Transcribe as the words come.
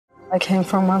I came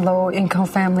from a low-income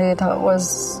family that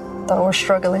was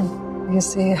struggling. You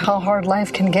see how hard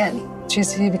life can get.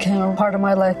 GCE became a part of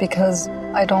my life because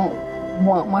I don't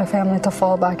want my family to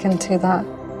fall back into that.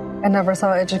 I never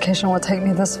thought education would take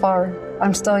me this far.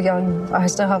 I'm still young. I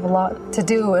still have a lot to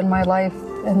do in my life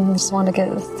and just want to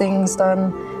get things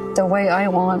done the way I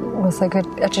want with a good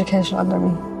education under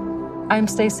me. I'm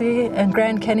Stacy, and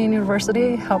Grand Canyon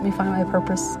University helped me find my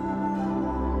purpose.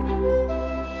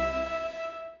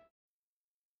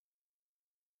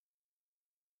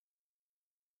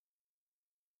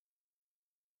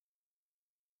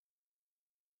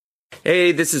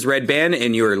 Hey, this is Red Band,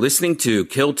 and you're listening to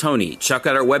Kill Tony. Check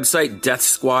out our website,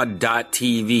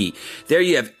 deathsquad.tv. There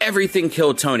you have everything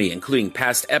Kill Tony, including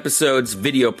past episodes,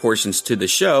 video portions to the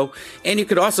show, and you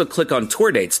could also click on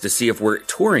tour dates to see if we're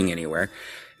touring anywhere.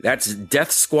 That's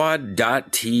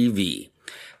deathsquad.tv.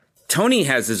 Tony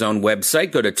has his own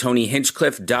website. Go to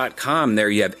TonyHinchcliffe.com. There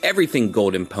you have everything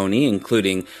Golden Pony,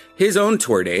 including his own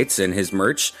tour dates and his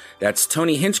merch. That's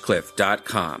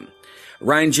TonyHinchcliffe.com.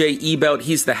 Ryan J. Ebelt,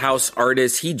 he's the house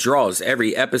artist. He draws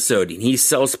every episode and he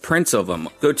sells prints of them.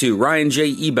 Go to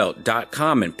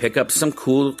RyanJEbelt.com and pick up some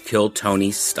cool Kill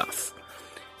Tony stuff.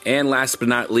 And last but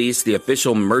not least, the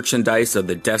official merchandise of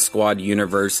the Death Squad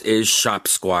universe is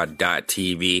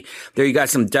ShopSquad.tv. There you got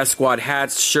some Death Squad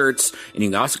hats, shirts, and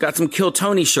you also got some Kill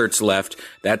Tony shirts left.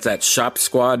 That's at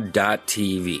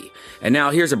ShopSquad.tv. And now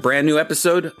here's a brand new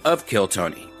episode of Kill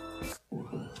Tony.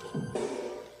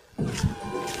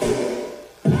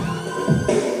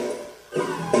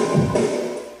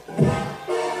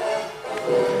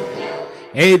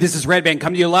 Hey, this is Red Band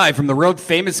coming to you live from the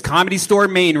world-famous Comedy Store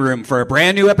main room for a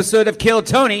brand new episode of Kill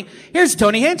Tony. Here's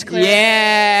Tony Hinchcliffe.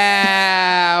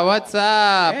 Yeah, what's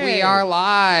up? Hey. We are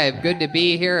live. Good to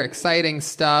be here. Exciting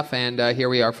stuff. And here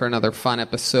we are for another fun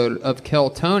episode of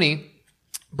Kill Tony,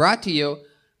 brought to you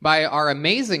by our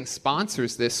amazing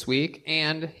sponsors this week.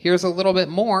 And here's a little bit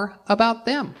more about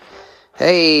them.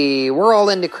 Hey, we're all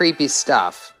into creepy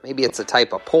stuff. Maybe it's a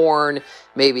type of porn.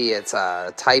 Maybe it's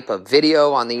a type of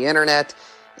video on the internet.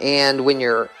 And when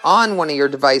you're on one of your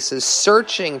devices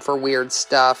searching for weird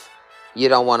stuff, you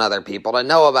don't want other people to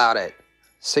know about it.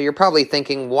 So you're probably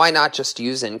thinking, why not just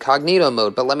use incognito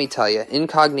mode? But let me tell you,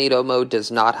 incognito mode does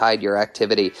not hide your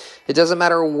activity. It doesn't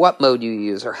matter what mode you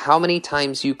use or how many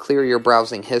times you clear your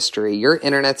browsing history. Your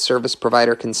internet service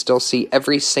provider can still see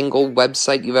every single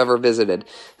website you've ever visited.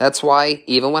 That's why,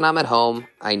 even when I'm at home,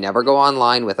 I never go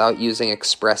online without using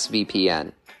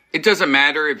ExpressVPN. It doesn't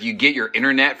matter if you get your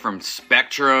internet from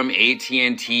Spectrum,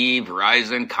 AT&T,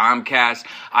 Verizon, Comcast.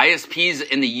 ISPs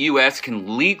in the U.S.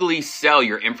 can legally sell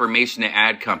your information to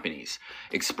ad companies.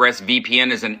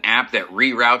 ExpressVPN is an app that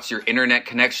reroutes your internet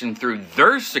connection through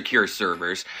their secure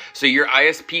servers so your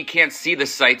ISP can't see the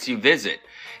sites you visit.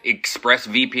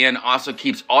 ExpressVPN also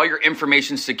keeps all your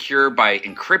information secure by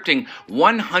encrypting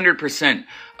 100%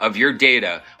 of your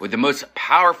data with the most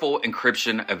powerful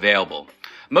encryption available.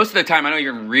 Most of the time, I don't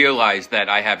even realize that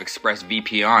I have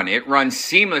ExpressVPN on. It runs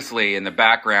seamlessly in the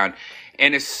background,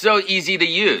 and it's so easy to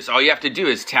use. All you have to do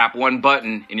is tap one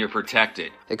button, and you're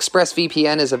protected.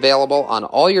 ExpressVPN is available on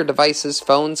all your devices,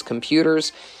 phones,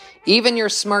 computers, even your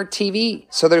smart TV,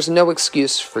 so there's no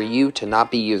excuse for you to not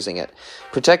be using it.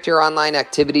 Protect your online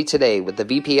activity today with the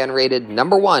VPN rated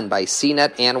 #1 by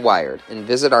CNET and Wired, and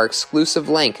visit our exclusive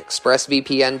link,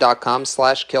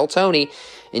 expressvpn.com/killtony,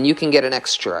 and you can get an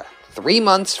extra 3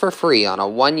 months for free on a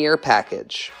 1-year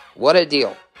package. What a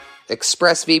deal.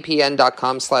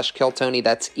 ExpressVPN.com/killtony.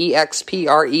 That's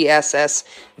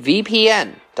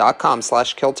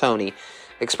EXPRESSVPN.com/killtony.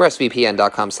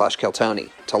 ExpressVPN.com/killtony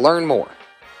to learn more.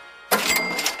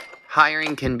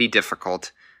 Hiring can be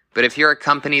difficult, but if you're a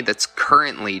company that's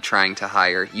currently trying to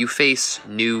hire, you face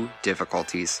new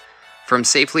difficulties. From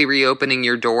safely reopening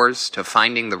your doors to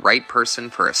finding the right person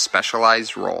for a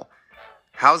specialized role.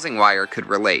 HousingWire could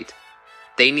relate.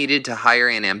 They needed to hire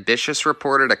an ambitious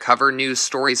reporter to cover news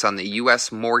stories on the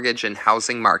U.S. mortgage and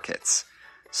housing markets.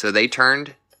 So they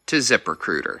turned to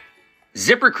ZipRecruiter.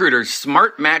 ZipRecruiter's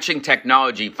smart matching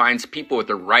technology finds people with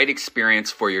the right experience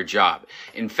for your job.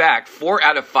 In fact, 4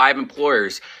 out of 5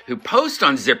 employers who post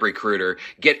on ZipRecruiter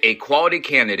get a quality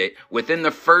candidate within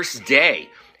the first day.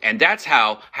 And that's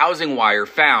how HousingWire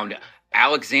found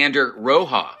Alexander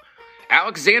Roja.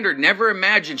 Alexander never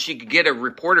imagined she could get a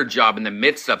reporter job in the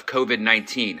midst of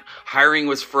COVID-19. Hiring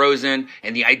was frozen,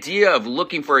 and the idea of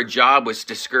looking for a job was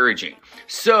discouraging.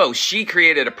 So she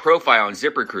created a profile on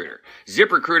ZipRecruiter.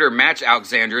 ZipRecruiter matched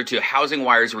Alexandra to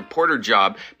HousingWire's reporter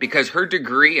job because her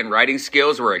degree and writing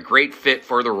skills were a great fit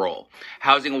for the role.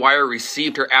 HousingWire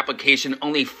received her application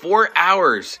only 4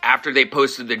 hours after they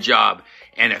posted the job,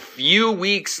 And a few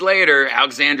weeks later,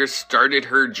 Alexandra started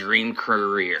her dream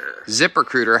career.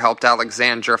 ZipRecruiter helped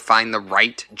Alexandra find the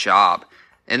right job,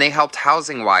 and they helped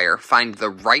HousingWire find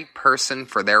the right person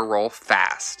for their role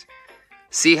fast.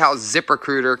 See how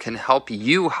ZipRecruiter can help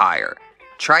you hire.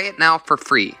 Try it now for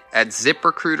free at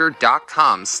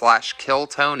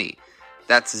ZipRecruiter.com/KillTony.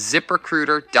 That's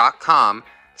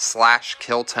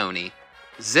ZipRecruiter.com/KillTony.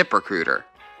 ZipRecruiter,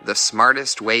 the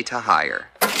smartest way to hire.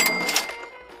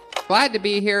 Glad to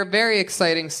be here. Very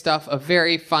exciting stuff. A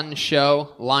very fun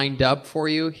show lined up for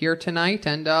you here tonight.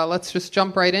 And let's just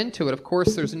jump right into it. Of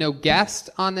course, there's no guest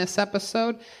on this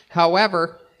episode.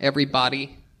 However,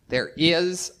 everybody, there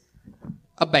is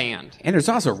a band. And there's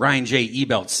also Ryan J.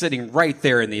 Ebelt sitting right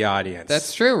there in the audience.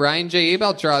 That's true. Ryan J.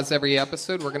 Ebelt draws every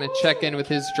episode. We're going to check in with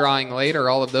his drawing later.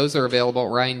 All of those are available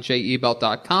at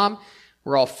RyanJEbelt.com.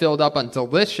 We're all filled up on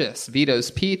delicious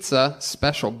Vito's Pizza,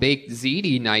 special baked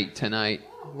ziti night tonight.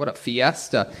 What a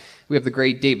fiesta. We have the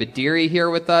great David Deary here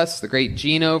with us, the great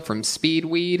Gino from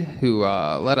Speedweed, who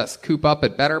let us coop up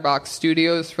at Betterbox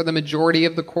Studios for the majority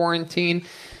of the quarantine.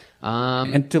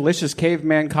 And delicious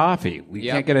caveman coffee. We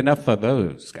can't get enough of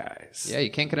those guys. Yeah,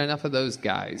 you can't get enough of those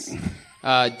guys.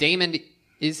 Damon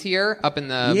is here up in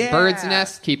the bird's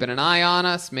nest, keeping an eye on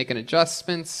us, making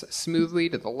adjustments smoothly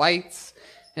to the lights.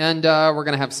 And we're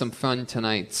going to have some fun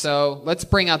tonight. So let's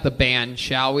bring out the band,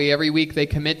 shall we? Every week they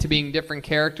commit to being different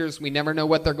characters. We never know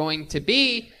what they're going to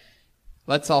be.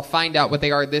 Let's all find out what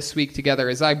they are this week together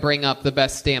as I bring up the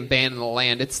best damn band in the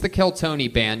land. It's the Kill Tony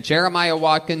Band. Jeremiah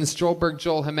Watkins, Joelberg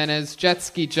Joel Jimenez,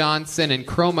 Jetski Johnson, and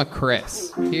Chroma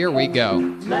Chris. Here we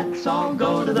go. Let's all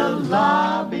go to the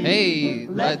lobby. Hey,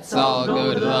 let's all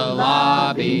go to the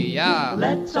lobby. Yeah.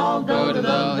 Let's all go to the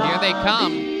lobby. Here they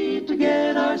come. To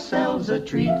get ourselves a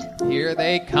treat. Here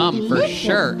they come for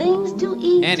sure. Things to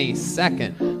eat. Any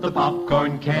second. The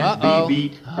popcorn can't be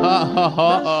beat.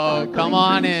 Come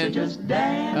on in. Just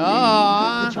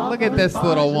dance. Oh, look at this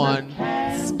little one.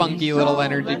 Spunky little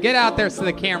energy. Get out there so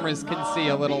the cameras can see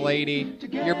a little lady.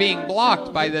 You're being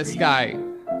blocked by this guy.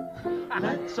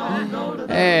 Let's all go to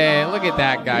the Hey, look at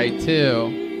that guy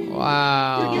too.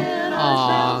 Wow.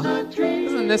 Aw.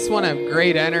 Doesn't this one have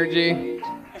great energy?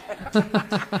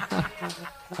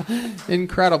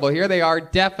 Incredible. Here they are,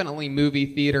 definitely movie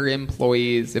theater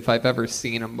employees if I've ever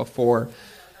seen them before.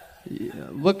 Yeah,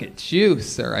 look at you,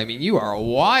 sir. I mean, you are a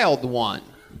wild one.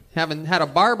 Haven't had a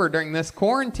barber during this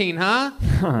quarantine, huh?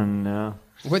 Oh, no.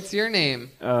 What's your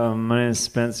name? My name is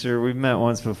Spencer. We've met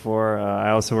once before.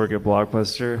 I also work at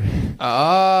Blockbuster.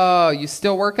 Oh, you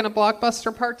still working at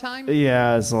Blockbuster part-time?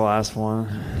 Yeah, it's the last one.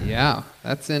 Yeah,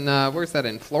 that's in, where's that,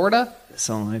 in Florida?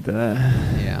 Something like that.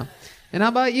 Yeah. And how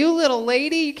about you, little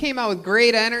lady? You came out with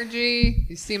great energy.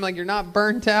 You seem like you're not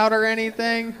burnt out or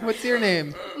anything. What's your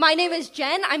name? My name is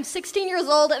Jen. I'm 16 years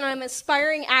old, and I'm an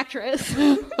aspiring actress.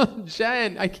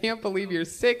 Jen, I can't believe you're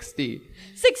 60.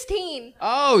 16.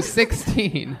 Oh,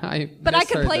 16. But I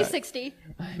could play that. 60.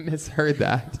 I misheard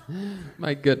that.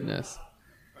 My goodness.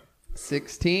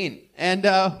 16. And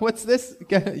what's this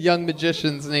young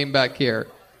magician's name back here?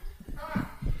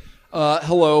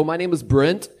 Hello, my name is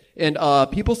Brent, and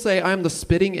people say I'm the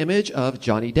spitting image of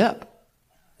Johnny Depp.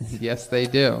 Yes, they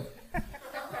do.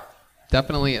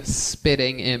 Definitely a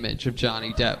spitting image of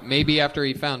Johnny Depp. Maybe after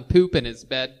he found poop in his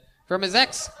bed from his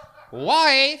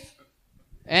ex-wife.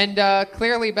 And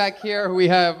clearly back here we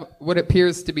have what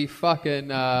appears to be fucking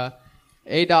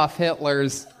Adolf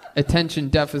Hitler's attention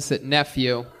deficit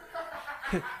nephew.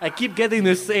 I keep getting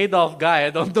this Adolf guy. I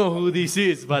don't know who this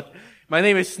is, but my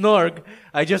name is Snorg.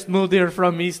 I just moved here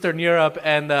from Eastern Europe,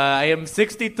 and I am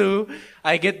 62.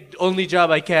 I get only job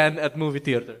I can at movie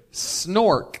theater.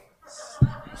 Snork.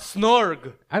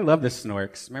 Snorg. I love the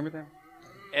Snorks. Remember them?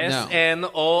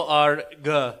 S-N-O-R-G.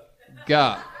 G.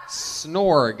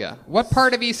 Snorg. What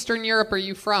part of Eastern Europe are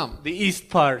you from? The east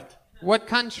part. What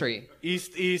country?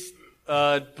 East. It's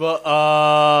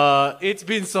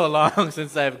been so long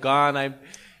since I've gone.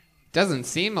 Doesn't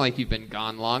seem like you've been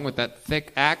gone long with that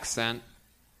thick accent.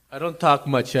 I don't talk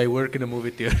much. I work in a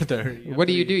movie theater. What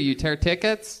do? You tear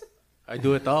tickets? I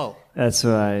do it all. That's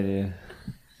what I do.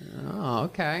 Oh,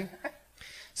 okay.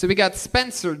 So we got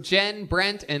Spencer, Jen,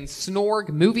 Brent, and Snorg,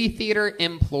 movie theater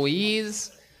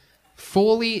employees,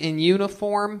 fully in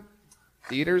uniform.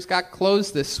 Theaters got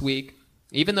closed this week,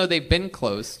 even though they've been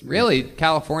closed. Really,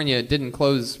 California didn't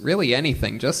close really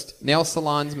anything, just nail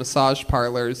salons, massage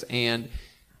parlors, and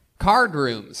card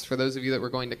rooms, for those of you that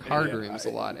were going to card rooms a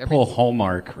lot. Pull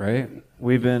Hallmark, right?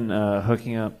 We've been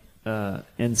hooking up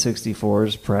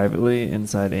N64s privately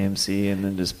inside AMC, and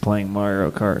then just playing Mario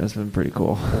Kart has been pretty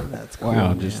cool. That's cool.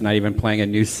 Wow, just not even playing a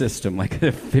new system, like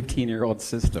a 15-year-old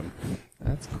system.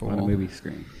 That's cool. On a movie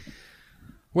screen.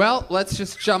 Well, let's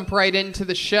just jump right into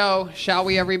the show, shall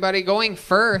we, everybody? Going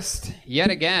first,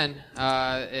 yet again,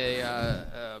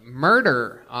 a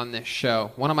murder on this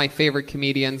show. One of my favorite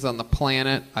comedians on the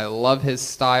planet. I love his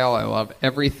style. I love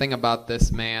everything about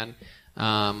this man.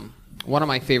 One of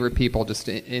my favorite people just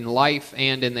in life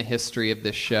and in the history of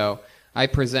this show. I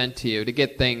present to you, to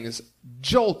get things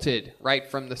jolted right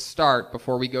from the start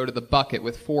before we go to the bucket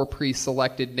with 4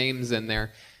 pre-selected names in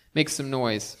there. Make some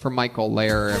noise for Michael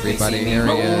Lehrer, everybody. Here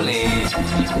he is.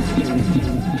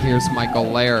 Here's Michael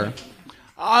Lehrer.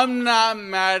 I'm not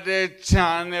mad at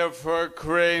China for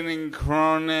creating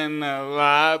Corona in the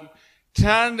lab.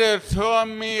 China taught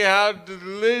me how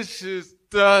delicious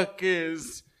duck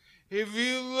is. If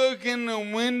you look in the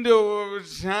window of a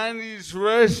Chinese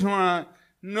restaurant,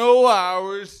 no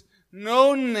hours,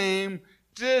 no name,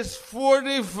 just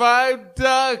 45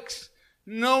 ducks.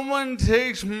 No one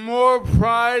takes more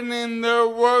pride in their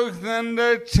work than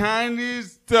the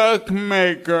Chinese duck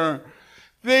maker.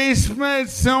 They spent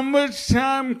so much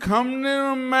time coming to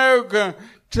America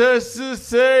just to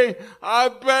say, I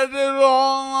bet it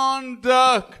all on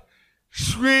duck.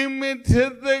 Screaming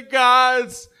to the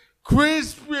gods,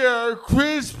 crispier,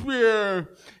 crispier.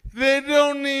 They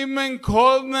don't even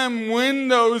call them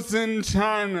windows in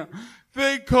China.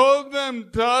 They call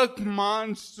them duck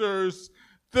monsters.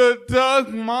 The duck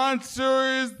monster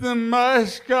is the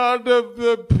mascot of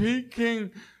the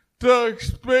Peking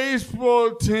Ducks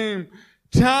baseball team.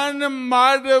 China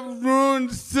might have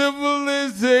ruined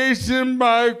civilization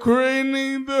by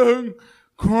creating the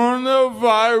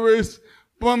coronavirus,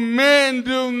 but man,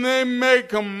 do they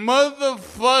make a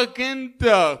motherfucking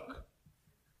duck.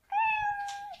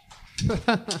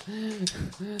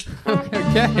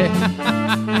 Okay.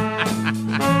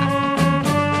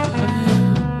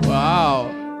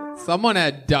 Wow. Someone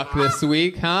had duck this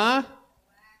week, huh?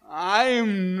 I have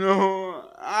no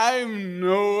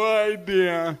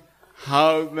idea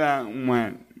how that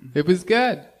went. It was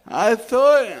good. I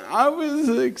thought I was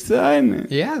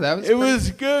excited. Yeah, that was. It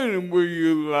was good. Were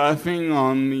you laughing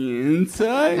on the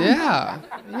inside? Yeah,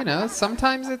 you know,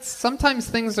 sometimes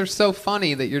things are so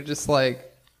funny that you're just like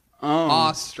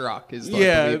awestruck. Is like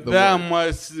that word.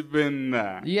 Must have been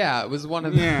that. Yeah, it was one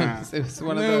of those. Yeah. It was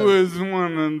one of those. It was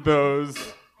one of those.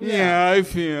 Yeah, I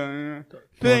feel it.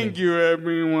 Thank you,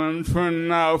 everyone, for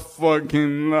not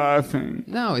fucking laughing.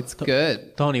 No, it's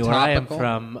good. Tony, where I am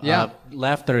from,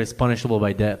 laughter is punishable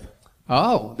by death.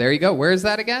 Oh, there you go. Where is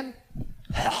that again?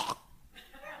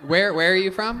 Where are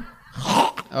you from?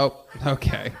 Oh,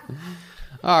 okay.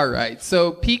 All right.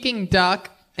 So Peking duck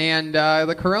and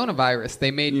the coronavirus. They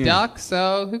made duck,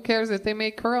 so who cares if they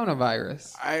made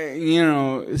coronavirus?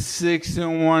 6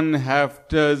 and 1, half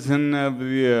dozen of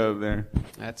the other.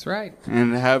 That's right.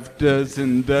 And half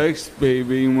dozen ducks,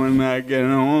 baby, when I get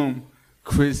home.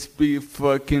 Crispy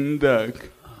fucking duck.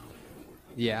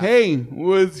 Yeah. Hey,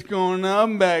 what's going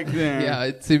on back there? Yeah,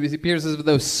 it appears as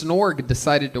though Snorg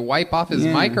decided to wipe off his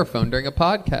microphone during a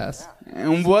podcast.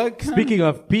 And what? Speaking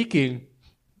of peeking,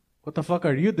 what the fuck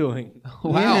are you doing?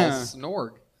 Wow,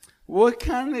 Snorg. What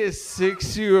kind of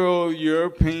 6-year-old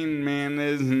European man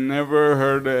has never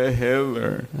heard of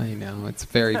Hitler? I know, it's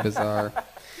very bizarre.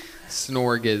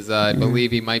 Snorg is, I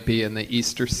believe he might be in the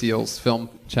Easter Seals Film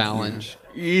Challenge.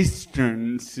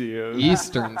 Eastern Seals.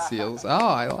 Eastern Seals. Oh,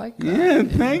 I like that. Yeah,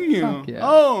 thank you. Yeah.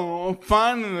 Oh,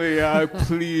 finally I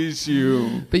please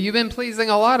you. But you've been pleasing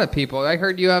a lot of people. I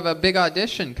heard you have a big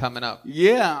audition coming up.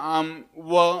 Yeah,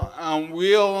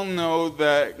 we all know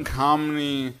that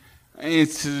comedy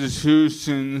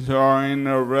institutions are in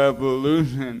a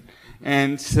revolution,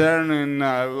 and Saturday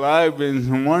Night Live is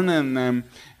one of them.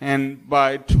 And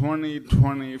by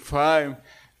 2025,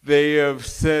 they have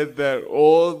said that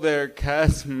all their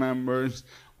cast members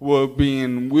will be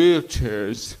in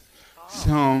wheelchairs.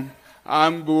 So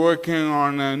I'm working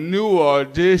on a new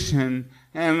audition,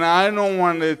 and I don't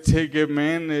want to take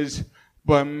advantage,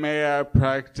 but may I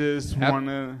practice one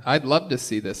of... I'd love to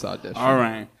see this audition. All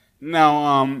right.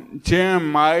 Now,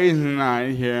 Jeremiah's not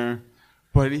here,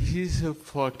 but he's a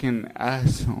fucking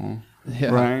asshole,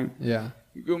 right? Yeah.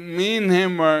 Me and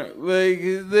him are, like,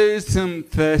 there's some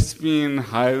thespian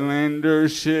Highlander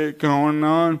shit going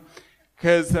on,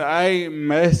 because I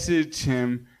messaged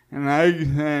him, and I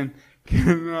said,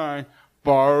 can I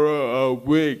borrow a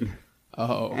wig?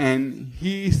 Oh. And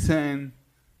he said,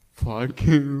 fuck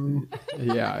you.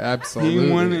 Yeah,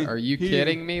 absolutely. Are you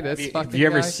kidding me? This fucking Have you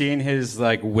ever guy? seen his,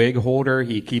 like, wig holder?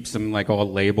 He keeps them, like,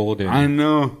 all labeled. And I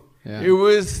know. Yeah. It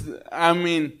was, I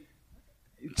mean,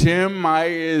 Jeremiah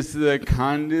is the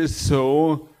kindest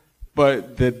soul,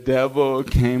 but the devil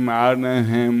came out of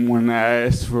him when I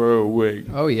asked for a wig.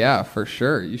 Oh, yeah, for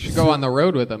sure. You should go on the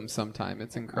road with him sometime.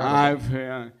 It's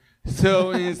incredible.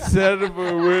 So instead of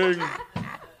a wig,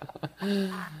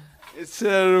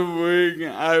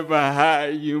 I have a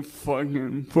hat, you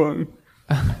fucking fuck.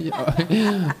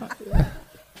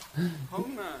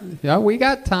 Yeah, we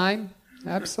got time.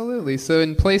 Absolutely. So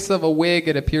in place of a wig,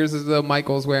 it appears as though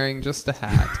Michael's wearing just a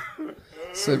hat.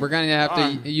 So we're going to have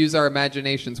to use our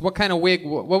imaginations. What kind of wig,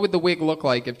 what would the wig look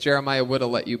like if Jeremiah would have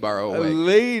let you borrow a wig? A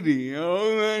lady.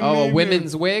 A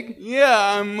women's wig?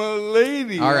 Yeah, I'm a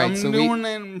lady. All right, I'm so doing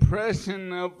an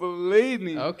impression of a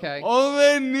lady. Okay. All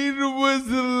I needed was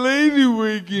a lady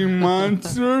wig, you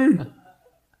monster.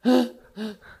 Okay.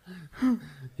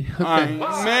 All right,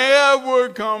 may I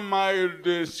work on my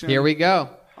audition? Here we go.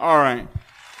 All right.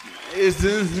 Is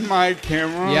this my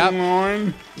camera, Yep.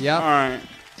 Lauren? Yep.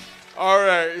 All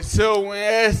right. So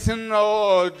as an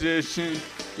audition,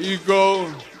 you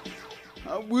go.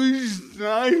 It's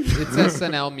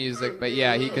SNL music, but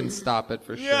yeah, he can stop it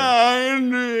for sure. Yeah, I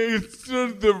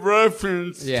understood the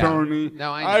reference, Yeah. Tony.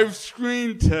 No, I know. I've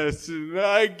screen tested.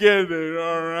 I get it.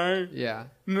 All right. Yeah.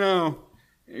 No,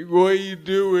 what you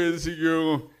do is you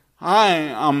go,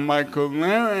 "Hi, I'm Michael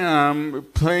Larry, and I'm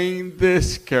playing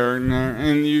this character,"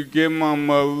 and you give them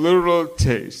a little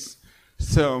taste.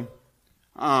 So,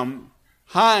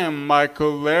 "Hi, I'm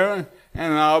Michael Larry,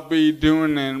 and I'll be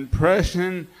doing an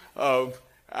impression of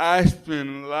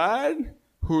Aspen Ladd,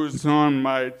 who's on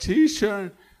my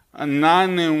T-shirt, a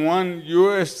 9-1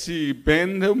 UFC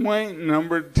bantamweight,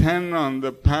 number 10 on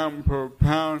the pound per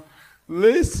pound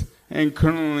list, and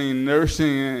currently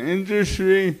nursing an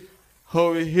industry.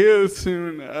 Hope to heal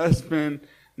soon, Aspen."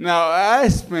 Now,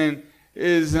 Aspen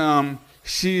is,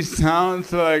 she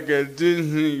sounds like a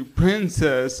Disney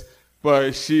princess,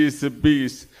 but she's a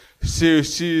beast. So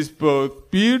she's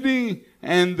both Beauty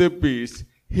and the Beast.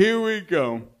 Here we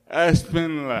go.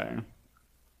 Aspen Ladd.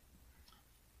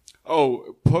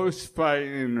 Oh, post-fight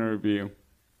interview.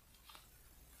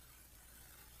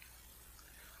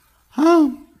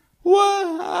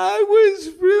 Well, I was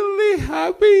really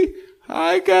happy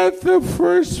I got the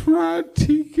first round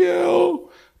TKO,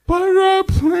 but our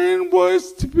plan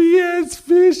was to be as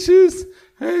vicious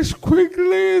as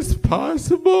quickly as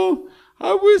possible.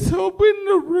 I was hoping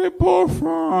to rip off her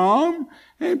arm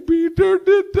and beat her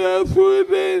to death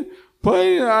with it, but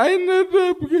I ended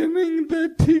up getting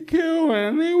the TKO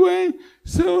anyway,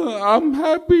 so I'm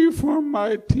happy for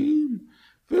my team.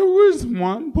 There was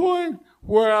one point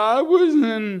where I was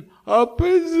in a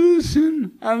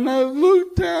position and I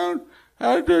looked down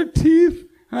at her teeth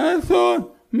and I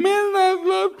thought, man, I'd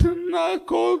love to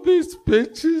knock all these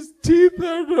bitches' teeth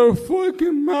out of her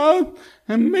fucking mouth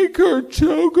and make her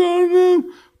choke on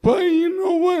them. But you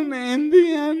know what? In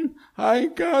the end, I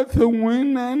got the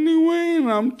win anyway,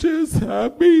 and I'm just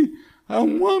happy. At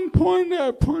one point,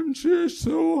 I punched her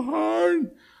so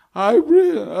hard, I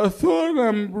thought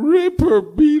I'd rip her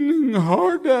beating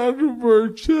heart out of her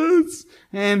chest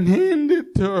and hand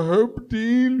it to Herb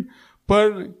Dean.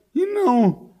 But, you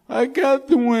know, I got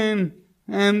the win,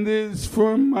 and it's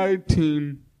for my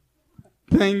team.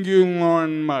 Thank you,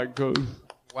 Lauren Michaels.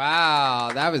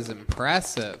 Wow, that was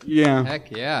impressive. Yeah.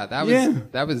 Heck yeah.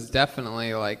 That was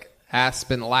definitely like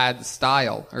Aspen Ladd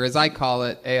style, or as I call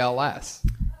it, ALS.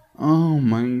 Oh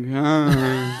my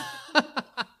God.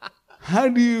 How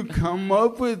do you come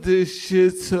up with this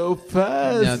shit so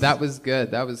fast? No, that was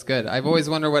good. That was good. I've always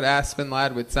wondered what Aspen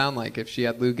Ladd would sound like if she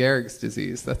had Lou Gehrig's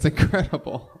disease. That's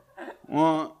incredible.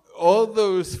 Well, all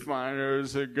those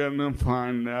fighters are gonna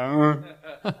find out.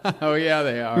 Oh yeah,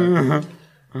 they are.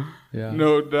 Yeah.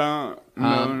 No doubt.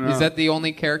 No. Is that the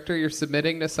only character you're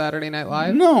submitting to Saturday Night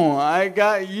Live? No, I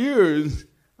got yours.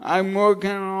 I'm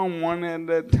working on one at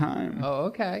a time. Oh,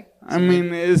 okay. I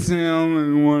mean, it's the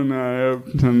only one I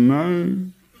have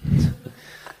tonight.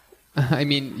 I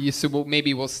mean,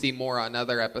 maybe we'll see more on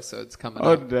other episodes coming up.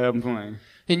 Oh, definitely.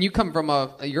 And you come from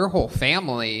your whole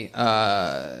family,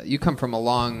 you come from a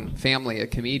long family of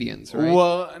comedians, right?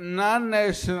 Well, not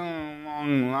necessarily a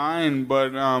long line,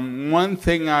 but one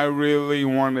thing I really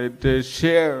wanted to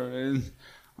share is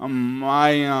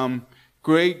my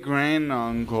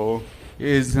great-granduncle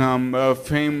is a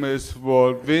famous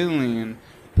vaudevillian,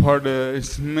 part of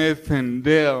Smith and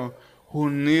Dale, who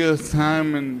Neil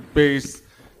Simon based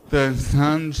the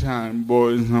Sunshine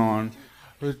Boys on.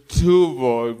 Two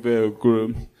vaudeville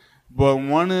groups, but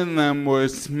one of them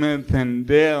was Smith and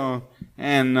Dale,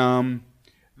 and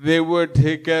they were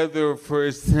together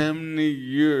for 70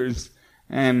 years,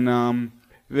 and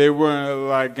they were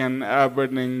like an Abbott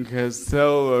and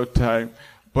Costello type,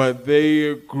 but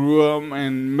they grew up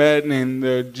and met in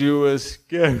the Jewish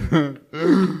ghetto.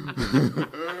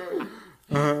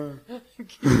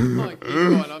 Keep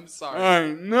going. I'm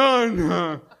sorry.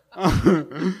 No.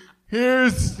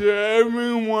 Here's to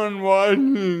everyone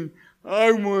watching.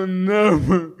 I will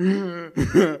never,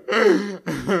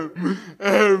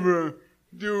 ever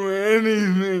do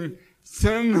anything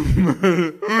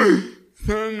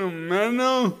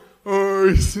sentimental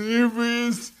or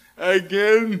serious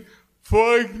again.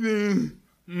 Fuck these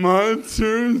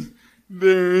monsters.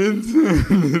 They're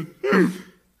insane.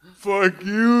 Fuck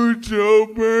you, Joe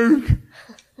Berg.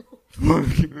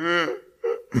 Fuck you.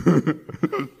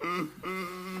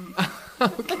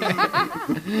 Okay.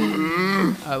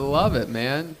 I love it,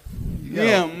 man.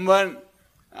 Yeah, but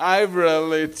I have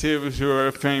relatives who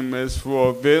are famous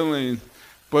for villains,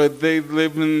 but they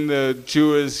live in the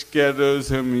Jewish ghettos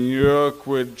of New York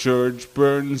with George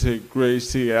Burns and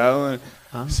Gracie Allen.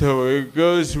 Huh? So it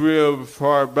goes real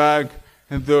far back,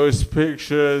 and those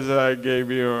pictures I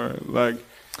gave you are like...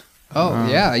 Oh,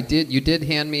 yeah, I did. You did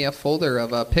hand me a folder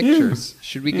of pictures. Yeah.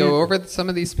 Should we go over some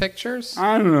of these pictures?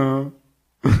 I don't know.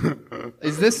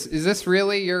 Is this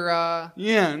really your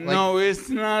no, it's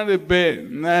not a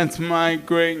bit. That's my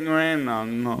great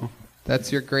granduncle.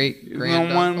 That's your great granduncle?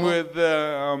 The one with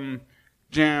the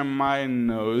Jeremiah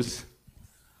nose.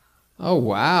 Oh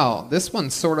wow. This one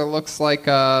sort of looks like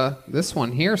this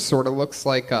one here sort of looks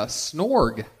like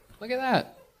Snorg. Look at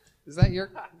that. Is that your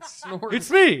Snorg?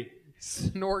 It's me.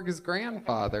 Snorg's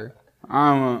grandfather.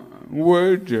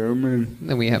 We're German. And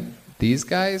then we have these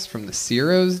guys from the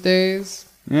Ciro's days.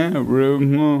 Yeah, real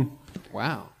cool.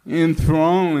 Wow.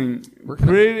 Enthralling.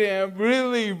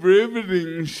 Really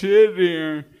riveting shit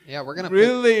here. Yeah, we're gonna if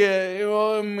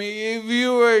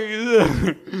you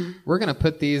were we're gonna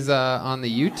put these on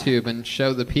the YouTube and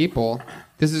show the people.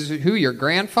 This is who, your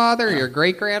grandfather, your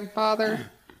great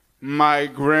grandfather? My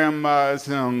grandma's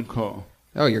uncle.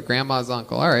 Oh, your grandma's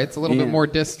uncle. All right, it's a little bit more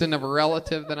distant of a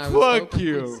relative than I was Fuck hoping.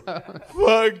 You.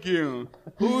 Fuck you.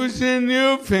 Who's in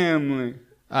your family?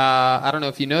 I don't know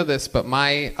if you know this, but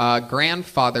my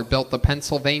grandfather built the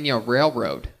Pennsylvania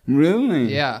Railroad.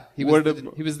 Really? Yeah, he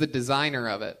was the designer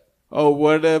of it. Oh,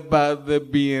 what about the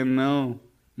B&O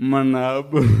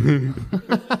Monopoly?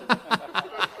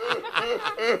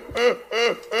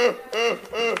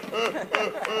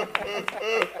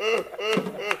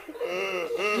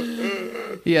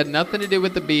 He had nothing to do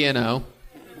with the B&O,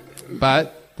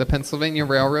 but the Pennsylvania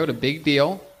Railroad, a big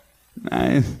deal.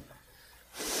 Nice.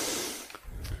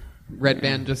 Red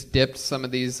Band just dipped some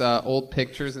of these old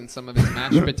pictures in some of his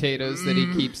mashed potatoes that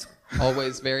he keeps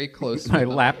always very close to. My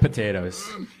lap potatoes.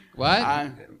 What?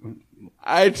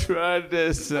 I tried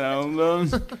to sell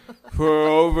those for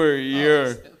over a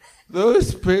year.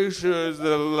 Those pictures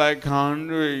are like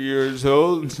 100 years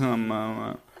old, some of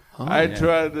them. I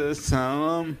tried to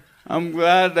sell them. I'm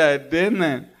glad I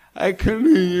didn't. I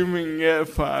couldn't even get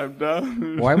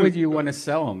 $5. Why would you want to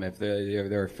sell them if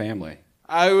they're a family?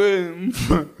 I would...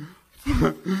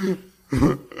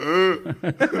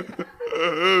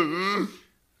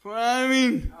 Well, I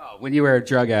mean... when you were a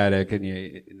drug addict and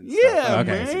you... Yeah,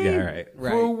 okay, man. So, yeah,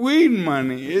 right. For weed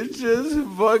money. It's just a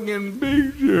fucking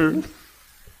picture.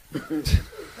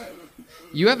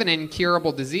 You have an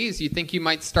incurable disease. You think you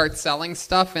might start selling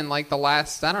stuff in like the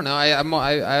last... I don't know. I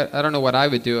don't know what I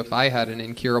would do if I had an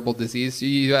incurable disease.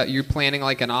 You're planning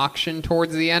like an auction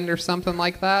towards the end or something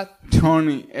like that?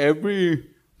 Tony, every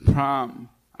prompt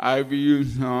I've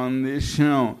used on this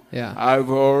show,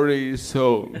 I've already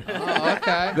sold. Oh,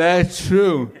 okay. That's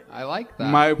true. I like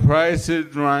that. My Price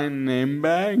is Right name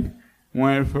bag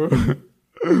went for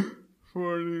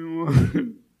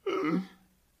 41.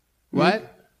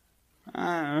 What?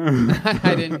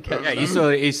 I didn't catch that.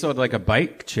 You sold like a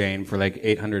bike chain for like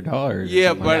 $800.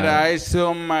 Yeah, but I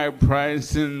sold my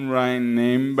Price is Right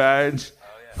name badge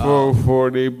for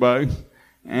 $40,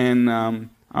 and I'm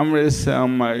gonna sell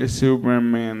my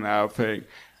Superman outfit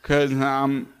because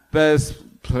that's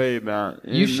played out.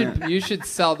 You should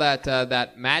sell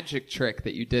that magic trick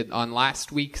that you did on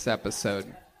last week's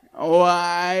episode. Oh,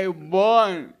 I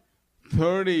bought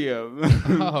 30 of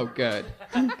them. Oh, good.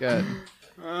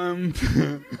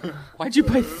 Why'd you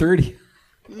buy 30?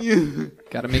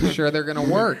 Got to make sure they're gonna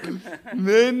work.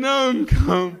 They don't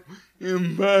come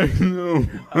in back no.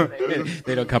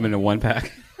 They don't come in a one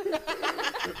pack.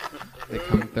 They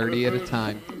come 30 at a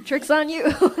time. Trick's on you.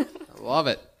 I love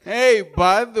it. Hey,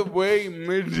 by the way,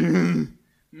 magician,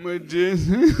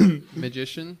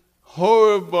 Magician,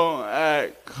 horrible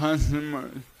at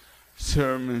customer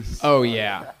service. Oh,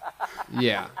 yeah.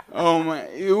 Yeah. Oh my,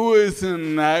 it was a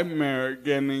nightmare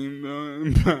getting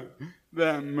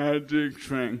that magic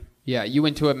trick. Yeah, you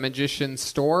went to a magician's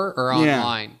store or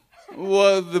online? Yeah.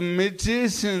 Well, the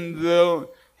magicians,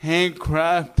 they'll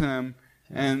handcraft them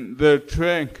and the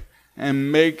trick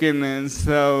and make it and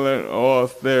sell it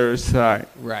off their site.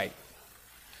 Right.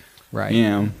 Right.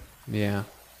 Yeah. Yeah.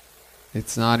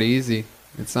 It's not easy.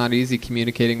 It's not easy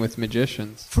communicating with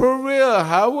magicians. For real,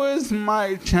 how was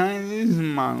my Chinese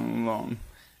monologue?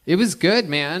 It was good,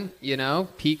 man. You know,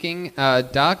 Peking,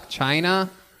 duck, China,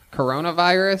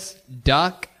 coronavirus,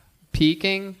 duck,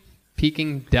 Peking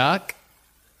duck.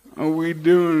 Are we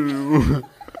doing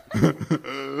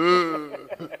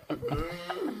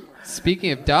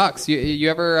Speaking of ducks, you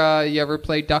ever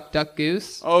play Duck Duck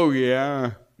Goose? Oh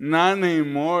yeah, not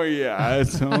anymore. Yeah,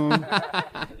 so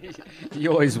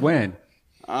You always win.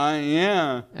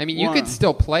 Yeah. I mean, you could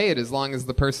still play it as long as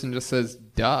the person just says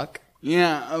duck.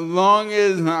 Yeah, as long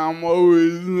as I'm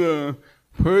always the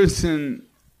person,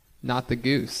 not the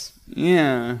goose.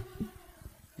 Yeah.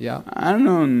 Yeah. I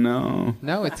don't know.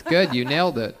 No, it's good. You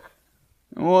nailed it.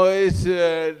 Well, it's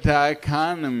a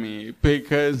dichotomy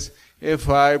because if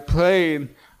I played,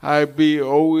 I'd be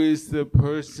always the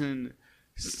person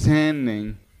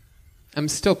standing. I'm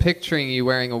still picturing you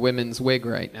wearing a women's wig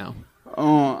right now.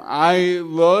 Oh, I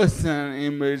lost that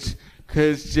image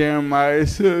because Jeremiah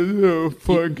said a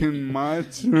fucking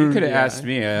monster. You could have asked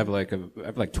me. I have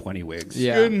like 20 wigs.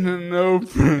 Yeah. Good to know.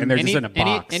 And they're just in a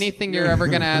box. Anything you're ever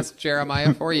going to ask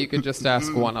Jeremiah for, you could just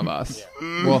ask one of us.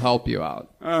 We'll help you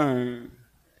out.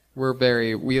 We're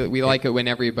we like it when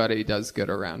everybody does good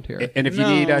around here. And if you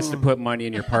need us to put money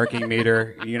in your parking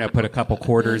meter, you're going to put a couple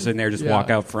quarters in there, just walk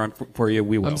out front for you,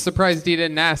 we will. I'm surprised he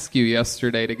didn't ask you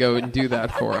yesterday to go and do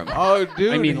that for him. Oh,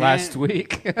 dude. I mean, last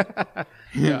week.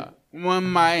 Yeah. When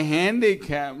my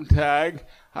handicap tag,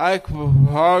 I could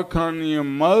park on your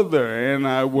mother and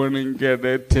I wouldn't get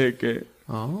a ticket.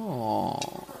 Oh.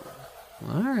 All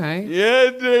right. Yeah,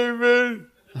 David.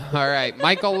 All right.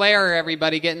 Michael Lehrer,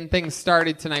 everybody, getting things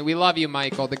started tonight. We love you,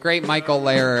 Michael. The great Michael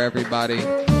Lehrer, everybody.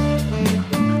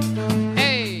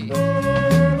 Hey.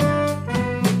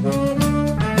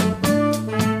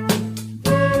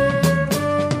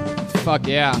 Fuck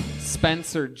yeah.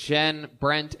 Spencer, Jen,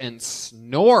 Brent, and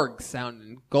Snorg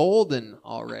sounding golden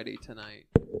already tonight.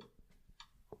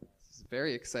 This is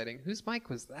very exciting. Whose mic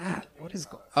was that? What is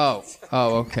going on?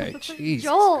 Oh, okay. Jesus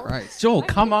Joel. Christ. Joel,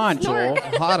 come on, Joel.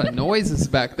 A lot of noises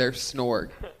back there, Snorg.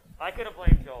 I could have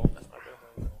blamed Joel.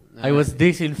 I was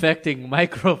disinfecting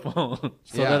microphone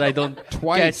so that I don't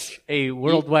catch a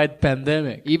worldwide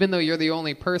pandemic. Even though you're the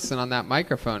only person on that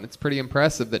microphone, it's pretty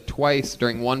impressive that twice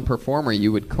during one performer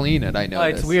you would clean it, I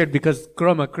noticed. It's weird because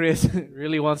Chroma Chris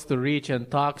really wants to reach and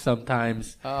talk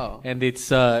sometimes. Oh. And it's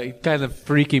kind of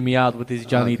freaking me out with his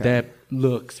Johnny Depp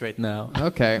looks right now.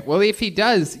 Okay. Well, if he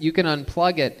does, you can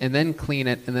unplug it and then clean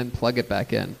it and then plug it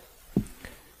back in.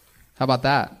 How about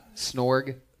that?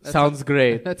 Snorg? Sounds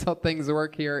great. That's how things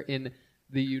work here in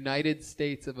the United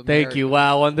States of America. Thank you.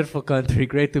 Wow, wonderful country.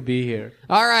 Great to be here.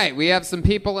 All right, we have some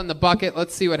people in the bucket.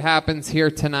 Let's see what happens here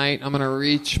tonight. I'm going to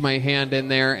reach my hand in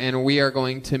there, and we are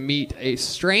going to meet a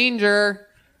stranger.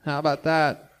 How about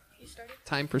that?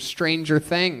 Time for Stranger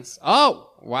Things.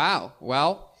 Oh, wow.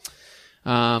 Well,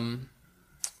 from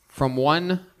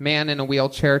one man in a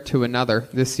wheelchair to another,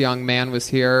 this young man was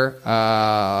here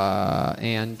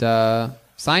and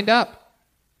signed up.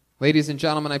 Ladies and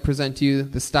gentlemen, I present to you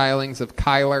the stylings of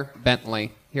Kyler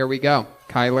Bentley. Here we go.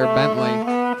 Kyler Bentley.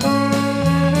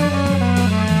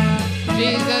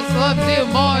 Jesus loves you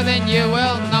more than you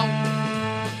will know.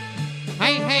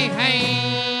 Hey, hey,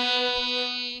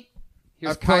 hey.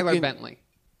 Here's Kyler Bentley.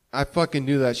 I fucking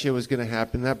knew that shit was going to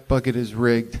happen. That bucket is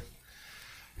rigged.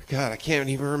 God, I can't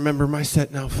even remember my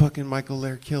set now. Fucking Michael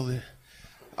Lehrer killed it.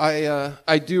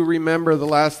 I do remember the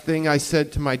last thing I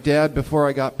said to my dad before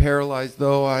I got paralyzed,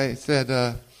 though. I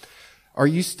said, are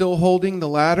you still holding the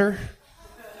ladder?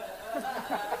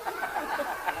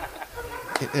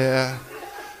 Yeah.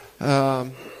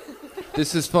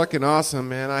 This is fucking awesome,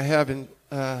 man. I haven't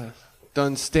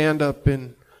done stand-up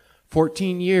in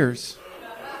 14 years.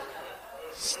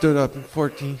 Stood up in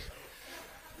 14.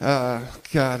 God,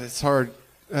 it's hard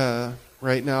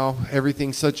right now.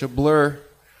 Everything's such a blur.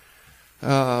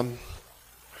 Goddamn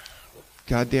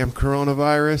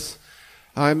coronavirus.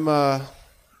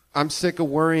 I'm sick of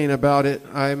worrying about it.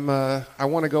 I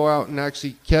want to go out and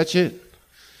actually catch it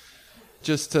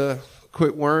just to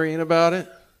quit worrying about it.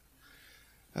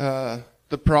 The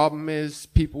problem is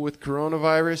people with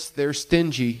coronavirus, they're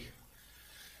stingy.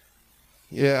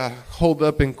 Yeah, holed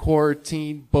up in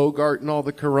quarantine, bogarting all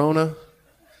the corona.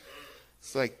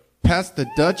 It's like past the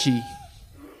Dutchie.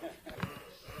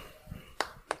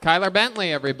 Kyler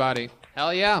Bentley, everybody.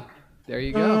 Hell yeah. There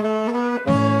you go.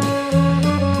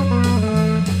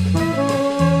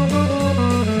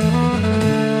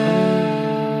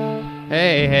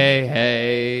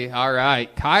 Hey. All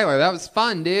right. Kyler, that was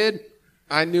fun, dude.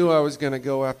 I knew I was going to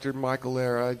go after Michael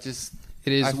Lehrer. It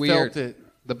is I weird. felt it.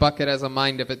 The bucket has a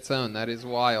mind of its own. That is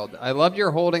wild. I loved your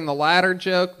holding the ladder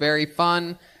joke. Very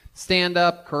fun. Stand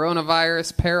up,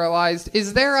 coronavirus, paralyzed.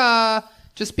 Is there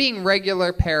just being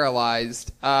regular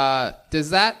paralyzed,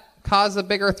 does that cause a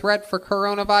bigger threat for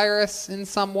coronavirus in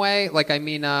some way? Like, I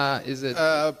mean, is it...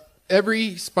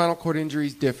 every spinal cord injury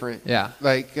is different. Yeah.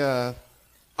 Like,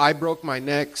 I broke my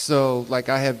neck, so, like,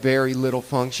 I have very little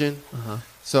function. Uh-huh.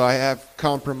 So I have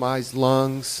compromised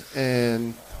lungs,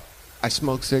 and I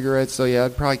smoke cigarettes, so, yeah,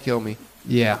 it'd probably kill me.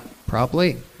 Yeah,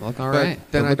 probably. Look, all But right.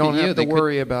 then But I don't look at have you. to They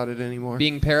worry about it anymore.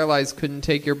 Being paralyzed couldn't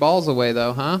take your balls away,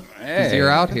 though, huh? Because Hey. you're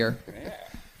out here.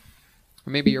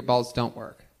 Or maybe your balls don't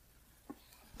work.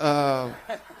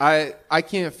 I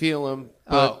can't feel them,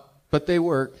 but they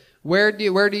work. Where do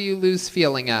you lose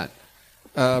feeling at?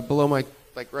 Below my,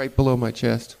 like right below my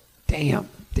chest. Damn.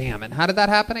 And how did that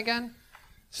happen again?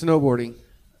 Snowboarding.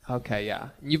 Okay, yeah.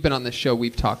 You've been on this show.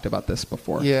 We've talked about this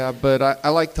before. Yeah, but I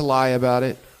like to lie about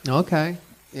it. Okay.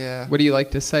 Yeah. What do you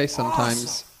like to say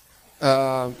sometimes?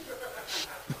 My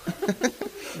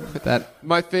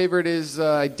favorite is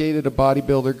I dated a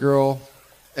bodybuilder girl,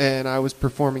 and I was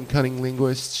performing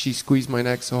Cunnilingus. She squeezed my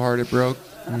neck so hard it broke.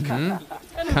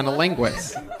 Mm-hmm.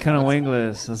 Cunnilingus.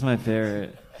 Cunnilingus. That's my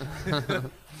favorite.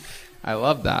 I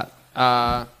love that.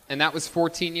 And that was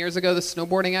 14 years ago, the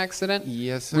snowboarding accident?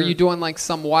 Yes, sir. Were you doing like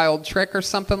some wild trick or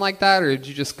something like that, or did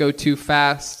you just go too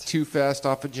fast? Too fast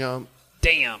off a jump.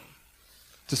 Damn.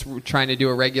 Just trying to do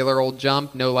a regular old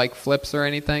jump, no like flips or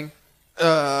anything?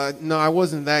 No, I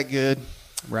wasn't that good.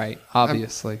 Right,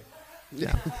 obviously.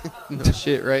 Yeah. No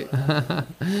shit, right?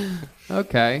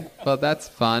 Okay, well that's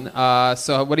fun.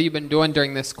 So what have you been doing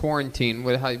during this quarantine?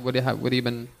 What have you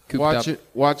been cooped up?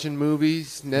 Watching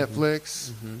movies,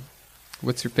 Netflix. Mm-hmm.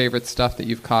 What's your favorite stuff that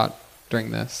you've caught during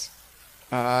this?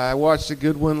 I watched a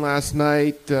good one last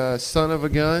night, Son of a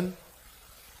Gun.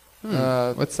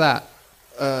 What's that?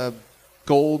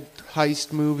 Gold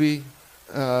heist movie.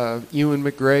 Ewan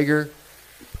McGregor.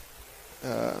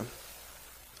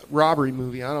 Robbery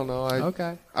movie. I don't know.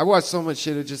 Okay. I watch so much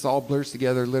shit, it just all blurs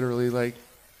together literally. Like,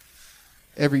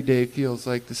 every day feels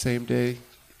like the same day.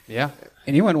 Yeah.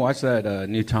 Anyone watch that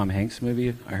new Tom Hanks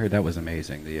movie? I heard that was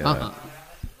amazing.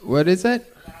 What is it?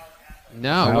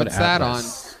 No, Cloud what's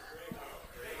Atlas. that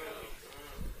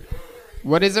on?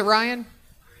 What is it, Ryan?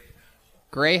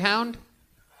 Greyhound?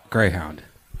 Greyhound.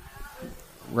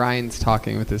 Ryan's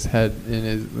talking with his head in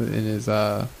his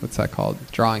what's that called?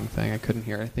 Drawing thing. I couldn't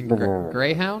hear. I think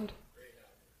Greyhound?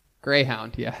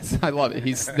 Greyhound, yes. I love it.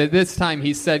 This time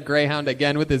he said Greyhound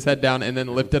again with his head down and then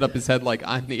lifted up his head like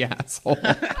I'm the asshole.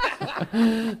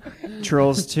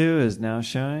 Trolls 2 is now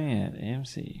showing at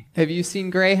AMC. Have you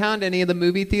seen Greyhound? Any of the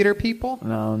movie theater people?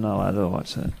 No, I'm not allowed to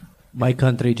watch that. My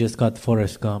country just got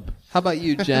Forrest Gump. How about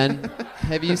you, Jen?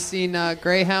 Have you seen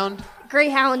Greyhound?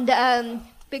 Greyhound,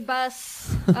 big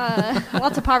bus,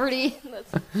 lots of poverty.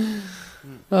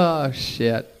 Oh,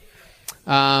 shit.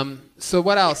 So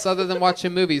what else other than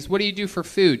watching movies? What do you do for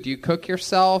food? Do you cook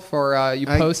yourself or you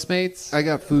Postmates? I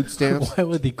got food stamps. Why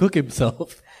would he cook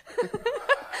himself?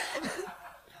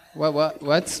 What,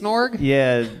 Snorg?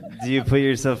 Yeah, do you put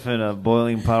yourself in a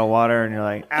boiling pot of water and you're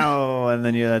like, ow, and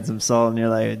then you add some salt and you're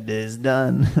like, this is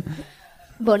done.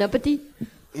 Bon appetit.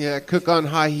 Yeah, cook on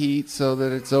high heat so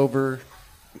that it's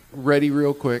ready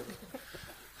real quick.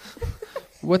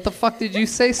 What the fuck did you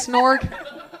say, Snorg?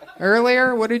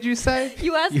 Earlier, what did you say?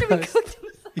 You asked if he cooked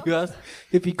himself. You asked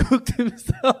if he cooked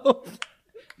himself.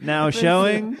 Now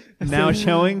showing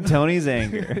Tony's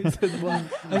anger.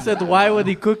 I said, why would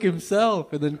he cook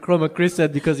himself? And then Chroma Chris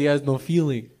said, because he has no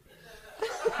feeling.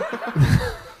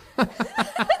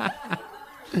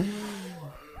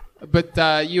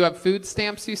 But you have food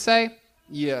stamps, you say?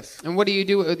 Yes. And what do?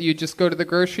 You just go to the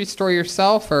grocery store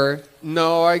yourself, or?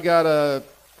 No, I got a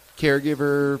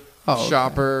caregiver, okay.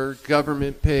 shopper.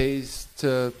 Government pays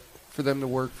for them to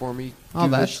work for me. Oh,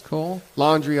 Do that's cool.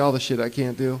 Laundry, all the shit I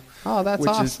can't do. Oh, that's which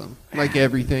awesome. Is like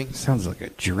everything. Sounds like a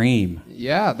dream.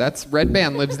 Yeah, that's Red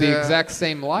Band lives the exact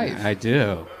same life. I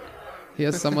do. He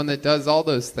has someone that does all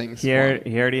those things. He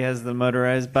already has the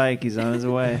motorized bike. He's on his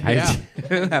way. Yeah. I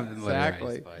do have the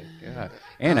Exactly. motorized bike. Yeah.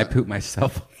 And I poop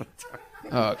myself all the time.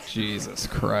 Oh, Jesus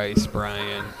Christ,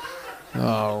 Brian.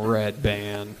 Oh, Red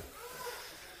Band.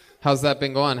 How's that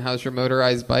been going? How's your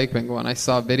motorized bike been going? I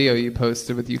saw a video you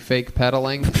posted with you fake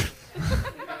pedaling.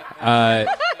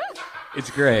 It's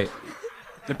great.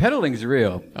 The pedaling's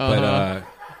real, but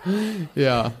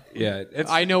Yeah. yeah.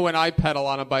 I know when I pedal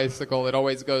on a bicycle, it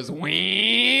always goes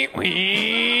wee,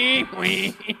 wee,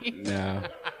 wee. No.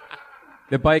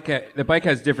 The bike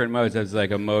has different modes. There's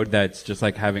like a mode that's just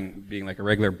like being like a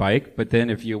regular bike, but then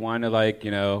if you want to like,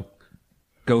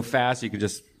 go fast, you can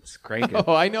just crank it.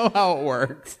 Oh, I know how it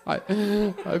works.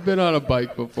 I've been on a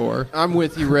bike before. I'm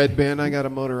with you, Red Band. I got a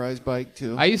motorized bike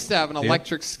too. I used to have an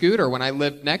electric scooter when I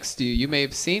lived next to you. You may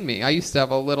have seen me. I used to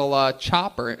have a little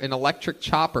chopper, an electric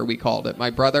chopper, we called it. My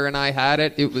brother and I had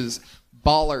it. It was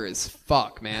baller as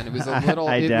fuck, man. It was a little.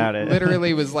 I doubt it.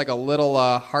 Literally was like a little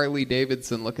Harley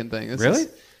Davidson looking thing. This Really? is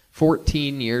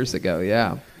 14 years ago,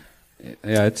 yeah.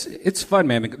 Yeah, it's fun,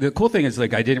 man. The cool thing is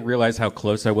like I didn't realize how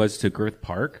close I was to Girth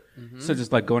Park. So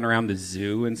just like going around the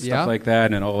zoo and stuff Yeah. like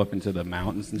that, and all up into the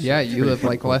mountains and stuff. Yeah, It's you pretty live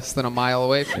like cool. less than a mile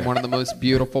away from one of the most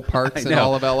beautiful parks I in know.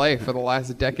 all of LA for the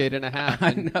last decade and a half. I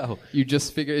And know. You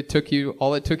just figured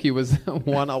all it took you was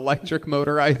one electric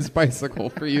motorized bicycle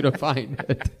for you to find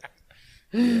it.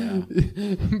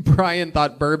 Brian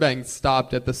thought Burbank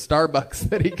stopped at the Starbucks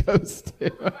that he goes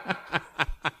to.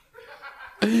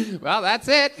 Well, that's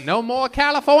it. No more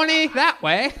California that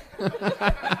way.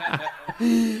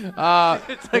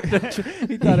 It's like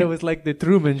he thought it was like the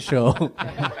Truman Show.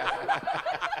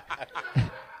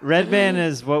 Red Band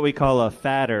is what we call a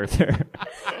fat earther.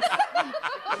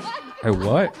 Hey,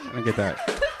 what? I don't get that.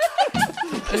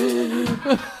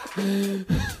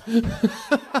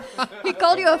 He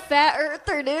called you a fat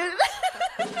earther, dude.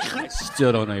 I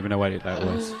still don't even know what that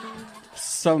was.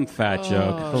 Some fat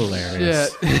joke.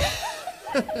 Hilarious. Shit.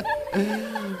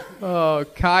 Oh,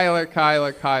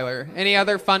 Kyler. Any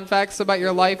other fun facts about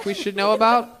your life we should know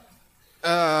about?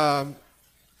 I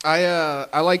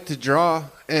like to draw,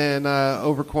 and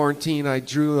over quarantine, I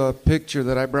drew a picture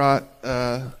that I brought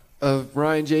of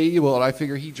Ryan J. Ewald. I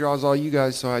figure he draws all you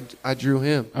guys, so I drew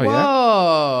him. Oh, yeah?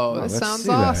 Whoa, Oh, this let's sounds see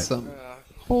that. awesome.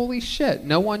 Holy shit,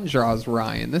 no one draws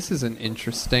Ryan. This is an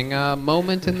interesting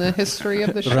moment in the history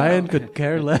of the show. Ryan could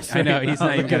care less. I know right he's now.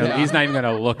 not even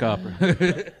gonna look up.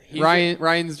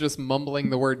 Ryan's just mumbling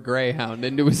the word Greyhound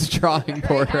into his drawing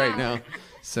board right now.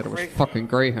 Said it was fucking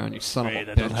Greyhound, you son of a I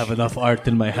don't bitch. have enough art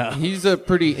in my house. He's a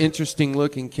pretty interesting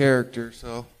looking character,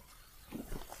 so.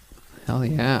 Hell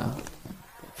yeah.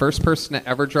 First person to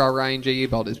ever draw Ryan J.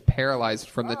 Ebald is paralyzed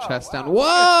from the chest down. Whoa! Look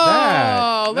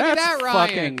at That's that, Ryan.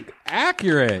 fucking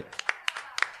accurate.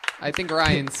 I think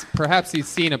Ryan's, perhaps he's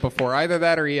seen it before. Either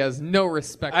that or he has no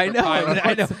respect I for know. Kyler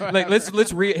I know. whatsoever.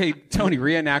 Like hey Tony,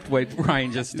 reenact what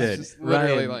Ryan just did. Just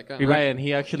literally Ryan,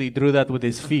 he actually drew that with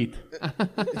his feet.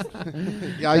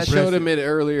 Yeah, I showed him it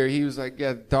earlier. He was like,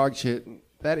 yeah, dog shit.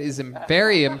 That is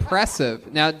very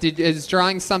impressive. Now, is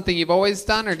drawing something you've always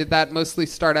done, or did that mostly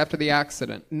start after the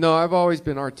accident? No, I've always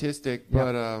been artistic,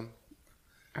 but I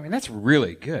mean, that's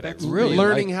really good. That's really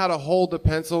learning how to hold a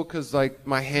pencil because like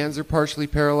my hands are partially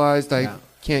paralyzed. I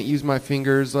can't use my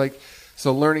fingers.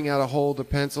 So learning how to hold a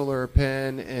pencil or a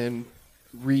pen and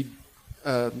read,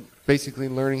 basically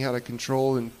learning how to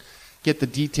control and get the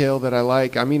detail that I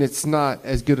like. I mean, it's not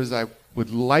as good as I would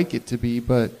like it to be,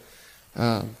 but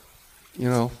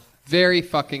Very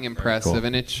fucking impressive, cool.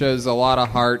 and it shows a lot of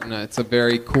heart, and it's a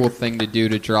very cool thing to do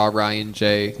to draw Ryan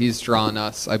J. He's drawn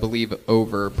us, I believe,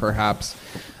 over perhaps,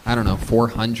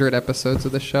 400 episodes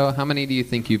of the show. How many do you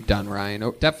think you've done, Ryan?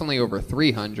 Definitely over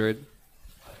 300.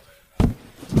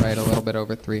 Right, a little bit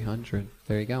over 300.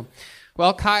 There you go.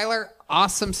 Well, Kyler,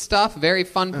 awesome stuff. Very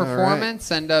fun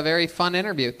performance and a very fun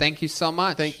interview. Thank you so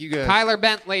much. Thank you, guys. Kyler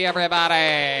Bentley,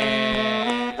 everybody.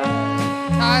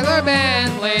 Kyler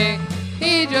Bentley.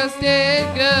 He just did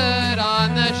good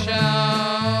on the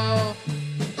show.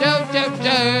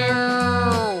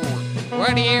 Joe.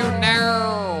 What do you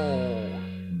know?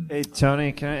 Hey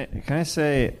Tony, can I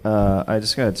say I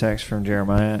just got a text from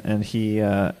Jeremiah, and he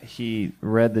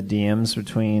read the DMs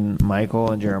between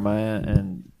Michael and Jeremiah,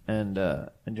 and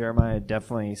Jeremiah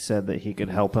definitely said that he could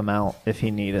help him out if he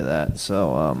needed that.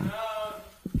 So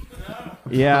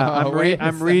yeah,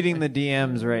 I'm reading the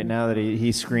DMs right now that he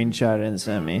screenshotted and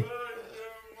sent me.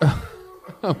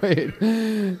 Oh, wait.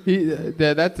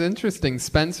 That's interesting.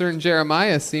 Spencer and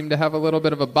Jeremiah seem to have a little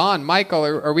bit of a bond. Michael,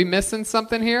 are we missing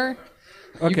something here?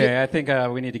 Okay, I think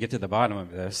we need to get to the bottom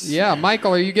of this. Yeah,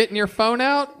 Michael, are you getting your phone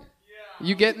out? Yeah.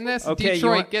 You getting this? Okay,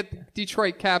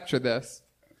 Detroit, capture this.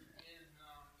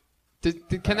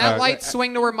 Can that light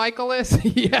swing to where Michael is?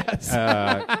 Yes.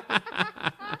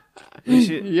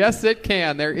 Yes, it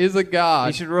can. There is a God.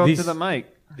 You should roll up to the mic.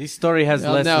 This story has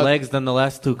less legs than the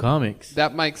last two comics.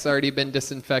 That mic's already been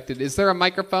disinfected. Is there a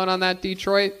microphone on that,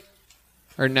 Detroit?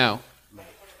 Or no?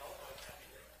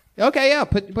 Okay, yeah,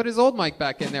 put his old mic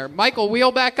back in there. Michael,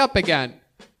 wheel back up again.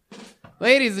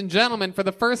 Ladies and gentlemen, for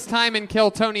the first time in Kill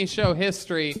Tony show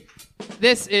history,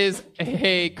 this is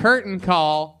a curtain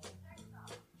call,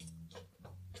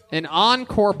 an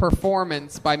encore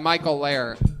performance by Michael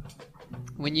Lair.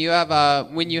 When you have a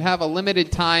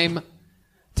limited time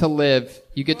to live,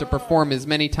 you get to perform as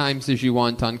many times as you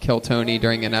want on Kill Tony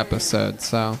during an episode.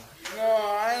 So,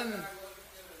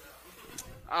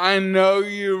 I know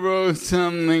you wrote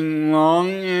something long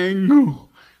and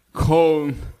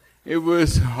cold. It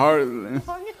was heartless.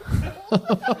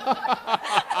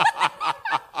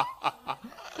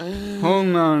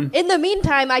 Hold on. In the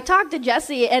meantime, I talked to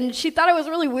Jessie, and she thought it was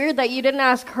really weird that you didn't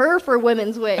ask her for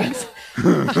women's wigs.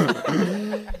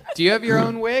 do you have your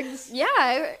own wigs? Yeah,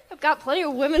 I've got plenty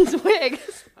of women's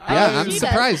wigs. Yeah, I'm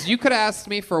surprised. You could have asked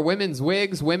me for women's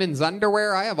wigs, women's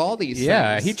underwear. I have all these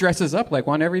things. He dresses up like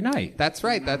one every night. That's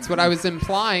right. That's what I was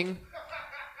implying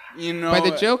You by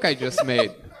the know, joke I just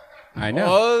made. I know.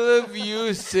 all of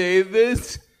you say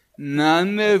this.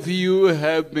 None of you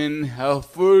have been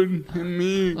helpful to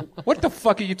me What the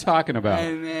fuck are you talking about?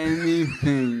 in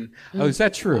anything. Oh, is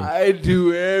that true? I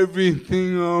do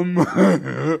everything on my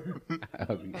own.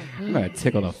 I'm gonna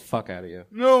tickle the fuck out of you.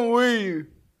 No, wait.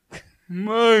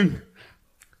 Mike,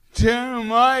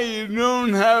 Jeremiah, you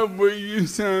don't have what you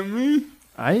sent me?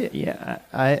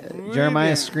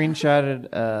 Jeremiah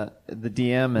screenshotted the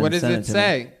DM and What does sent it to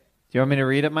say? me. Do you want me to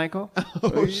read it, Michael?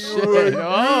 Oh, shit.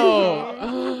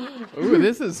 Oh. Ooh,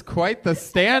 this is quite the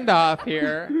standoff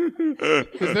here.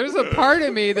 Because there's a part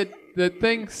of me that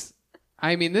thinks,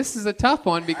 I mean, this is a tough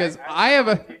one because I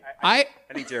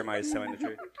think Jeremiah's telling the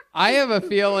truth. I have a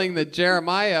feeling that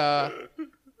Jeremiah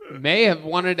may have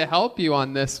wanted to help you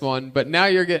on this one, but now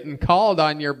you're getting called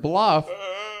on your bluff.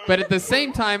 But at the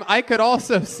same time, I could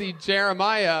also see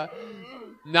Jeremiah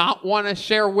not want to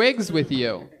share wigs with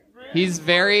you. He's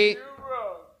very...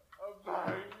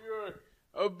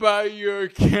 About your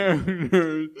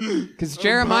characters. Because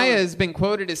Jeremiah has been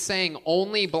quoted as saying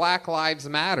only Black Lives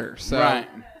Matter. So. Right.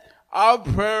 I'll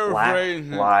paraphrase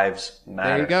Black Lives Matter.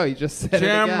 There you go. You just said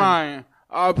Jeremiah, it again.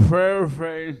 I'll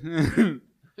paraphrase.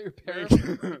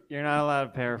 You're not allowed to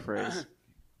paraphrase.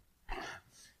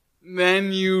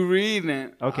 Then you read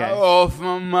it. Okay. Off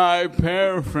of my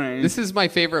paraphrase. This is my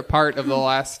favorite part of the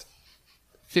last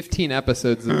 15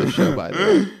 episodes of the show, by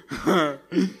the way.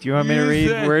 Do you want me to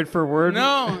read word for word?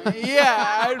 No,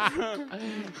 yeah.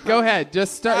 Go ahead.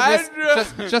 Just start.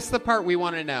 Just the part we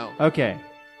want to know. Okay.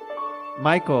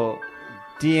 Michael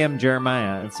DM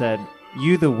Jeremiah and said,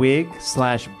 "You the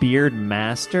wig/beard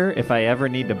master if I ever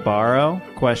need to borrow?" ?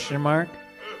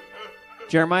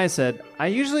 Jeremiah said, "I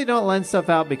usually don't lend stuff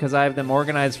out because I have them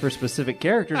organized for specific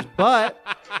characters, but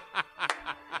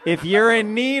if you're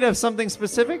in need of something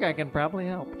specific, I can probably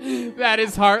help." That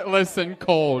is heartless and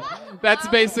cold. That's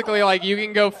basically like you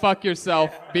can go fuck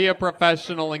yourself, be a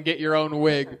professional, and get your own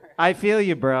wig. I feel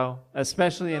you, bro,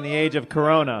 especially in the age of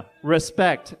Corona.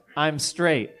 Respect. I'm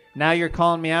straight. Now you're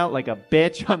calling me out like a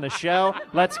bitch on the show?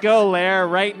 Let's go, Lair,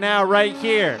 right now, right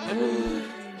here.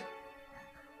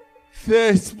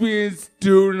 Thespians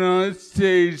do not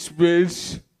stage,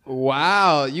 bitch.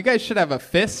 Wow, you guys should have a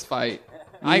fist fight.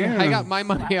 Yeah. I got my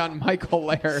money on Michael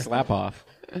Lair. Slap off.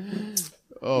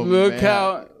 Oh, Look man.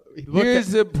 how.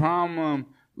 Here's the problem.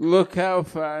 Look how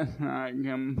fast I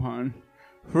can punch.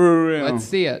 For real. Let's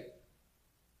see it.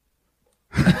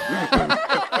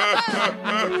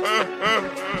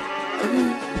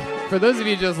 For those of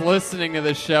you just listening to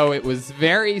the show, it was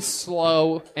very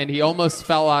slow, and he almost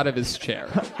fell out of his chair.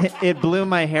 It blew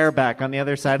my hair back on the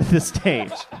other side of the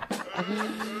stage.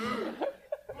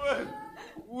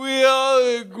 We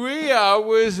all agree I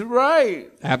was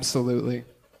right. Absolutely.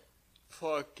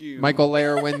 Fuck you. Michael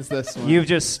Lair wins this one. You've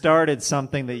just started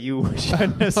something that you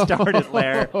shouldn't have started,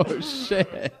 Lair. Oh,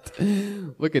 shit.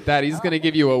 Look at that. He's going to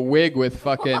give you a wig with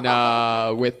fucking,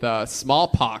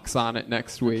 smallpox on it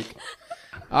next week.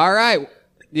 All right.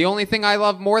 The only thing I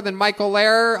love more than Michael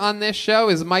Lair on this show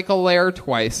is Michael Lair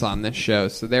twice on this show.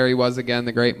 So there he was again,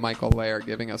 the great Michael Lair,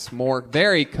 giving us more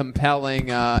very compelling,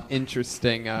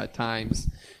 interesting times.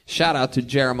 Shout out to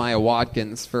Jeremiah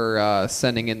Watkins for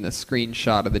sending in the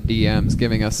screenshot of the DMs,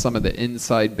 giving us some of the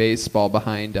inside baseball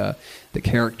behind the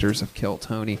characters of Kill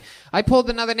Tony. I pulled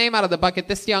another name out of the bucket.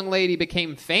 This young lady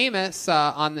became famous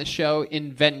on the show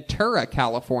in Ventura,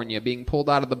 California, being pulled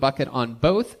out of the bucket on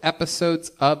both episodes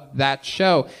of that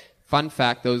show. Fun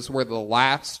fact, those were the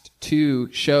last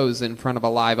two shows in front of a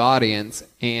live audience,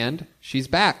 and she's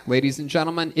back. Ladies and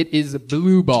gentlemen, it is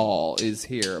Blue Ball is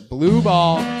here. Blue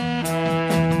Ball.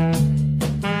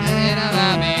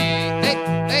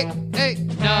 Hey,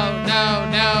 no,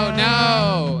 no,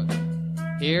 no.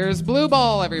 Here's Blue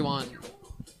Ball, everyone.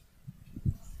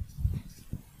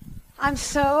 I'm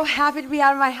so happy to be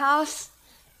out of my house.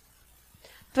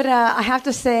 But I have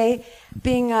to say,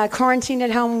 being quarantined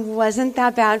at home wasn't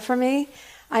that bad for me.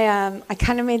 I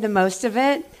kind of made the most of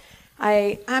it.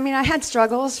 I mean, I had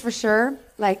struggles for sure.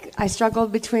 Like, I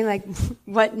struggled between, like,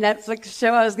 what Netflix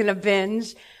show I was going to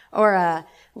binge or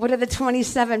what are the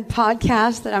 27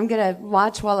 podcasts that I'm going to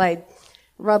watch while I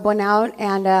rub one out.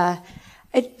 And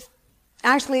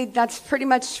actually, that's pretty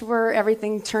much where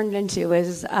everything turned into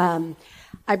is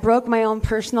I broke my own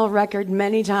personal record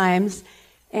many times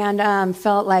and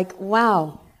felt like,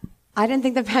 wow, I didn't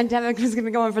think the pandemic was going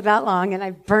to go on for that long, and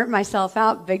I burnt myself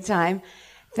out big time.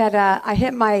 That I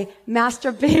hit my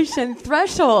masturbation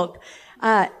threshold.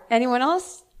 Anyone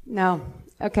else? No.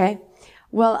 Okay.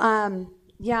 Well,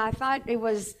 yeah, I thought it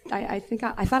was. I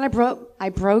thought I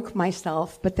broke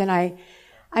myself, but then I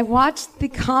watched the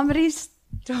Comedy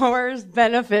Store's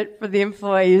benefit for the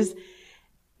employees,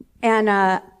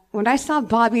 and when I saw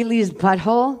Bobby Lee's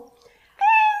butthole.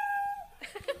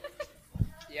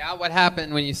 Yeah, what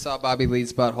happened when you saw Bobby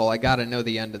Lee's butthole? I got to know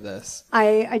the end of this.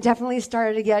 I definitely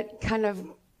started to get kind of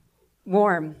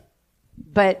warm,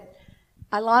 but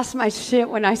I lost my shit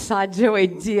when I saw Joey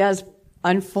Diaz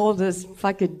unfold his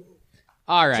fucking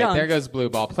All right, junk. there goes Blue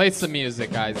Ball. Play some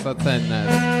music, guys. Let's end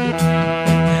this.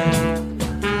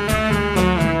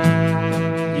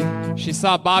 She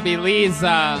saw Bobby Lee's.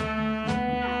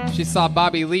 She saw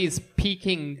Bobby Lee's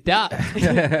Peking duck.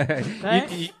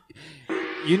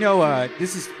 You know,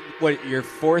 this is what your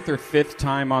 4th or 5th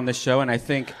time on the show, and I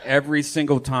think every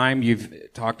single time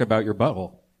you've talked about your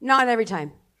butthole. Not every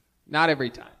time. Not every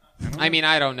time. I mean,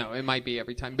 I don't know. It might be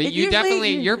every time, but It you usually-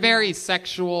 definitely you're very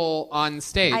sexual on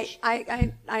stage.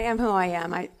 I am who I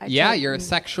am. Yeah, try- you're a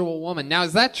sexual woman. Now,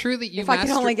 is that true that you? If I could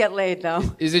only get laid, though.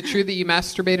 Is it true that you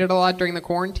masturbated a lot during the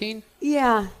quarantine?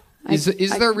 Yeah. Is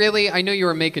there really? I know you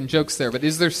were making jokes there, but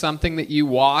is there something that you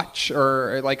watch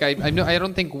or like I know I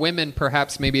don't think women.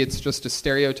 Perhaps maybe it's just a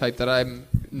stereotype that I'm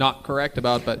not correct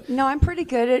about. But No, I'm pretty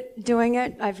good at doing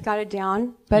it. I've got it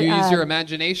down. But do you use your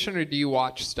imagination or do you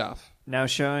watch stuff? Now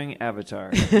showing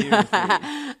Avatar.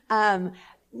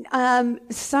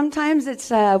 Sometimes it's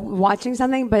watching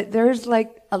something, but there's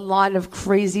like a lot of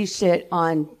crazy shit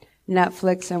on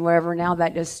Netflix and wherever now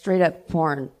that is straight up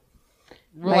porn.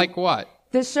 Like what?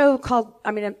 This show called,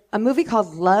 a movie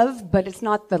called Love, but it's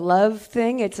not the love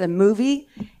thing. It's a movie.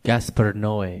 Gaspar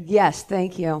Noé. Yes,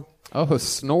 thank you. Oh,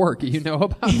 Snorg, you know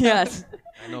about that? Yes.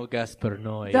 I know Gaspar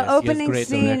Noé. The opening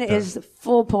scene is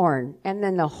full porn, and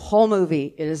then the whole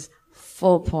movie is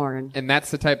full porn. And that's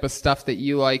the type of stuff that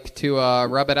you like to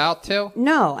rub it out to?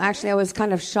 No, actually, I was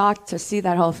kind of shocked to see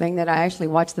that whole thing that I actually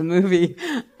watched the movie.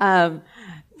 But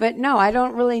no, I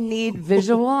don't really need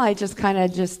visual. I just kind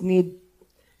of just need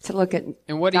to look at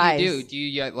And what guys. do you do? Do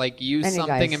you like use Any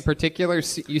something guys. in particular?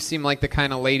 You seem like the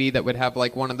kind of lady that would have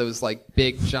like one of those like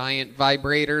big giant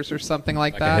vibrators or something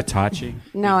like that. A Hitachi?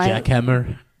 No, I-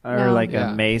 Jackhammer. Or No. like Yeah.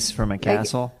 a mace from a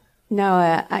castle. No,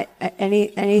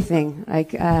 anything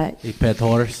like A pet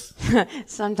horse.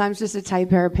 sometimes just a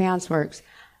tight pair of pants works.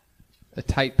 A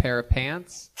tight pair of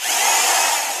pants.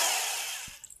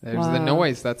 There's the Wow.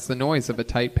 noise. That's the noise of a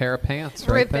tight pair of pants,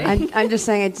 right there. I'm just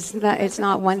saying it's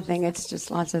not one thing. It's just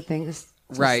lots of things. Just-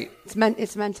 Right. It's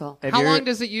mental. Have How you long ever-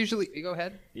 does it usually? Go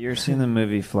ahead. You ever seen the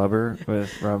movie Flubber with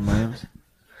Robin Williams?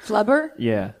 Flubber?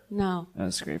 Yeah. No.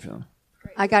 That's a great film.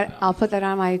 I'll put that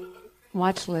on my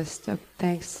watch list. Oh,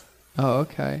 thanks. Oh,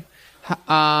 okay.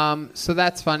 So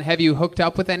that's fun. Have you hooked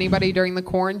up with anybody during the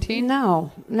quarantine?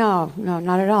 No,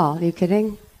 not at all. Are you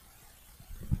kidding?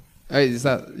 Is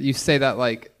that you say that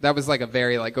like that was like a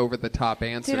very like over the top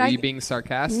answer? Dude, Are you being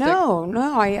sarcastic? No.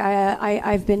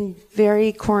 I've been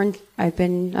very I've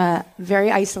been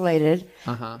very isolated.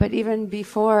 Uh-huh. But even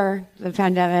before the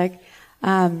pandemic,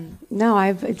 no,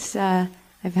 I've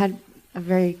had a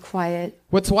very quiet.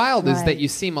 What's wild is life. that you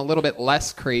seem a little bit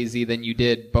less crazy than you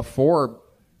did before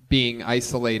being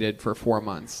isolated for 4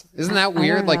 months. Isn't that I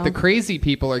weird? don't Like know. the crazy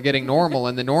people are getting normal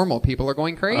and the normal people are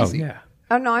going crazy.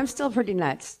 Oh no, I'm still pretty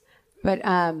nuts. But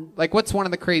Like what's one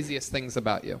of the craziest things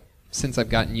about you? Since I've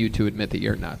gotten you to admit that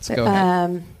you're nuts. Go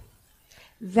ahead.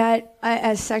 that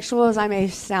as sexual as I may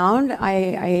sound,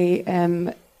 I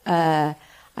am.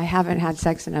 I haven't had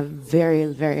sex in a very,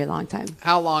 very long time.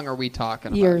 How long are we talking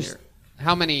about Years. here?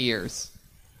 How many years?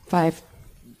 5.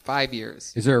 5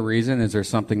 years. Is there a reason? Is there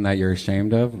something that you're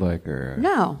ashamed of? Like, or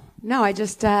No. No, I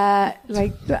just I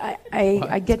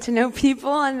get to know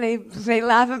people and they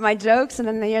laugh at my jokes and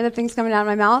then they hear the things coming out of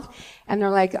my mouth and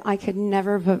they're like, I could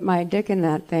never put my dick in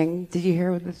that thing. Did you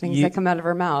hear the things that come out of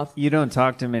her mouth? You don't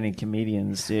talk to many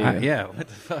comedians, do you? Yeah, what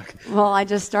the fuck? Well, I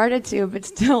just started to, but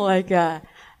still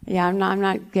I'm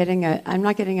not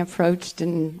getting approached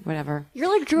and whatever.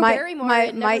 You're like Drew Barrymore. My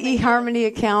It never made eHarmony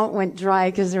account went dry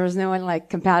because there was no one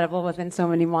like compatible within so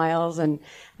many miles and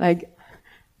like.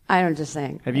 I'm just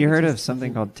saying. Have you heard of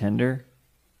something called Tinder?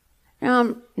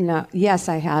 No. Yes,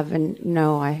 I have, and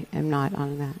no, I am not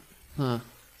on that. Huh.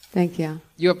 Thank you.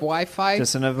 You have Wi-Fi?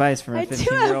 Just an advice from a I do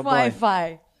 15-year-old boy. have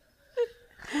Wi-Fi.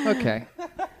 Okay.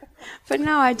 But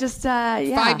no, I just,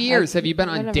 5 years. Have you been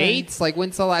on whatever. dates? Like,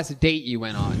 when's the last date you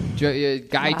went on?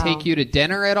 Guy Wow. take you to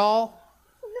dinner at all?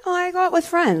 No, I go out with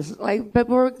friends. But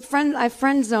we're friends. I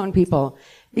friend zone people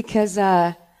because,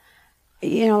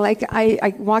 like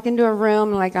I walk into a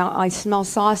room, like I smell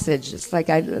sausage. It's like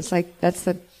that's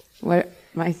what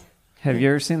my. Have you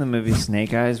ever seen the movie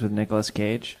Snake Eyes with Nicolas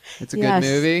Cage? It's a good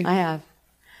movie. I have.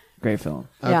 Great film.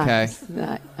 Okay.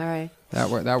 Yeah, all right.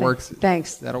 That works.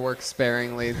 Thanks. That'll work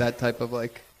sparingly. That type of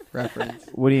like reference.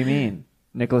 What do you mean?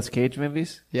 Nicolas Cage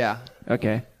movies? Yeah.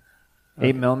 Okay.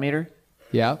 8mm?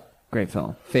 Yeah. Great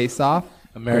film. Face Off.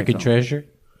 American Great film. Treasure.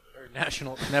 Or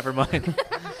National. Never mind. Look,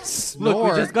 we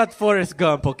Snorg. just got Forrest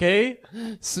Gump, okay?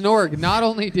 Snorg, not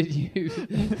only did you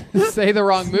say the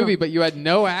wrong movie, but you had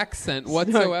no accent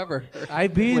whatsoever.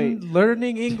 I've been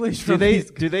learning English Do from they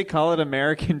they call it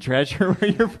American Treasure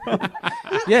where you're from?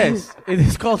 Yes, it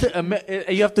is called.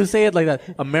 You have to say it like that.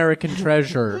 American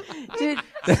Treasure. Dude,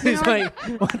 That is my.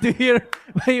 Want to hear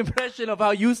my impression of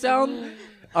how you sound?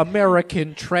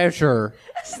 American Treasure.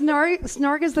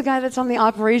 Snorg is the guy that's on the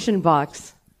operation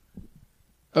box.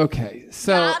 Okay,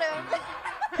 so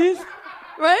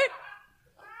Right?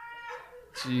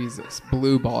 Jesus,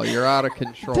 blue ball, you're out of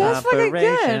control. That's fucking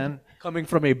good. Coming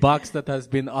from a box that has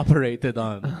been operated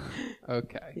on.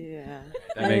 Okay. Yeah.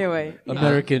 That make- Anyway.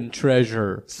 American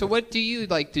Treasure. So what do you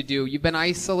like to do? You've been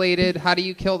isolated. How do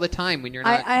you kill the time when you're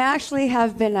I not? actually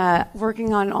have been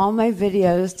working on all my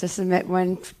videos to submit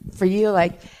one for you.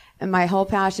 And my whole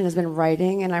passion has been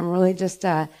writing, and I'm really just.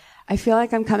 I feel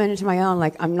like I'm coming into my own.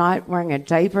 Like I'm not wearing a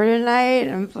diaper tonight.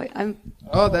 I'm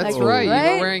Oh, that's like, right. You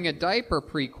right? were wearing a diaper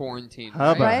pre-quarantine.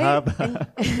 Hubba, right?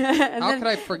 hubba. How could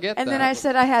I forget that? And then I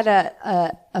said I had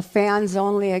a fans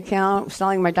only account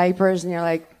selling my diapers, and you're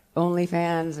like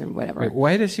OnlyFans and whatever. Wait,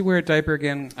 why does he wear a diaper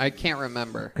again? I can't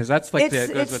remember. Because that's like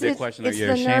goes with the question that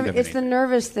you're ashamed of It's the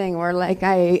nervous thing where like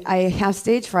I have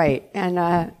stage fright, and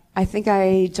I think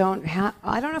I don't have.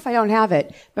 I don't know if I don't have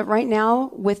it, but right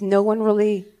now with no one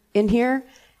really in here,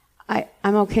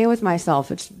 I'm okay with myself.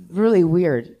 It's really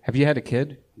weird. Have you had a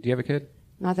kid? Do you have a kid?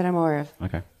 Not that I'm aware of.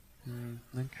 Okay.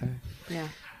 Okay. Yeah.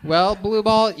 Well, Blue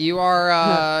Ball, you are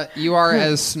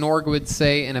as Snorg would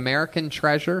say, an American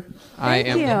treasure. Thank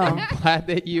you. I'm glad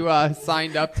that you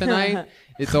signed up tonight.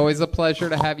 It's always a pleasure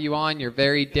to have you on. You're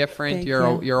very different. Thank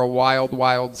You're you. you're a wild,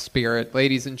 wild spirit,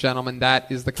 ladies and gentlemen.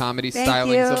 That is the comedy Thank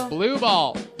stylings you. of Blue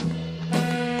Ball.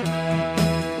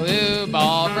 Blue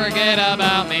Ball, forget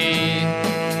about me.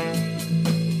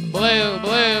 Blue,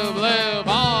 blue, blue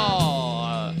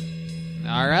ball.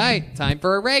 All right, time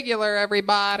for a regular,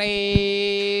 everybody.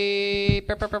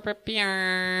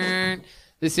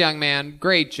 This young man,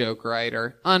 great joke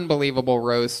writer, unbelievable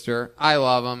roaster. I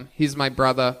love him. He's my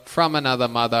brother from another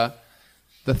mother.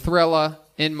 The Thriller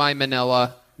in my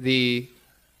Manila. The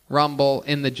Rumble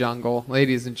in the Jungle.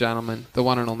 Ladies and gentlemen, the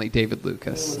one and only David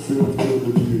Lucas.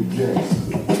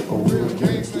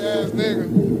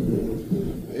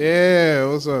 Yeah,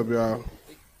 what's up, y'all?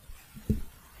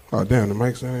 Oh, damn, the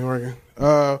mic ain't working.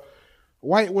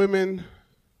 White women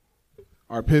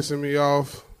are pissing me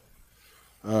off.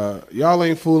 Y'all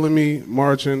ain't fooling me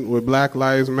marching with Black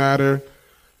Lives Matter.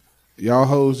 Y'all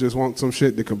hoes just want some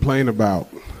shit to complain about.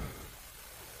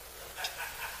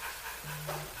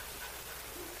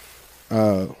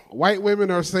 White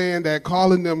women are saying that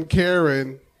calling them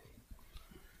Karen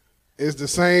is the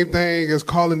same thing as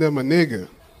calling them a nigga.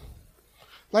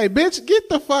 Like, bitch, get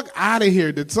the fuck out of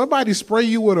here. Did somebody spray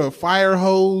you with a fire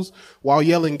hose while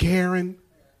yelling Karen?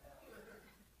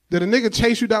 Did a nigga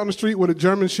chase you down the street with a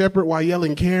German Shepherd while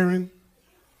yelling Karen?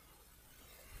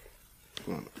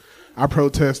 I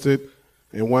protested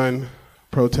in one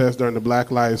protest during the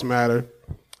Black Lives Matter.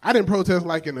 I didn't protest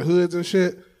like in the hoods and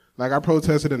shit. Like I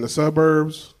protested in the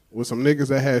suburbs with some niggas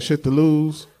that had shit to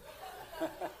lose.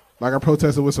 Like I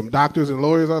protested with some doctors and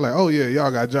lawyers. I was like, oh yeah,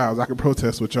 y'all got jobs. I can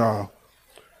protest with y'all.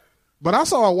 But I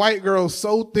saw a white girl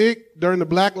so thick during the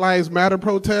Black Lives Matter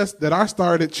protest that I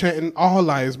started chanting All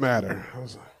Lives Matter. I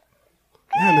was like,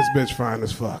 And this bitch fine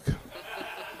as fuck.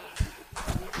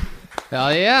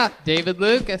 Hell yeah, David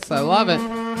Lucas. I love it.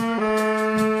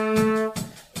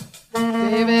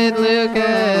 David Lucas.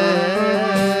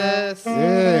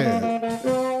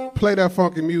 Yeah. Play that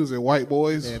funky music, white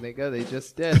boys. There they go. They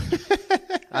just did.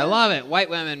 I love it. White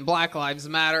women, Black Lives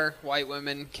Matter. White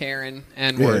women, Karen,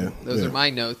 N-word. Yeah, Those yeah. are my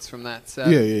notes from that set.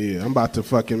 Yeah. I'm about to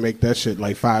fucking make that shit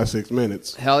like 5-6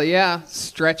 minutes. Hell yeah.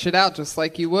 Stretch it out just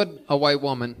like you would a white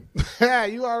woman. Yeah,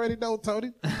 you already know,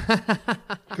 Tony.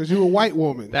 Because you a white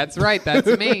woman. That's right.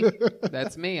 That's me.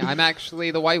 That's me. I'm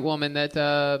actually the white woman that...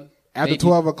 After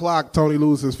 12 o'clock, Tony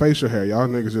loses his facial hair. Y'all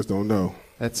niggas just don't know.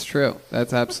 That's true.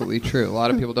 That's absolutely true. A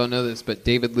lot of people don't know this, but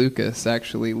David Lucas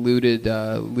actually looted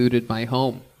my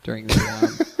home during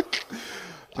the...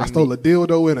 I stole a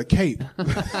dildo and a cape.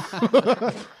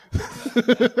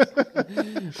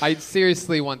 I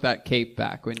seriously want that cape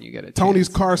back when you get it. Tony's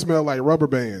car smelled like rubber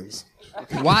bands.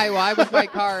 Why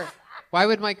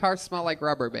would my car smell like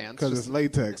rubber bands? Because it's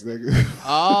latex, nigga.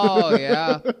 Oh,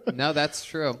 yeah. No, that's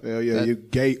true. Hell yeah, you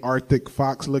gay Arctic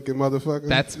fox looking motherfucker.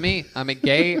 That's me. I'm a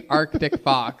gay Arctic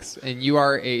fox, and you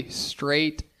are a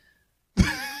straight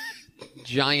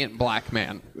giant black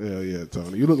man. Hell yeah,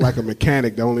 Tony. You look like a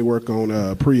mechanic that only work on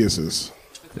Priuses.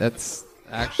 That's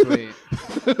actually...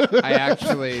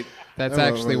 That's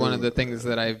actually one of the things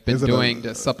that I've been doing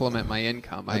to supplement my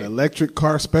income. An electric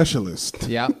car specialist.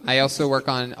 Yeah. I also work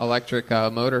on electric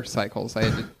motorcycles. I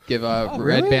had to give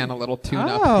Red Band a little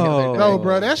tune-up the other day. No,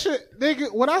 bro, that shit,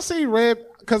 nigga, when I see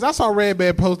because I saw Red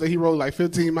Band post that he rode like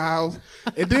 15 miles.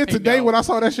 And then today when I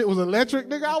saw that shit was electric,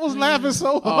 nigga, I was laughing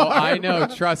so hard. Oh, I know.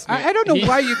 Trust me. I don't know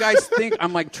why you guys think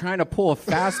I'm like trying to pull a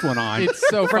fast one on. It's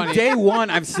so From funny. day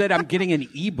one, I've said I'm getting an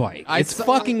e-bike. It's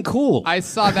fucking cool. I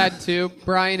saw that too,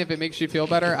 Brian, if it makes you feel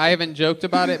better. I haven't joked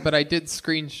about it, but I did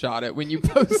screenshot it when you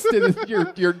posted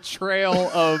your trail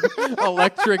of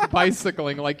electric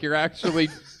bicycling like you're actually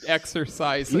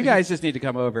exercising. You guys just need to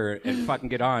come over and fucking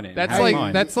get on it. That's Have like-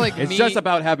 fun. that's like it's me- just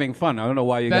about having fun. I don't know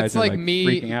why you That's guys are like like me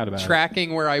freaking out about it.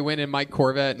 tracking where I went in my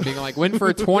Corvette and being like, went for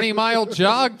a 20-mile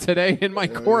jog today in my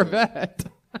Corvette.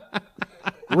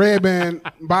 Red Band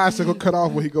bicycle cut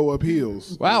off when he go up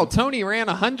hills. Wow, Tony ran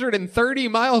 130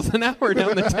 miles an hour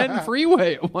down the 10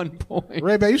 freeway at one point.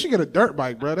 Red Band, you should get a dirt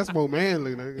bike, bro. That's more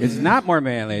manly, nigga. It's not more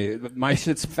manly. My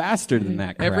shit's faster than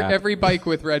that crap. Every bike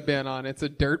with Red Band on, it's a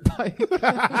dirt bike.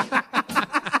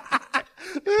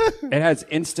 It has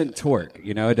instant torque.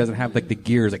 You know, it doesn't have like the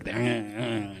gears like that.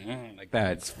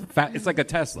 It's fat. It's like a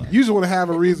Tesla. You just want to have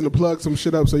a reason to plug some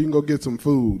shit up so you can go get some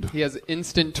food. He has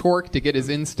instant torque to get his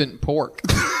instant pork.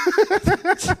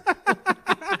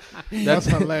 That's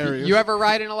hilarious. You ever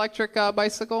ride an electric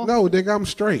bicycle? No, nigga, I'm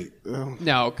straight.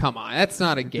 No, come on. That's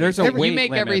not a gay. There's a you weight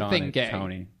make limit everything on it, gay.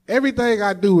 Tony. Everything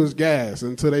I do is gas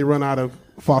until they run out of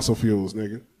fossil fuels,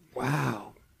 nigga.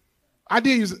 Wow. I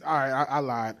did use. All right, I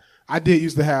lied. I did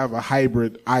used to have a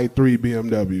hybrid i3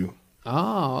 BMW.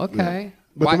 Oh, okay. Yeah.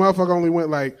 But the motherfucker only went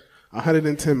like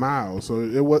 110 miles, so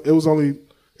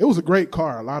it was a great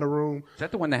car, a lot of room. Is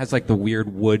that the one that has like the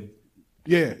weird wood?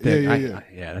 Yeah.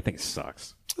 Yeah, that thing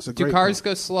sucks. Do cars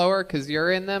go slower because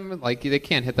you're in them? Like they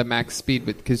can't hit the max speed,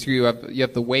 but because you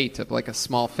have the weight of like a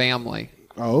small family.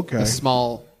 Oh, okay. A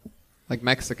small, like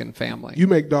Mexican family. You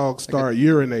make dogs start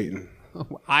urinating.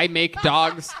 I make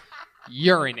dogs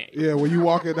urinate. Yeah, when you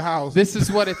walk in the house. This is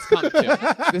what it's come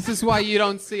to. This is why you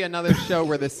don't see another show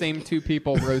where the same two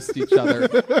people roast each other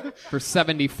for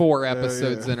 74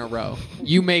 episodes in a row.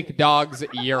 You make dogs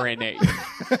urinate.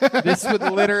 This would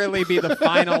literally be the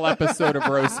final episode of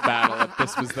Roast Battle if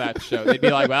this was that show. They'd be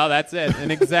like, well, that's it.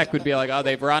 An exec would be like, oh,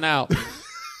 they've run out.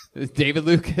 David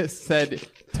Lucas said,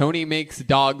 Tony makes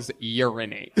dogs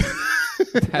urinate.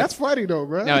 That's funny though,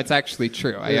 bro. No, it's actually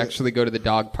true. I actually go to the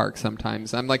dog park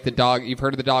sometimes. I'm like the dog. You've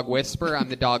heard of the dog whisperer? I'm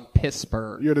the dog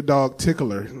pisper. You're the dog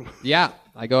tickler. Yeah,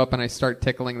 I go up and I start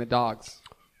tickling the dogs.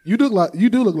 You do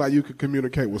look like you could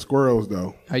communicate with squirrels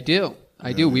though. I do.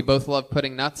 We both love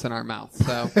putting nuts in our mouth.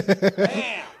 So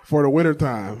for the winter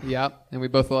time. Yep, and we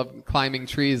both love climbing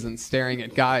trees and staring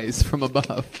at guys from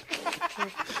above.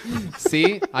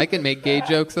 See, I can make gay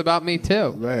jokes about me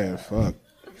too. Man, fuck.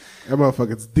 That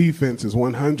motherfucker's defense is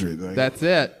 100. Like, that's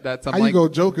it. I'm how like, you go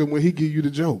joking when he give you the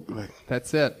joke? Like,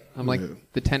 that's it. I'm like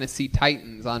the Tennessee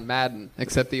Titans on Madden,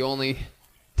 except the only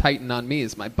Titan on me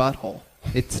is my butthole.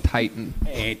 It's Titan.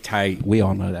 Ain't tight. We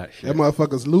all know that shit. That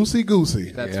motherfucker's loosey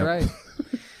goosey. That's right.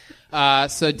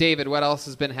 So David, what else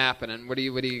has been happening? What do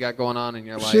you got going on in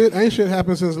your life? Ain't shit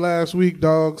happened since last week,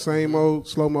 dog. Same old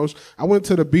slow motion. I went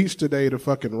to the beach today to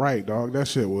fucking write, dog. That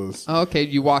shit was. Oh, okay,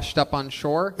 you washed up on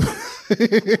shore. Man,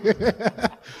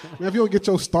 if you don't get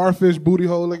your starfish booty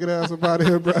hole looking ass up out of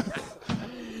here, bro.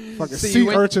 Fucking So sea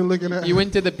urchin looking at. You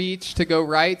went to the beach to go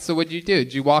right. So what'd you do?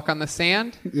 Did you walk on the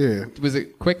sand? Yeah. Was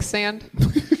it quicksand?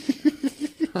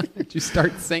 Did you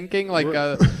start sinking like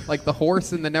the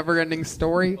horse in the Never-Ending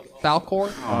Story,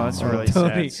 Falcor? Oh, that's a really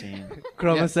Tony, sad scene.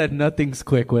 Chroma Yeah. said nothing's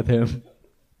quick with him.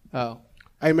 Oh.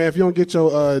 Hey man, if you don't get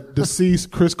your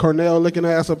deceased Chris Cornell looking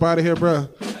ass up out of here, bro.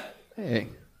 Hey,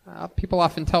 people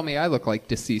often tell me I look like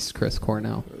deceased Chris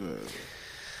Cornell.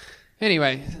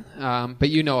 Anyway, but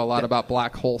you know a lot about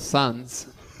Black Hole Suns.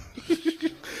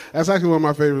 That's actually one of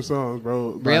my favorite songs,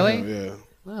 bro. by Really? him, Yeah.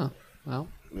 Oh, well.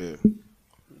 Yeah.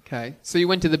 Okay. So you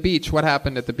went to the beach. What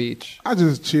happened at the beach? I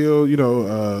just chill,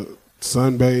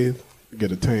 sunbathe,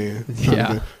 get a tan.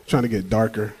 Trying to get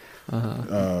darker.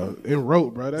 And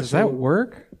wrote, bro. Does that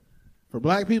work? For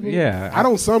black people? Yeah. I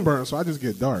don't sunburn, so I just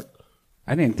get dark.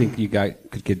 I didn't think you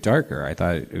could get darker. I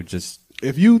thought it would just.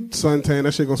 If you suntan,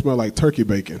 that shit gonna smell like turkey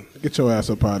bacon. Get your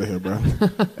ass up out of here, bro.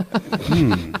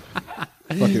 Fucking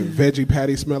veggie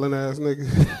patty smelling ass nigga.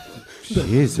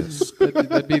 Jesus.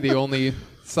 That'd be the only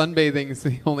sunbathing's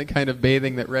the only kind of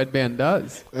bathing that Red Band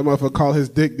does. That motherfucker call his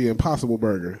dick the Impossible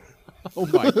Burger. Oh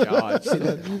my god!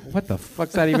 What the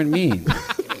fuck's that even mean?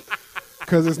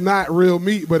 Because it's not real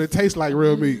meat, but it tastes like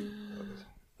real meat.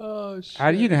 Oh shit!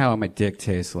 How do you know how my dick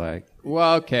tastes like?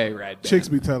 Well, okay, Red Band. Chicks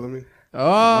be telling me.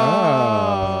 Oh.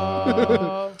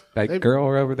 That girl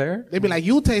over there? They be like,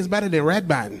 you taste better than Red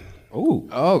Band.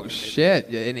 Oh shit!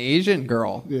 An Asian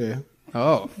girl. Yeah.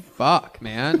 Oh fuck,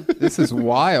 man! This is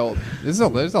wild. There's a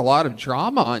lot of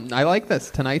drama on. I like this.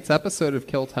 Tonight's episode of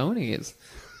Kill Tony is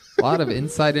a lot of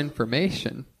inside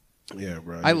information. Yeah,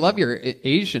 bro. I love your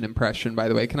Asian impression, by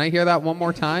the way. Can I hear that one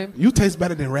more time? You taste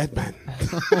better than Red Band.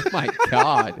 Oh my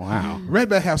god! Wow. Red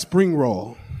Band have spring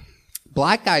roll.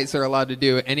 Black guys are allowed to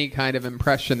do any kind of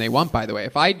impression they want, by the way.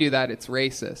 If I do that, it's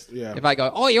racist. Yeah. If I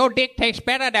go, oh, your dick tastes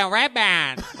better than Red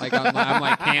Band, like I'm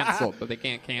like canceled, but they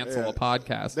can't cancel a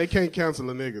podcast. They can't cancel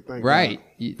a nigga. Thank Right.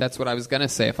 God. That's what I was going to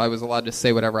say. If I was allowed to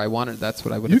say whatever I wanted, that's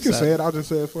what I would have You said. can say it. I'll just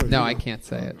say it for you. No, I can't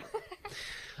say it.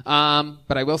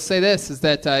 But I will say this, is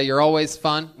that you're always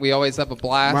fun. We always have a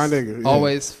blast. My nigga, yeah.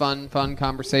 Always fun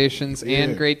conversations Yeah.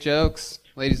 and great jokes.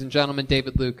 Ladies and gentlemen,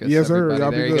 David Lucas. Yes, sir. Everybody.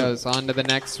 Y'all be There he good. goes. On to the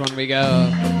next one we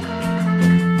go.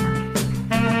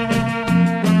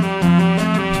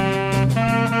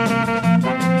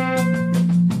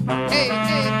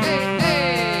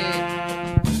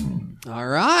 All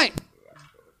right.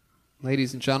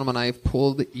 Ladies and gentlemen, I've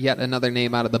pulled yet another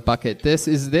name out of the bucket. This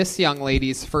is this young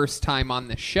lady's first time on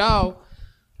the show.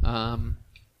 So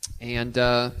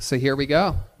here we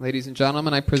go. Ladies and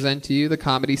gentlemen, I present to you the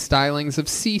comedy stylings of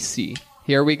Cece.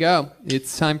 Here we go.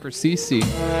 It's time for Cece. Is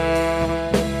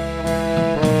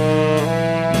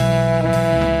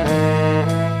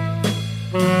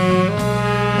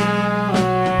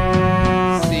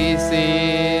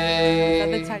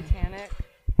that the Titanic?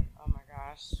 Oh my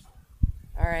gosh.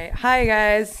 All right. Hi,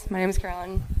 guys. My name is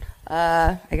Carolyn.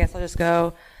 I guess I'll just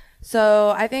go.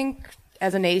 So I think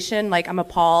as a nation, like, I'm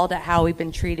appalled at how we've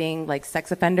been treating, like,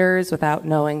 sex offenders without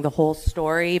knowing the whole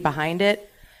story behind it.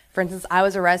 For instance, I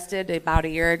was arrested about a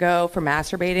year ago for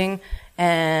masturbating,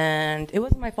 and it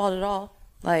wasn't my fault at all.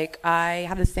 Like, I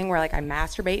have this thing where, like, I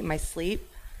masturbate in my sleep,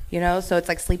 so it's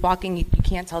like sleepwalking. You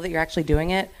can't tell that you're actually doing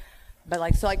it. But,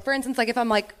 like, so, like, for instance, like, if I'm,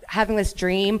 like, having this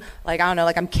dream, like, I don't know,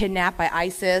 like, I'm kidnapped by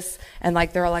ISIS, and,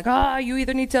 like, they're like, you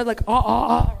either need to, like,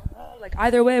 like,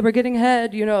 either way, we're getting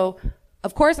head,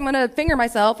 Of course, I'm going to finger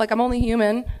myself. Like, I'm only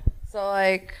human. So,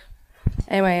 like,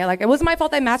 anyway, like, it wasn't my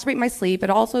fault that I masturbate in my sleep. It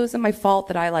also isn't my fault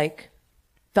that I, like,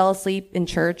 fell asleep in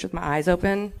church with my eyes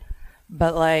open.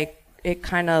 But, like, it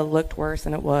kind of looked worse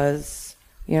than it was,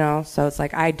 So it's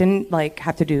like I didn't, like,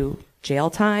 have to do jail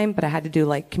time, but I had to do,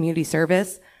 like, community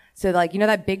service. So, like,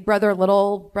 that Big Brother,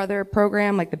 Little Brother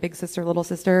program, like the Big Sister, Little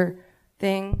Sister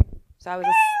thing? So I was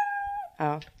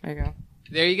oh, there you go.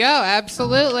 There you go.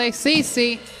 Absolutely.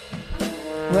 Cece.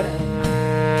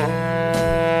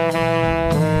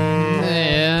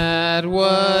 That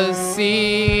was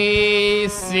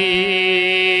Cece's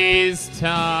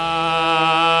time.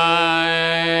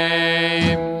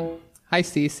 Hi,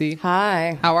 Cece.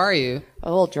 Hi. How are you? A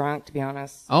little drunk, to be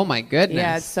honest. Oh, my goodness.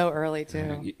 Yeah, it's so early,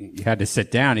 too. You had to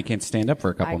sit down. You can't stand up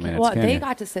for a couple minutes. Well, can they you?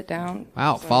 got to sit down.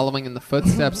 Wow, so. following in the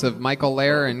footsteps of Michael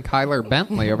Lair and Kyler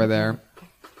Bentley over there.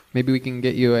 Maybe we can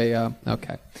get you a...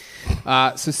 okay.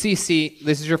 So, Cece,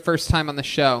 this is your first time on the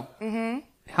show. Mm-hmm.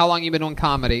 How long you been doing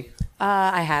comedy?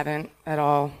 I haven't at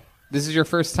all. This is your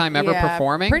first time ever Yeah,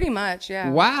 performing? pretty much,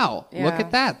 yeah. Wow. Yeah. Look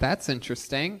at that. That's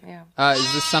interesting. Yeah.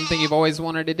 Is this something you've always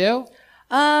wanted to do?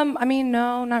 I mean,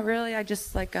 no, not really. I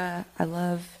just, like, I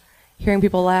love hearing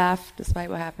people laugh despite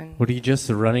what happened. Were you just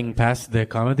running past the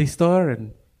comedy store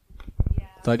and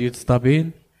Thought you'd stop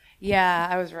in? Yeah,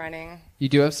 I was running. You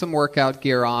do have some workout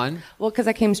gear on. Well, because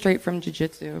I came straight from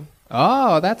jiu-jitsu.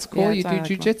 Oh, that's cool. Yeah, You it's do on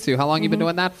jujitsu. How long you been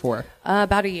doing that for?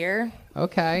 About a year.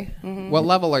 Okay. Mhm. What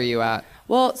level are you at?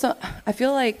 Well, so I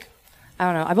feel like, I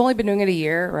don't know, I've only been doing it a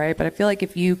year, right? But I feel like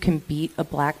if you can beat a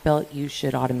black belt, you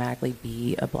should automatically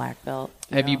be a black belt.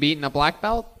 Have you beaten a black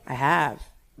belt? I have.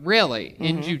 Really?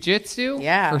 In Mhm. jujitsu?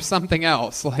 Yeah. Or something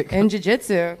else? Like in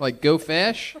jiu-jitsu. Like Go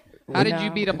Fish? How did No.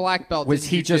 you beat a black belt? Was in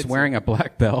he just jujitsu? wearing a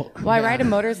black belt? Well, I ride a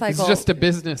motorcycle. He's just a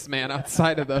businessman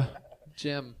outside of the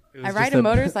gym. I ride a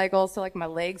motorcycle, so like my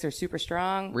legs are super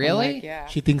strong. Really? I'm like, yeah.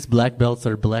 She thinks black belts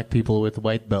are black people with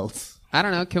white belts. I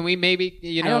don't know. Can we maybe,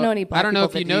 I don't know any black I don't know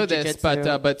if people you that know do this,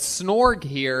 jujitsu. but Snorg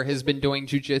here has been doing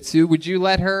jujitsu. Would you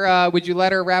let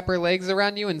her wrap her legs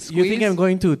around you and squeeze? You think I'm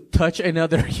going to touch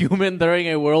another human during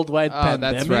a worldwide Oh,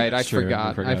 pandemic? that's right. I Sure, forgot. I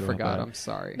I forgot forgot. about that. I'm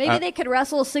sorry. Maybe they could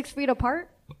wrestle 6 feet apart.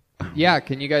 Yeah.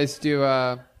 Can you guys do?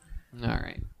 All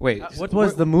right. Wait. What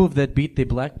was the move that beat the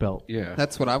black belt? Yeah.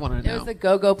 That's what I want to It know. was the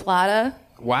Go-Go Plata.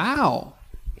 Wow.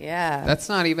 Yeah. That's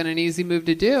not even an easy move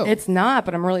to do. It's not,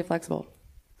 but I'm really flexible.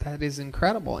 That is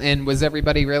incredible. And was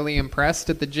everybody really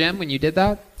impressed at the gym when you did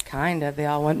that? Kind of. They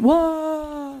all went,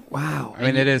 whoa. Wow. I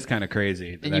mean, it is kind of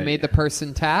crazy. And you made the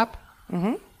person tap?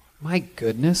 Mm-hmm. My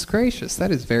goodness gracious, that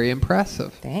is very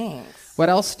impressive. Thanks. What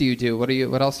else do you do?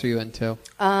 What else are you into?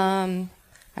 I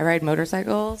ride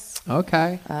motorcycles.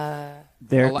 Okay.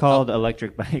 They're called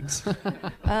electric bikes.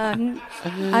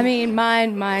 I mean,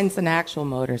 mine's an actual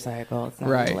motorcycle. It's not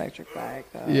Right. an electric bike,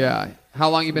 though. Yeah. How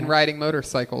long you been riding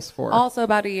motorcycles for? Also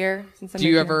about a year since I do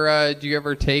you moved here.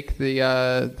 ever take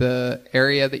the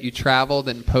area that you traveled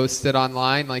and post it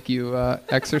online like you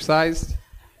exercised?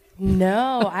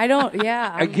 No, I don't.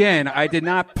 Yeah. Again, I did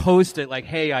not post it like,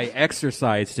 hey, I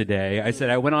exercised today. I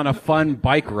said I went on a fun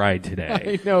bike ride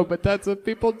today. I know, but that's what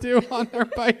people do on their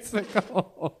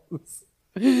bicycles.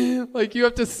 Like you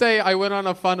have to say, I went on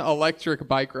a fun electric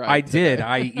bike ride. I did.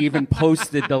 I even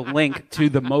posted the link to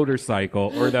the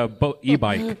motorcycle or the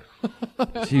e-bike.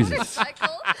 Jesus.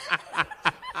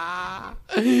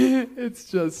 It's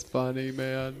just funny,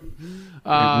 man.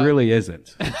 It really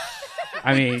isn't.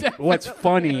 I mean, what's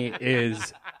funny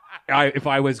is if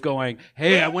I was going,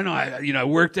 hey, I went on,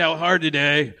 worked out hard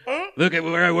today. Look at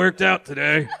where I worked out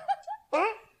today.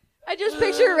 I just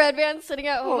picture Red Van sitting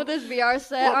at home with his VR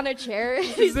set on a chair.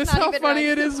 Is this how funny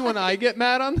it is when I get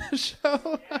mad on the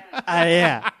show?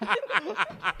 Yeah.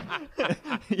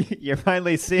 You're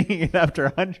finally seeing it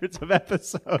after hundreds of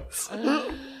episodes.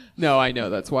 No, I know.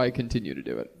 That's why I continue to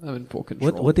do it. I'm in full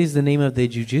control. What is the name of the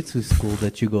jiu-jitsu school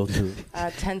that you go to?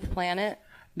 10th Planet.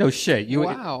 No shit.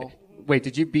 Wow. Wait,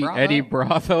 did you beat Bravo. Eddie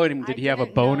Bravo? And did he have a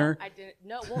boner? I didn't.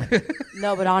 No, well,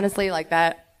 no, but honestly, like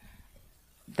that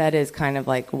is kind of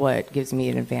like what gives me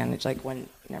an advantage. Like when,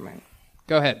 never mind.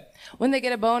 Go ahead. When they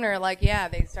get a boner, like, yeah,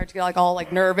 they start to get like all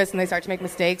like nervous and they start to make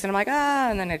mistakes. And I'm like,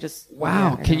 and then I just.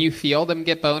 Wow. yeah, Can you feel them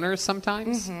get boners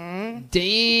sometimes? Mm-hmm.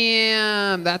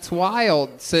 Damn. That's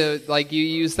wild. So, like, you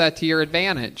use that to your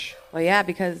advantage. Well, yeah,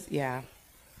 because, yeah,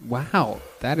 Wow.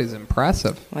 That is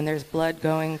impressive. when there's blood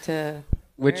going to.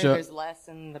 Which, there's less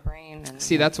in the brain. And,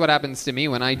 See, that's what happens to me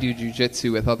when I do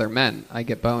jujitsu with other men. I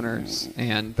get boners,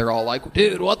 and they're all like,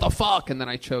 dude, what the fuck? And then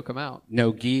I choke them out.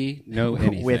 No gi, no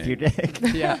anything. With your dick.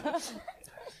 Yeah.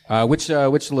 Which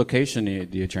location do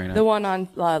you train at? The one on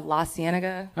La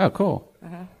Cienega. Oh, cool.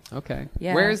 Okay.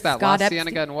 Yeah. Where is that? Scott La Epstein.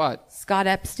 Scienaga and what? Scott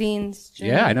Epstein's gym.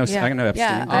 Yeah, I know Epstein.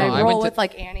 Yeah, Oh, I I roll went to- with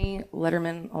like Annie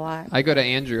Letterman a lot. I go to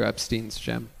Andrew Epstein's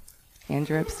gym.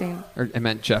 Andrew Epstein. Or I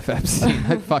meant Jeff Epstein.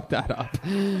 I fucked that up.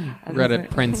 Read a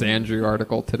Prince Andrew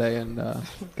article today and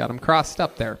got him crossed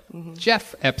up there. Mm-hmm.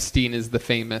 Jeff Epstein is the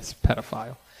famous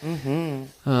pedophile.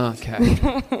 Mm-hmm.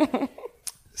 Okay.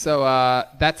 So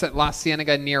that's at La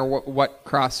Cienega near what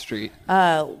cross street?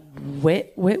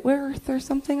 Whitworth or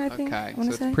something, I think. Okay, I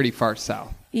wanna so say. it's pretty far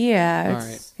south. Yeah, All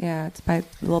it's it's by a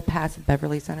little past the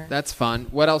Beverly Center. That's fun.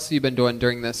 What else have you been doing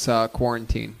during this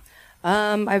quarantine?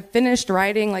 I've finished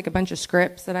writing like a bunch of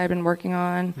scripts that I've been working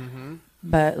on, Mm-hmm.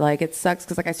 but like it sucks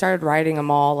because like I started writing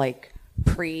them all like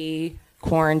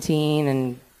pre-quarantine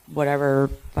and whatever,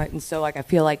 and so like I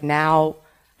feel like now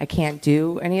I can't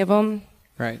do any of them.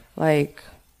 Right. Like,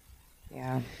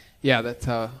 yeah. Yeah,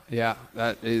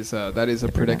 that is a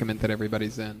predicament that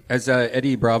everybody's in. Has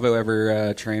Eddie Bravo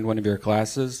ever trained one of your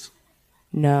classes?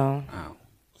 No. Oh,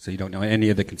 so you don't know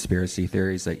any of the conspiracy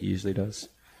theories that he usually does?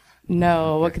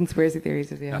 No. What conspiracy theories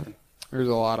do you have? There's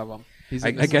a lot of them.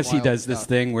 I guess he does this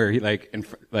thing where he like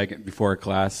before a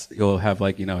class he'll have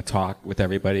a talk with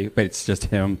everybody, but it's just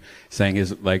him saying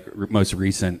his most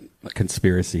recent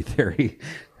conspiracy theory.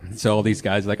 So all these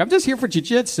guys are like, I'm just here for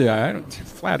jiu-jitsu. I don't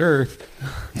flat earth.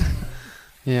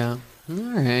 Yeah. All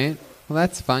right. Well,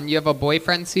 that's fun. You have a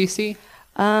boyfriend, Cece?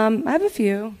 I have a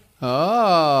few.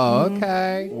 Oh,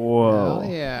 okay. Whoa. Hell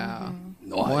yeah.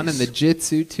 One in the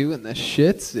jitsu, two in the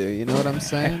shitsu. You know what I'm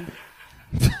saying?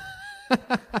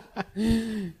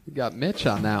 You got Mitch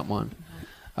on that one.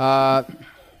 How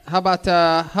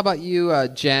about you,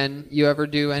 Jen? You ever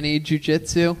do any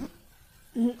jujitsu?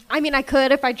 I mean, I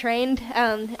could if I trained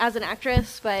as an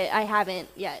actress, but I haven't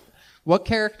yet. What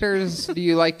characters do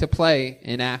you like to play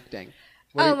in acting?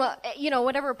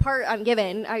 Whatever part I'm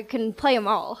given, I can play them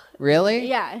all. Really?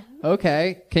 Yeah.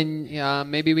 Okay.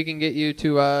 Can maybe we can get you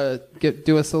to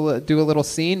do a little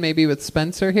scene, maybe with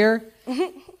Spencer here?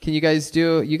 Can you guys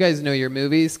do? You guys know your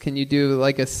movies. Can you do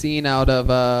like a scene out of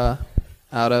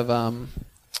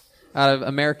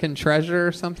American Treasure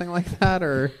or something like that,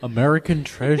 or American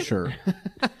Treasure?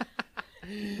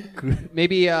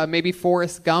 maybe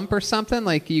Forrest Gump or something.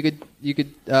 Like you could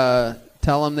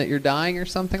tell him that you're dying or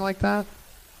something like that.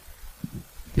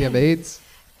 Do you have AIDS?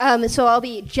 So I'll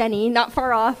be Jenny, not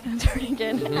far off. I'm turning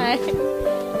again.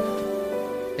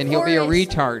 And he'll be a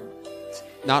retard,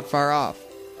 not far off.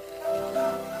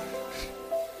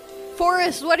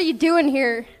 Forrest, what are you doing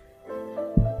here?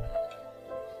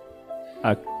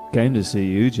 I came to see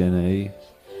you, Jenny.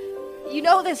 You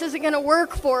know this isn't going to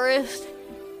work, Forrest.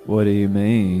 What do you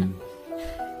mean?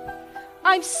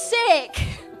 I'm sick.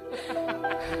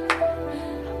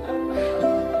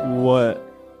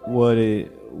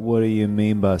 What do you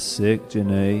mean by sick,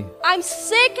 Jenny? I'm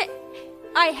sick.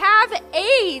 I have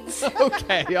AIDS.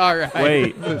 Okay, all right.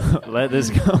 Wait, let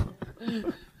this go.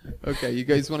 Okay, you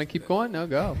guys want to keep going? No,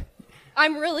 go.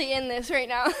 I'm really in this right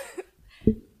now.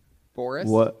 Forrest?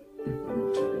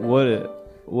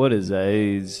 What is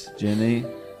AIDS, Jenny?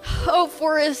 Oh,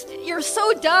 Forrest, you're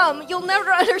so dumb. You'll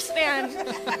never understand.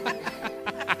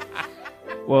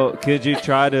 Well, could you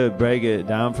try to break it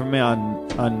down for me? I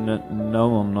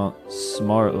know I'm not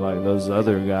smart like those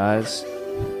other guys.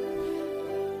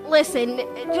 Listen,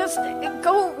 just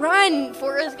go run,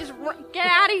 Forrest. Just get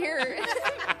out of here.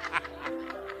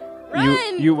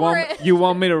 Run, you Forrest.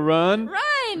 want me to run?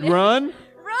 Run. Run?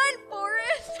 Run,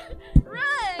 Forrest.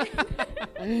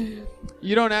 Run.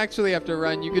 You don't actually have to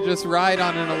run. You could just ride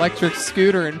on an electric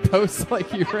scooter and post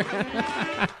like you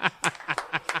ran.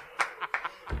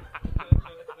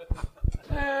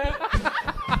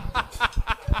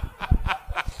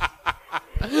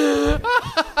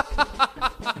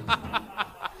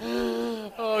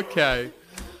 Okay.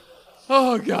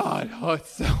 Oh, God. Oh,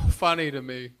 it's so funny to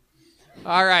me.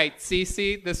 All right,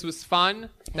 Cece, this was fun.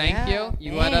 Thank you.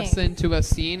 You led us into a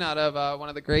scene out of one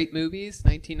of the great movies,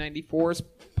 1994's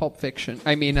Pulp Fiction.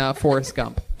 Forrest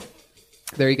Gump.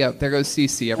 There you go. There goes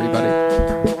Cece, everybody.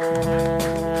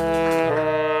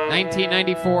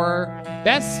 1994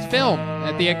 Best Film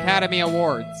at the Academy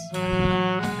Awards.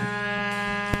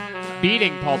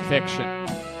 Beating Pulp Fiction.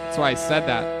 That's why I said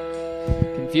that.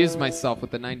 Confused myself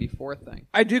with the 94 thing.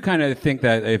 I do kind of think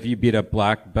that if you beat a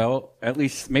black belt at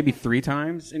least maybe 3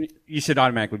 times, and you should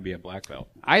automatically be a black belt.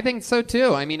 I think so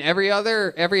too. I mean, every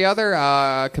other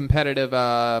competitive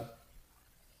or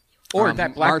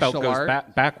that black belt goes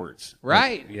backwards.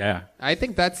 Right. Like, yeah. I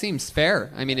think that seems fair.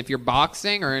 I mean, if you're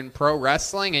boxing or in pro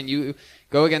wrestling and you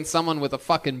go against someone with a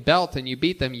fucking belt and you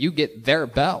beat them, you get their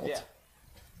belt. Yeah.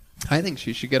 I think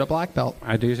she should get a black belt.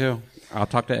 I do too. I'll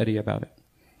talk to Eddie about it.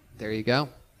 There you go.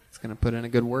 It's going to put in a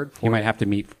good word for you. He might have to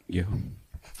meet you.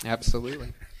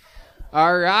 Absolutely.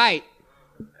 All right.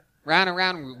 Round and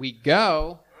round we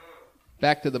go.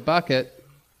 Back to the bucket.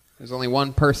 There's only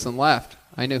one person left.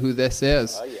 I know who this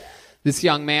is. Oh, yeah. This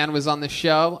young man was on the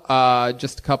show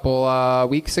just a couple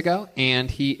weeks ago, and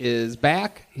he is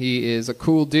back. He is a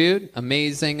cool dude,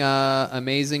 amazing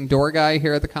door guy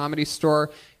here at the Comedy Store.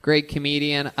 Great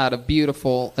comedian out of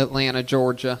beautiful Atlanta,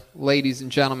 Georgia. Ladies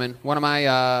and gentlemen, one of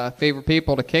my favorite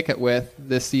people to kick it with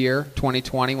this year,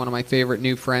 2020. One of my favorite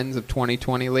new friends of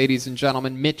 2020. Ladies and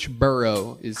gentlemen, Mitch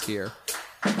Burrow is here.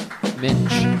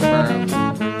 Mitch Burrow.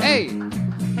 Hey,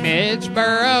 Mitch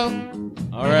Burrow.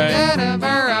 All right.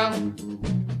 Burrow.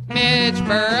 Mitch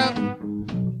Burrow.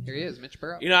 Here he is, Mitch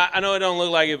Burrow. You know, I know it don't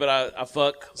look like it, but I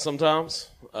fuck sometimes.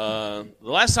 The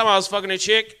last time I was fucking a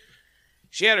chick,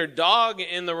 she had her dog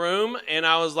in the room, and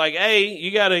I was like, hey,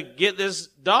 you got to get this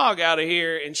dog out of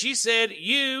here. And she said,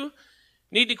 you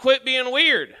need to quit being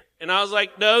weird. And I was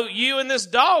like, no, you and this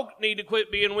dog need to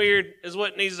quit being weird is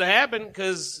what needs to happen,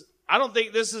 because I don't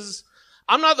think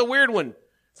I'm not the weird one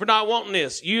for not wanting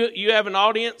this. You have an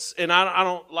audience, and I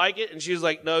don't like it. And she was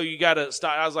like, no, you got to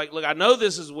stop. I was like, look, I know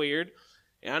this is weird,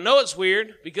 and I know it's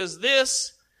weird because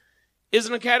this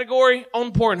isn't a category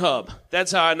on Pornhub.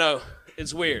 That's how I know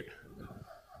it's weird.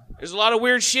 There's a lot of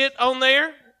weird shit on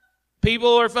there.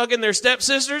 People are fucking their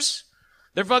stepsisters.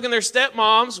 They're fucking their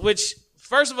stepmoms, which,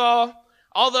 first of all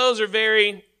those are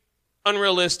very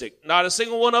unrealistic. Not a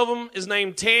single one of them is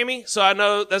named Tammy, so I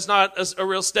know that's not a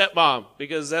real stepmom,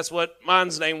 because that's what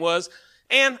mine's name was.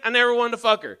 And I never wanted to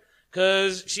fuck her,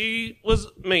 because she was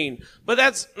mean. But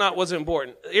that's not what's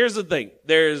important. Here's the thing.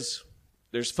 There's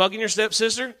fucking your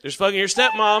stepsister. There's fucking your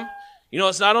stepmom. You know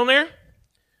what's not on there?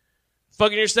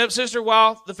 Fucking your stepsister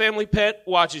while the family pet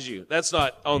watches you. That's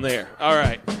not on there. All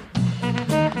right.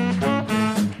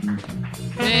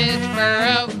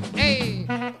 Mitch hey.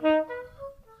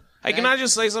 Hey, can I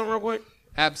just say something real quick?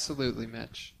 Absolutely,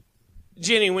 Mitch.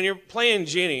 Jenny, when you're playing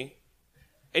Jenny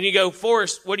and you go,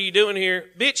 Forrest, what are you doing here?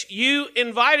 Bitch, you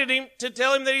invited him to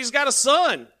tell him that he's got a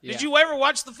son. Yeah. Did you ever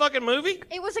watch the fucking movie?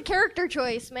 It was a character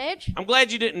choice, Mitch. I'm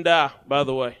glad you didn't die, by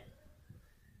the way.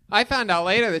 I found out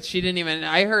later that she didn't even...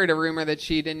 I heard a rumor that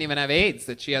she didn't even have AIDS,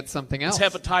 that she had something else.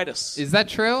 It's hepatitis. Is that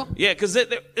true? Yeah, because this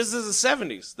is the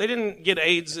 70s. They didn't get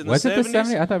AIDS in Was the 70s. it the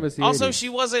 70s? I thought it was the Also, 80s. she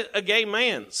wasn't a gay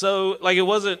man. So, like, it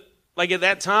wasn't... Like, at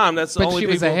that time, that's the But only she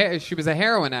was people... she was a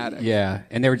heroin addict. Yeah,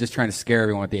 and they were just trying to scare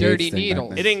everyone with the Dirty AIDS thing back needles.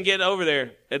 then. It didn't get over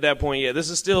there at that point yet. This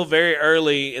is still very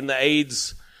early in the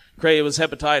AIDS craze. It was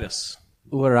hepatitis.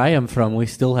 Where I am from, we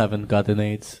still haven't gotten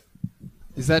AIDS.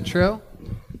 Is that true?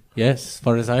 Yes, as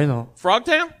far as I know.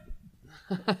 Frogtown?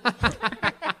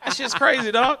 That shit's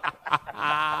crazy, dog.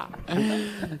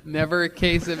 Never a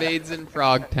case of AIDS in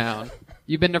Frogtown.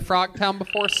 You been to Frogtown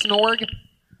before, Snorg?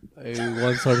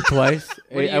 Once or twice.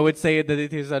 What do I you- would say that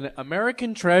it is an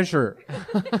American treasure.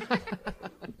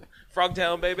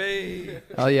 Frogtown, baby.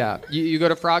 Oh, yeah. You go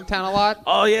to Frogtown a lot?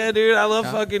 Oh, yeah, dude. I love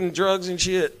Yeah. fucking drugs and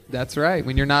shit. That's right.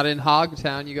 When you're not in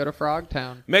Hogtown, you go to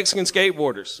Frogtown. Mexican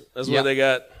skateboarders. That's Yeah. what they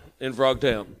got in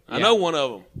Frogtown. I Yeah. know one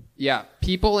of them. Yeah.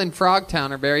 People in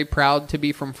Frogtown are very proud to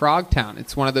be from Frogtown.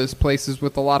 It's one of those places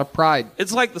with a lot of pride.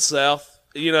 It's like the South.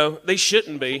 You know, they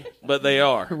shouldn't be, but they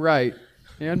are. Right.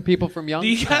 And people from Do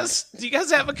you Youngstown.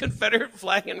 guys have a Confederate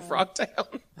flag in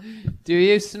Frogtown? Do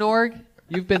you, Snorg?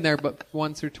 You've been there but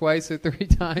once or twice or three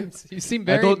times. You seem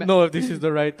very I don't know if this is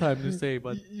the right time to say,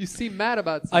 but You seem mad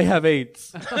about I something. have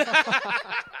AIDS.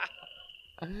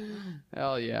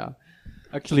 Hell yeah.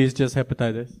 Actually, it's just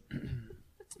hepatitis.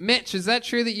 Mitch, is that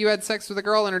true that you had sex with a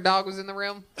girl and her dog was in the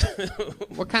room?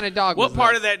 What kind of dog What was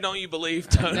part this? of that don't you believe,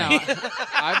 Tony? No,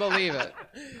 I believe it.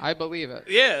 I believe it.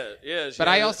 Yeah. But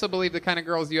I also believe the kind of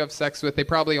girls you have sex with, they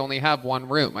probably only have one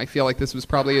room. I feel like this was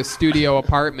probably a studio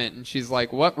apartment, and she's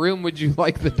like, what room would you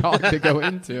like the dog to go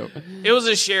into? It was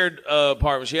a shared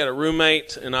apartment. She had a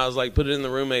roommate, and I was like, put it in the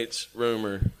roommate's room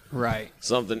or Right.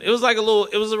 something. It was like a little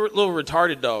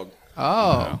retarded dog.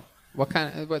 Oh. What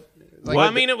kind of... What? Like, Well,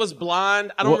 I mean, it was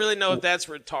blind. I don't What- really know if that's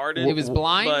retarded. It was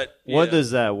blind? But What yeah.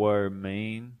 does that word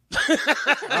mean?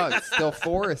 Oh, it's still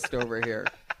Forrest over here.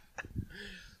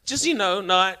 Just,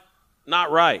 not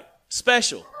right.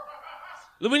 Special.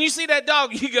 When you see that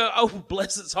dog, you go, oh,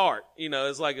 bless its heart.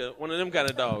 It's like one of them kind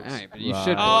of dogs. All right, but you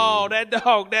should... Oh, that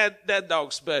dog, that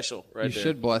dog's special right You there.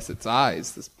 should bless its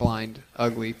eyes, this blind,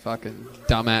 ugly, fucking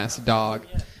dumbass dog.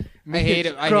 I hate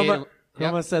it. I hate it.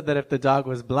 Chroma said that if the dog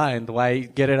was blind, why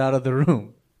get it out of the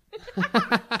room?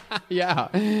 Yeah.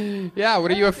 Yeah, what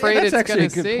are you afraid That's it's actually going a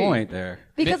to good see? point there.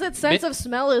 Because its sense of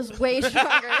smell is way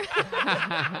stronger.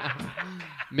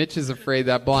 Mitch is afraid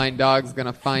that blind dog's going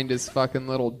to find his fucking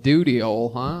little duty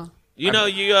hole, huh? You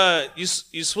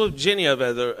swooped Jenny up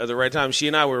at the right time. She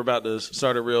and I were about to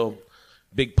start a real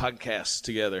big podcast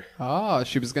together. Oh,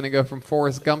 she was going to go from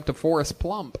Forrest Gump to Forrest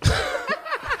Plump.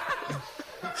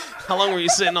 How long were you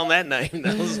sitting on that name?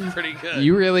 That was pretty good.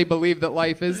 You really believe that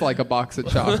life is like a box of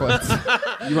chocolates.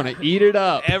 You want to eat it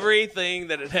up. Everything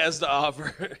that it has to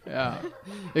offer. Yeah.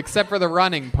 Except for the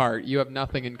running part. You have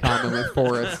nothing in common with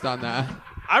Forrest on that.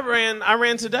 I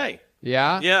ran today.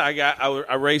 Yeah? Yeah,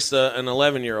 I raced an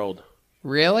 11-year-old.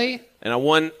 Really? And I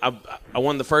won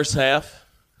the first half,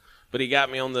 but he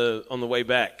got me on the way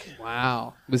back.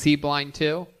 Wow. Was he blind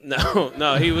too?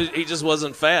 No, he just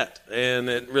wasn't fat, and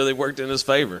it really worked in his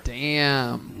favor.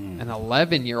 Damn. An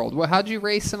 11-year-old. Well, how'd you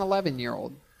race an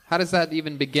 11-year-old? How does that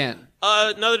even begin?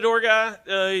 Another door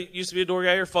guy, used to be a door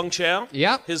guy here, Feng Chao.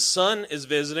 Yep. His son is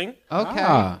visiting. Okay.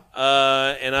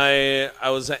 And I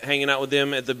was hanging out with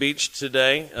him at the beach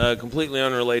today, completely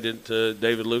unrelated to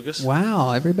David Lucas. Wow.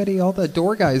 All the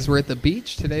door guys were at the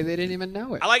beach today. They didn't even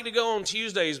know it. I like to go on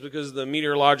Tuesdays because the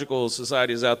Meteorological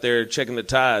Society is out there checking the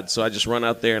tides, so I just run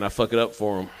out there and I fuck it up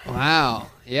for them. Wow.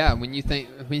 Yeah, when you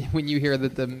hear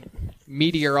that the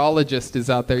meteorologist is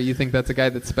out there, you think that's a guy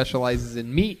that specializes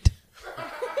in meat.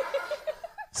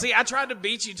 See, I tried to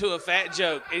beat you to a fat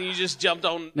joke, and you just jumped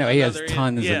on. No, he has another end.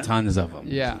 tons Yeah. and tons of them.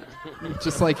 Yeah,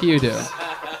 just like you do.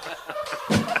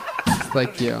 Just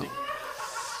like you.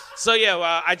 So yeah,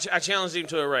 well, I challenged him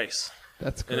to a race.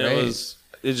 That's great. And it was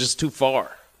just too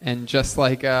far. And just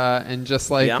like your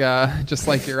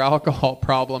alcohol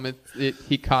problem,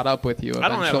 he caught up with you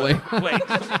eventually.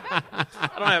 I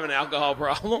don't have an alcohol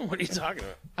problem. What are you talking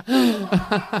about?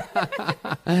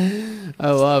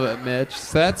 I love it, Mitch.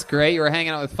 So that's great. You were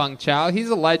hanging out with Feng Chao. He's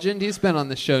a legend. He's been on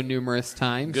the show numerous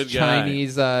times. Good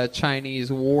guy.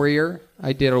 Chinese warrior.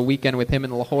 I did a weekend with him in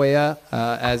La Jolla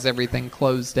as everything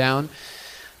closed down.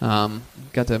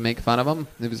 Got to make fun of him.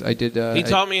 He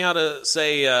taught me how to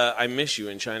say "I miss you"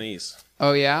 in Chinese.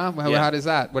 Oh yeah? How does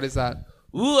that? What is that?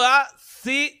 Ua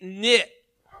si ni.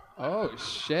 Oh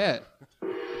shit!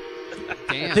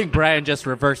 Damn. I think Brian just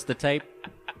reversed the tape.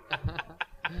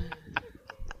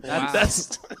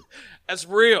 That's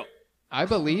real. I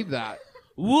believe that.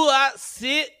 Ua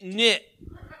si ni.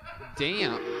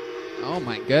 Damn. Oh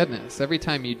my goodness! Every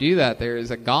time you do that, there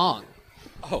is a gong.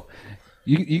 Oh.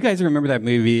 You guys remember that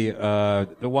movie, the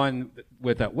one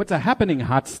with what's happening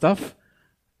hot stuff?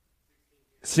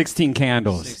 16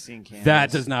 Candles. 16 Candles.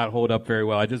 That does not hold up very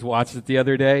well. I just watched it the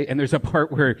other day, and there's a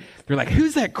part where they're like,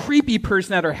 "Who's that creepy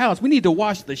person at our house? We need to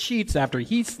wash the sheets after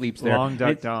he sleeps there." Long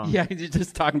Duck Dong. Yeah, you're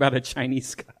just talking about a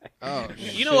Chinese guy. Oh,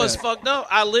 You know what's fucked up?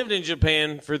 I lived in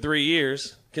Japan for 3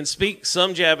 years, can speak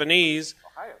some Japanese,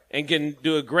 and can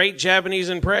do a great Japanese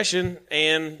impression,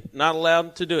 and not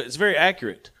allowed to do it. It's very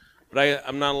accurate. But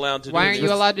I'm not allowed to do it. Why aren't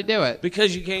you allowed to do it?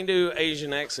 Because you can't do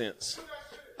Asian accents.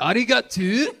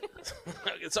 Arigato.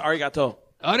 It's arigato.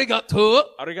 Arigato.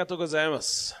 Arigato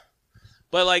gozaimasu.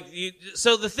 But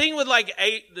so the thing with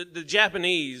the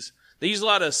Japanese, they use a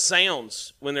lot of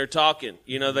sounds when they're talking.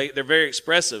 You know, they're very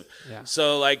expressive. Yeah.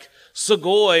 So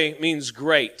sugoi means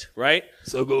great, right?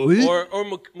 Sugoi. Or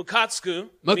mukatsuku.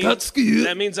 Mukatsuku.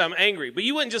 That means I'm angry. But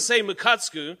you wouldn't just say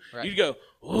mukatsuku. Right. You'd go,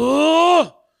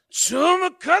 oh,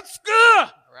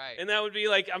 chumakatsuku. Right. And that would be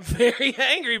I'm very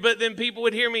angry. But then people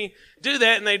would hear me do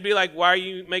that, and they'd be like, why are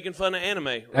you making fun of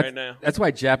anime right now? That's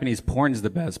why Japanese porn's the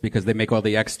best, because they make all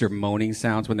the extra moaning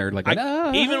sounds when they're like,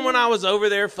 Even when I was over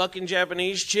there, fucking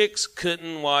Japanese chicks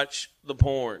couldn't watch the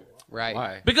porn. Right.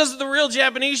 Why? Because the real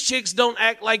Japanese chicks don't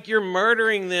act like you're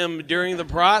murdering them during the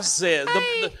process.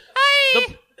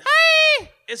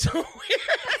 It's weird.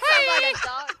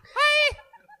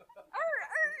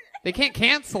 They can't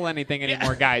cancel anything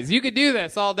anymore, guys. You could do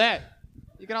this all day.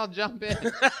 You can all jump in.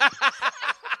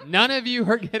 None of you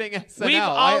are getting SNL. We've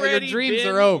already Your dreams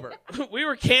are over. We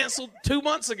were canceled 2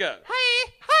 months ago.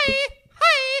 Hey.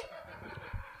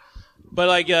 But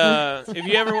if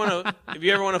you ever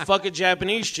want to fuck a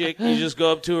Japanese chick, you just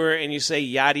go up to her and you say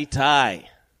yadi tai,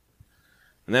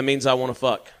 and that means I want to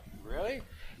fuck. Really?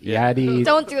 Yadi.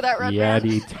 Don't do that, Red Man.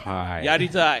 Yadi tai.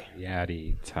 Yadi tai.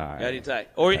 Yadi tai. Yadi tai.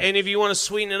 And if you want to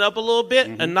sweeten it up a little bit,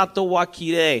 anato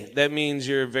wakire. That means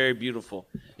you're very beautiful.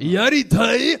 Yadi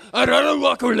tai arara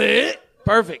wakure.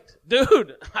 Perfect.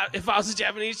 Dude, if I was a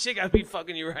Japanese chick, I'd be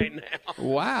fucking you right now.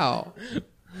 Wow.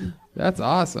 That's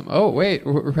awesome. Oh, wait.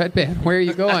 Red Band, where are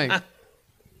you going?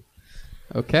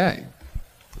 Okay.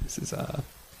 This is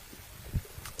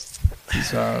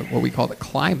what we call the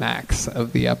climax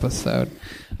of the episode.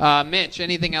 Mitch,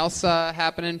 anything else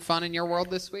happening fun in your world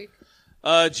this week?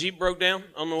 Jeep broke down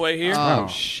on the way here. Oh,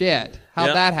 shit.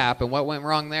 How'd that happen? What went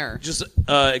wrong there? Just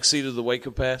exceeded the weight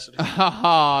capacity.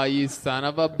 Oh, you son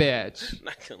of a bitch. I'm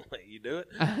not going to let you do it.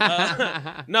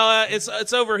 No,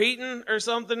 it's overheating or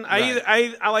something. Right.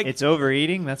 I like... It's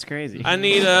overeating? That's crazy. I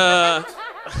need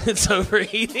it's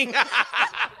overheating. All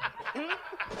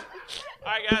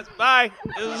right, guys. Bye.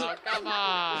 Come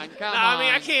on. I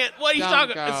mean, I can't. What are you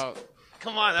talking about?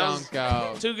 Come on. That was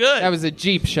go. too good. That was a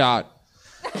Jeep shot.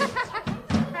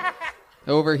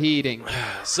 Overheating.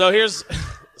 So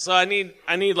I need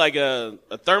like a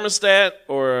thermostat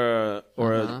or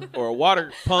a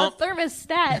water pump. A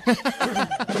thermostat.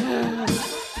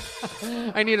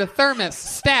 I need a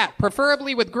thermostat,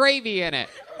 preferably with gravy in it.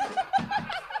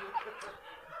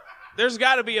 There's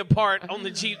got to be a part on the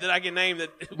Jeep that I can name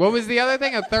that. What was the other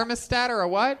thing? A thermostat or a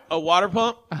what? A water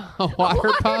pump. A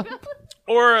water pump?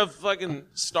 Or a fucking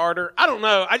starter. I don't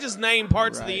know. I just name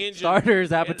parts of the engine.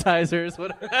 Starters, appetizers,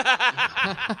 whatever.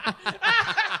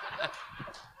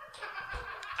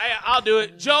 I'll do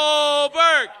it. Joe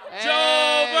Berg. Hey.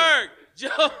 Joe Berg.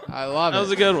 Joe. I love it. That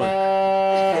was a good one.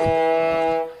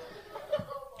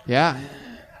 Yeah.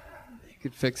 You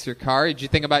could fix your car. Did you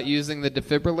think about using the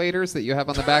defibrillators that you have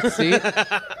on the back seat? That's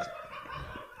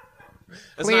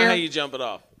not how you jump it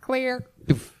off. Clear.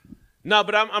 No,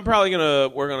 but I'm probably gonna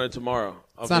work on it tomorrow.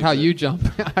 It's not how you jump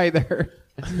either.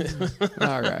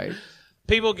 All right.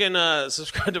 People can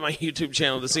subscribe to my YouTube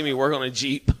channel to see me work on a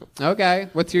Jeep. Okay.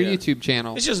 What's your YouTube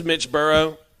channel? It's just Mitch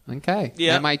Burrow. Okay.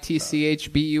 Yeah.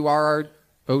 MITCHBURROW.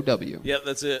 Yep,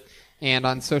 that's it. And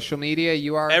on social media,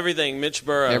 you are? Everything, Mitch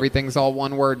Burrow. Everything's all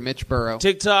one word, Mitch Burrow.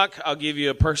 TikTok, I'll give you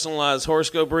a personalized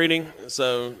horoscope reading.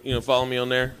 So, follow me on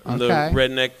there. I'm the Okay.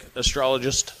 redneck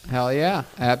astrologist. Hell yeah.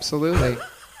 Absolutely.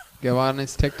 Go on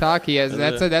his TikTok. He has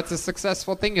that's a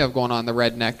successful thing you have going on, the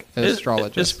redneck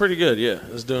astrologist. It's pretty good, yeah.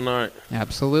 It's doing all right.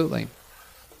 Absolutely.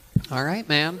 All right,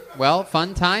 man. Well,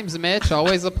 fun times, Mitch.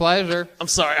 Always a pleasure. I'm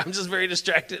sorry. I'm just very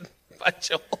distracted by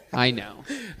Joel. I know.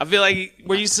 I feel like,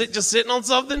 were you just sitting on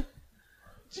something?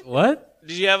 What?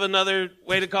 Did you have another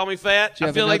way to call me fat?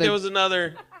 I feel like there was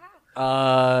another.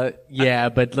 Yeah,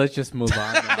 but let's just move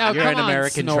on. Now. No, You're come an on,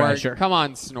 American Snorg. treasure. Come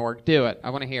on, Snorg. Do it.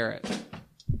 I want to hear it.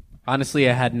 Honestly,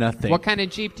 I had nothing. What kind of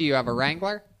Jeep do you have? A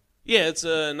Wrangler? Yeah, it's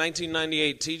a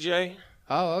 1998 TJ.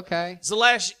 Oh, okay. It's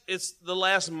the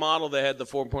last model that had the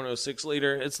 4.06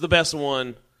 liter. It's the best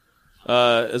one,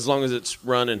 as long as it's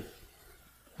running.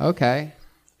 Okay.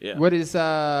 Yeah. What does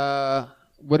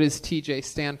TJ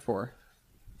stand for?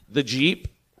 The Jeep.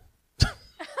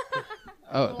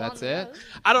 Oh, that's it?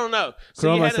 I don't know. So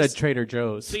Chroma said Trader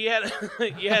Joe's. So you had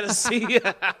to see. You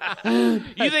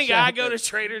think I go to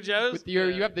Trader Joe's?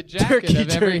 You have the jacket Turkey, of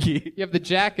every. turkey. You have the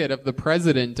jacket of the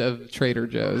president of Trader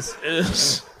Joe's.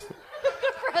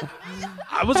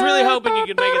 I was really hoping you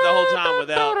could make it the whole time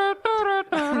without.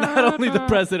 Not only the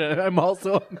president, I'm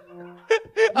also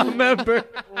a member.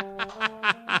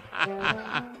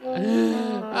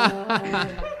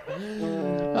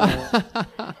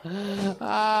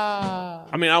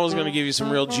 I mean, I was going to give you some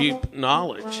real Jeep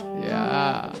knowledge.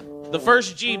 Yeah. The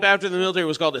first Jeep after the military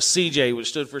was called a CJ, which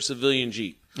stood for civilian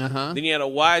Jeep. Uh-huh. Then you had a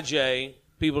YJ.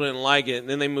 People didn't like it. And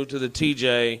then they moved to the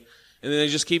TJ. And then they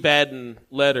just keep adding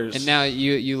letters. And now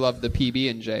you love the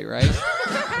PB&J, right?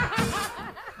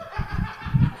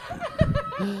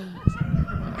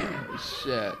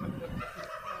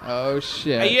 Oh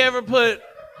shit. Hey, you ever put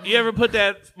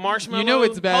that marshmallow? You know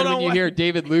it's bad Hold when on, you wait. hear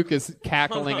David Lucas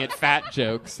cackling at fat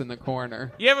jokes in the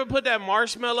corner. You ever put that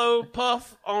marshmallow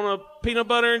puff on a peanut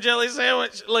butter and jelly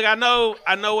sandwich? Look, I know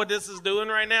what this is doing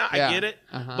right now. Yeah. I get it.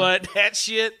 Uh-huh. But that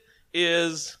shit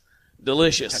is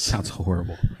delicious. That sounds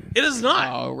horrible. It is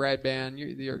not. Oh, Red Band,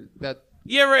 you're that.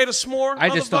 You ever ate a s'more? I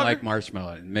just don't motherfucker? like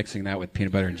marshmallow. And mixing that with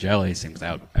peanut butter and jelly seems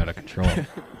out of control.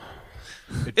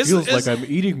 It feels like I'm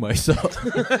eating myself.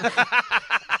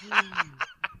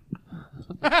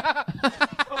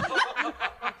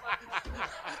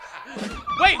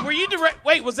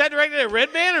 Wait, was that directed at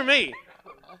Red Band or me?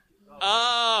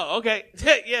 Oh, okay.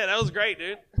 Yeah, that was great,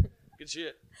 dude. Good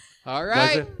shit. All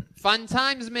right. Was it? Fun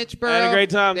times, Mitch Burrow. I had a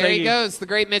great time. There Thank he you. goes, the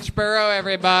great Mitch Burrow,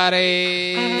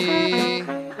 everybody.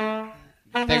 There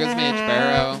goes Mitch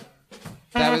Burrow.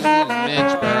 That was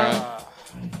Mitch Burrow.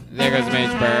 There goes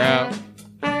Mitch Burrow.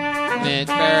 Mitch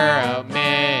Burrow,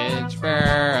 Mitch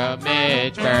Burrow,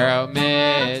 Mitch Burrow,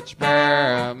 Mitch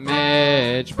Burrow,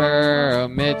 Mitch Burrow,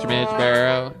 Mitch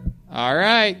Burrow. All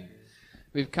right.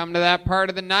 We've come to that part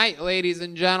of the night, ladies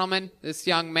and gentlemen. This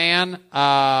young man,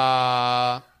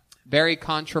 very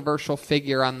controversial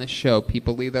figure on the show.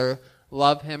 People either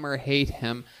love him or hate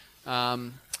him.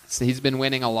 So he's been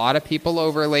winning a lot of people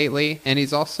over lately, and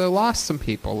he's also lost some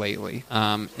people lately.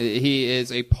 He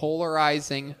is a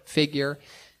polarizing figure.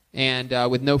 And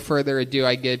with no further ado,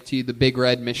 I give to you the Big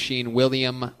Red Machine,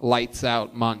 William Lights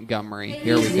Out Montgomery.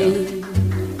 Here we go.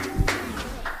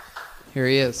 Here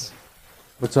he is.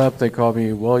 What's up? They call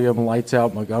me William Lights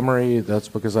Out Montgomery. That's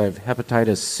because I have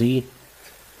hepatitis C.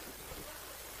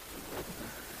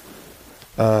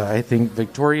 I think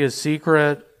Victoria's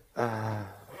Secret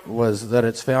was that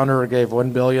its founder gave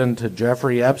 $1 billion to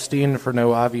Jeffrey Epstein for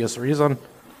no obvious reason.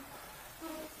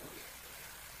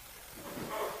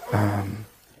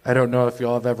 I don't know if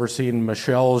y'all have ever seen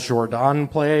Michel Jourdan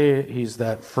play. He's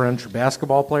that French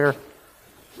basketball player.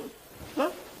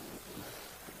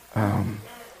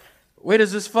 Wait,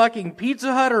 is this fucking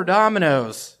Pizza Hut or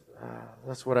Domino's?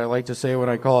 That's what I like to say when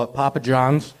I call it Papa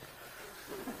John's.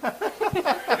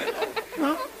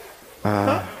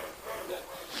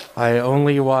 I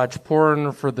only watch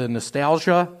porn for the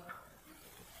nostalgia.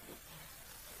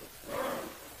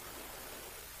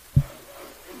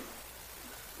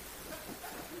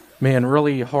 Man,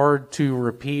 really hard to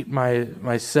repeat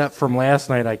my set from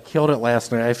last night. I killed it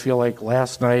last night. I feel like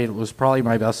last night was probably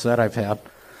my best set I've had.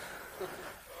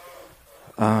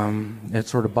 It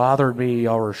sort of bothered me.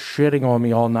 Y'all were shitting on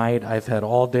me all night. I've had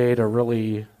all day to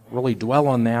really dwell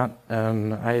on that,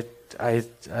 and I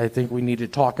think we need to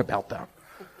talk about that.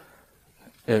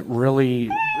 It really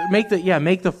make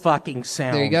the fucking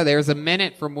sound. There you go. There's a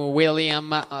minute from William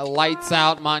Lights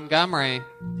Out Montgomery.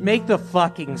 Make the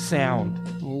fucking sound.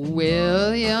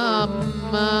 William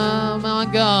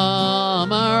Montgomery.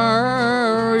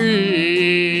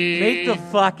 Make the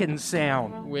fucking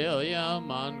sound. William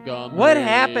Montgomery. What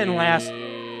happened last?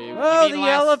 Oh, the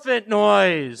elephant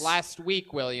noise. Last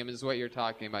week, William, is what you're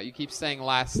talking about. You keep saying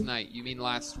last night. You mean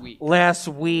last week. Last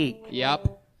week.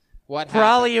 Yep. What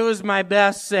Probably happened? it was my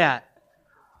best set.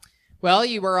 Well,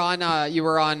 you were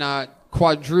on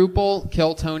quadruple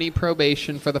Kill Tony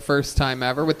probation for the first time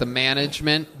ever with the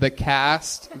management, the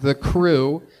cast, the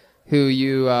crew, who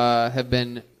you have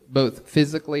been both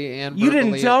physically and verbally. You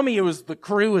didn't tell me it was the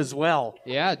crew as well.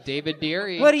 Yeah, David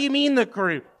Deary. What do you mean the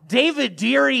crew? David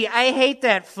Deary, I hate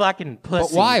that fucking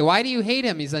pussy. But why? Why do you hate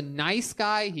him? He's a nice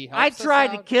guy. He helps I us tried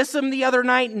out. to kiss him the other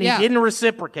night and Yeah. he didn't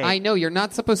reciprocate. I know, you're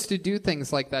not supposed to do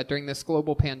things like that during this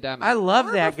global pandemic. I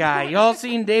love that guy. Y'all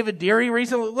seen David Deary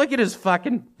recently? Look at his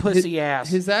fucking pussy ass.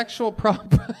 His actual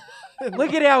problem.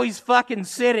 Look at how he's fucking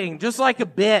sitting, just like a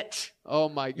bitch. Oh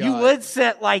my God. You would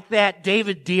sit like that,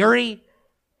 David Deary?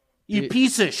 You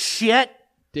piece of shit.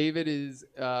 David is...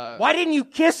 Why didn't you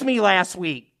kiss me last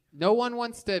week? No one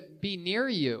wants to be near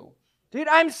you. Dude,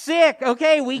 I'm sick.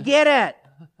 Okay, we get it.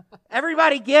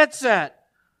 Everybody gets it.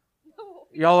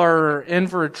 Y'all are in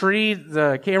for a treat.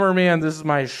 The cameraman, this is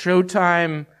my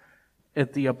showtime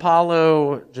at the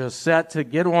Apollo. Just set to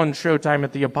get on showtime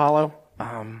at the Apollo.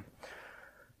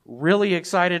 Really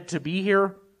excited to be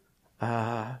here.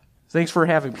 Thanks for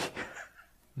having me.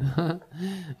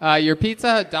 Your Pizza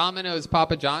Hut Domino's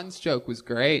Papa John's joke was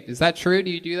great. Is that true?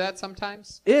 Do you do that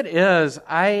sometimes? It is.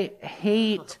 I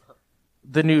hate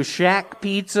the new Shack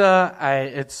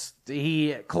pizza.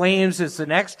 He claims it's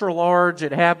an extra large.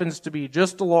 It happens to be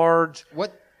just a large.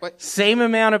 What? Same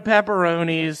amount of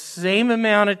pepperonis, same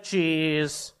amount of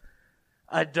cheese.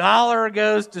 $1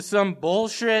 goes to some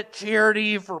bullshit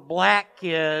charity for black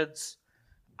kids.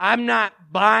 I'm not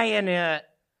buying it.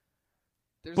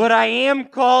 But I am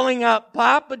calling up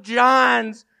Papa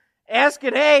John's,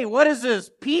 asking, hey, what is this,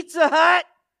 Pizza Hut?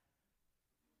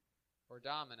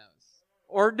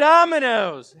 Or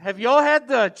Domino's. Have y'all had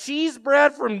the cheese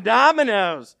bread from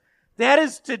Domino's? That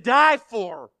is to die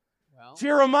for. Well,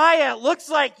 Jeremiah, it looks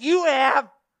like you have.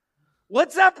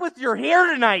 What's up with your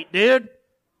hair tonight, dude?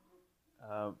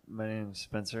 My name's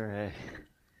Spencer. Hey.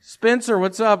 Spencer,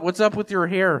 what's up? What's up with your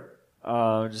hair?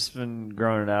 I've just been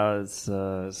growing it out. It's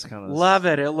kind of... Love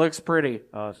it. It looks pretty.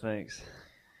 Oh, thanks.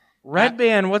 Red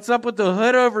Band, what's up with the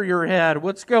hood over your head?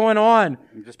 What's going on?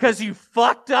 Because you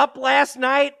fucked up last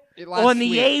night on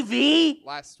the AV?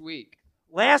 Last week.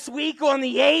 Last week on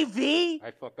the AV?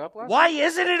 I fucked up last Why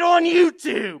isn't it on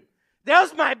YouTube? That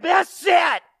was my best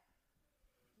set.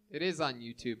 It is on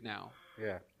YouTube now.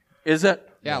 Yeah. Is it?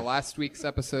 Yeah, last week's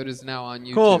episode is now on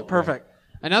YouTube. Cool, perfect.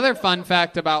 Another fun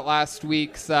fact about last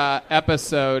week's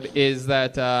episode is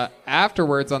that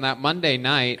afterwards on that Monday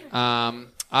night, my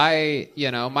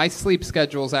sleep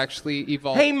schedule's actually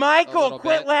evolved. Hey, Michael,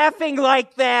 quit laughing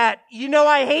like that. You know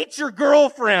I hate your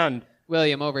girlfriend.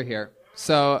 William, over here.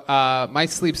 So my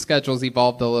sleep schedule's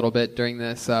evolved a little bit during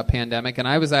this pandemic, and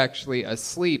I was actually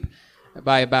asleep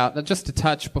by about just a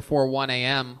touch before 1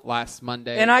 a.m. last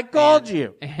Monday. And I called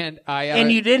you. And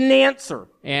and you didn't answer.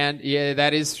 And yeah,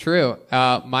 that is true.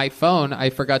 My phone, I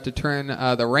forgot to turn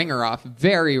the ringer off.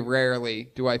 Very rarely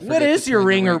do I forget What is to your turn the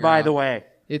ringer, by off. the way?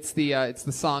 It's the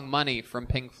song Money from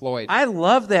Pink Floyd. I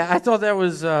love that. I thought that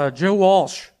was Joe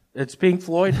Walsh. It's Pink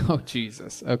Floyd. Oh,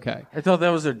 Jesus. Okay. I thought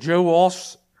that was a Joe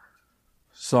Walsh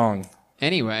song.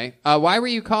 Anyway, why were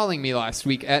you calling me last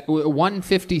week at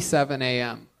 1:57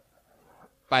 a.m.?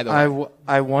 By the way,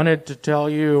 I wanted to tell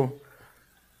you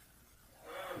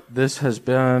this has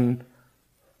been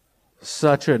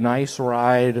such a nice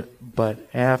ride, but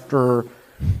after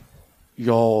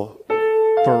y'all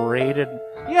berated...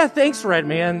 Yeah, thanks, Red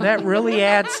Man. That really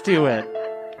adds to it.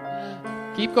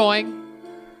 Keep going.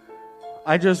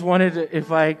 I just wanted to,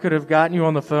 if I could have gotten you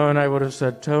on the phone, I would have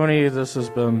said, Tony, this has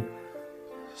been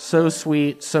so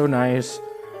sweet, so nice,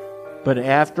 but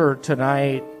after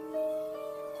tonight,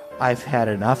 I've had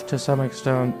enough to some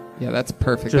extent. Yeah, that's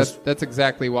perfect. That's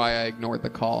exactly why I ignored the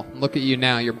call. Look at you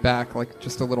now. You're back like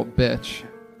just a little bitch.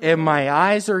 And my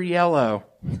eyes are yellow.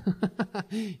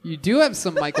 You do have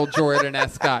some Michael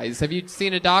Jordan-esque eyes. Have you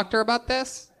seen a doctor about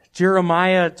this?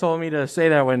 Jeremiah told me to say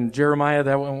that one. Jeremiah,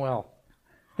 that went well.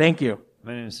 Thank you.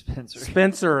 My name is Spencer.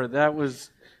 Spencer, that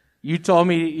was... You told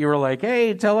me, you were like,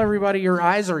 hey, tell everybody your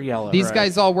eyes are yellow. These right?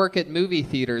 guys all work at movie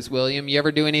theaters, William. You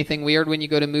ever do anything weird when you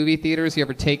go to movie theaters? You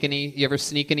ever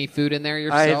sneak any food in there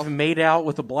yourself? I've made out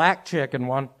with a black chick in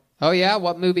one. Oh yeah,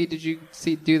 what movie did you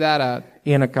do that at?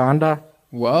 Anaconda.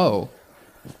 Whoa.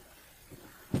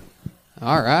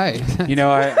 All right. You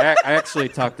know, I actually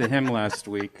talked to him last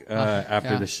week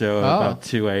after the show about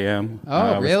 2 a.m.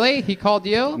 Oh, really? He called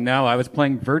you? No, I was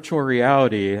playing virtual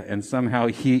reality, and somehow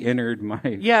he entered my...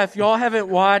 Yeah, if y'all haven't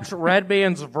watched Red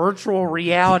Band's virtual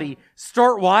reality,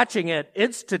 start watching it.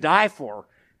 It's to die for.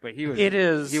 But he was...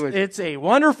 It's a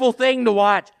wonderful thing to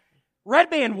watch.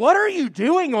 Red Band, what are you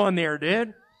doing on there,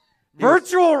 dude?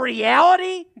 Virtual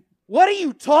reality? What do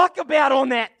you talk about on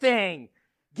that thing?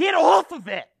 Get off of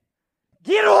it.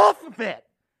 Get off of it.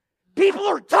 People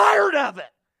are tired of it.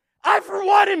 I, for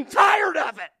one, am tired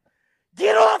of it.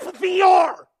 Get off of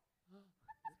VR.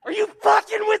 Are you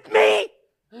fucking with me?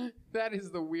 That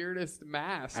is the weirdest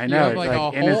mask. I know, You have it's like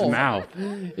like a in his hole. mouth.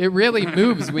 It really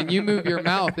moves. When you move your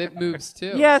mouth, it moves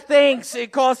too. Yeah, thanks.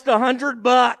 It cost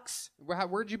 $100.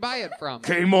 Where'd you buy it from?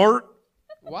 Kmart.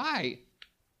 Why?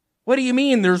 What do you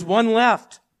mean? There's one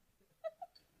left.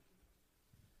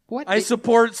 What? I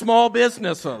support small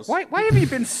businesses. Why have you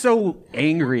been so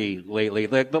angry lately?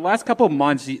 Like the last couple of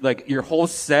months, like your whole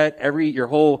set,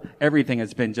 everything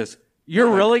has been just...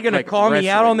 You're really going to call me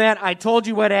out on that? I told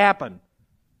you what happened.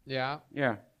 Yeah?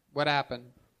 Yeah. What happened?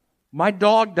 My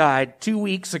dog died 2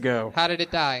 weeks ago. How did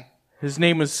it die? His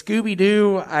name was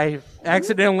Scooby-Doo. I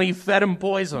accidentally fed him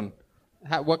poison.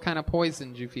 What kind of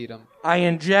poison did you feed him? I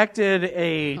injected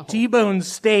a T-bone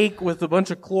steak with a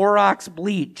bunch of Clorox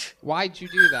bleach. Why'd you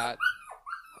do that?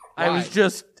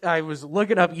 I was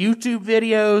looking up YouTube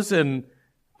videos and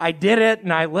I did it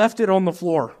and I left it on the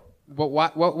floor.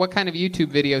 What kind of YouTube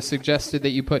video suggested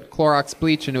that you put Clorox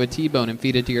bleach into a T-bone and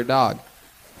feed it to your dog?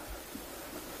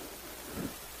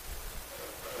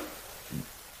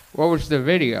 What was the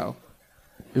video?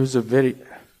 It was a video.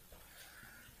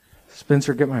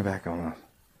 Spencer, get my back on this.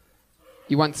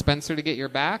 You want Spencer to get your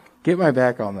back? Get my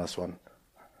back on this one.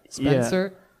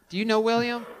 Spencer? Do you know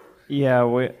William?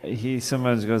 Yeah, he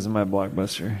sometimes goes in my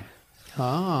Blockbuster.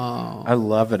 Oh. I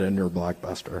love it in your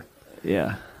Blockbuster.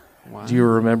 Yeah. Wow. Do you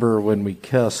remember when we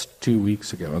kissed 2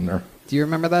 weeks ago in there? Do you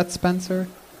remember that, Spencer?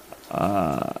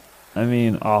 I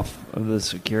mean, off of the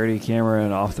security camera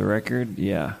and off the record,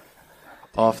 yeah.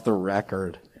 Off the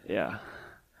record. Yeah.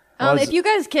 If you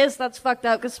guys kiss, that's fucked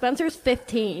up because Spencer's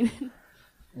 15.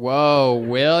 Whoa,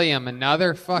 William,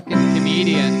 another fucking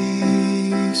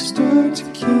comedian. Start to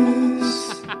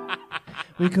kiss.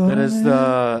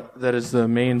 That is the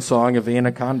main song of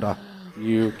Anaconda.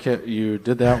 You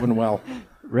did that one well.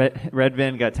 Red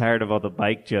Van got tired of all the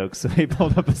bike jokes, so he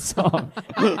pulled up a song.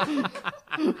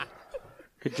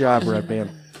 Good job, Red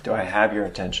Band. Do I have your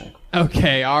attention?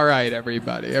 Okay, all right,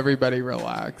 everybody. Everybody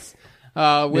relax.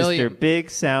 William. Mr. Big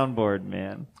Soundboard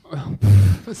Man.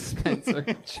 Spencer,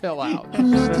 chill out.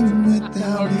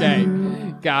 Okay,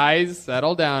 guys,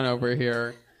 settle down over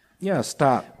here. Yeah,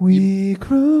 stop. We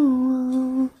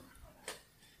grow.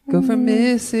 Go from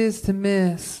misses to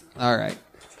miss. All right.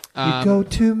 We go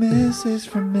to misses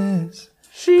from miss.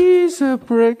 She's a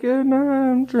brick and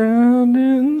I'm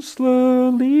drowning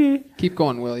slowly. Keep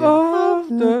going, William. Off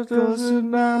the coast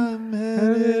and I'm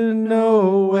heading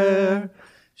nowhere.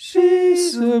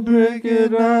 She's a brick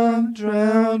and I'm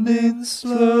drowning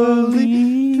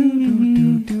slowly.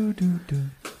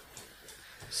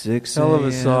 6 Hell of a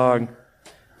a.m., song.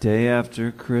 Day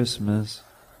after Christmas.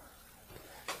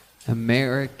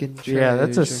 American treasure. Yeah,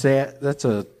 that's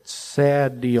a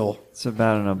sad deal. It's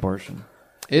about an abortion.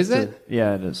 Is it?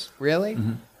 Yeah, it is. Really?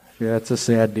 Mm-hmm. Yeah, it's a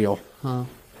sad deal. Huh.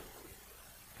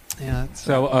 Yeah.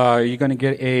 So, are you going to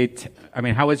get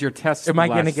how was your test? Am I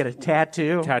going to get a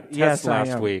tattoo? Test Yes, I last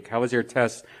am. week. How was your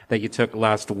test that you took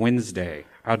last Wednesday?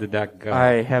 How did that go?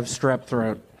 I have strep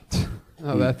throat.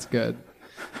 Oh, that's good.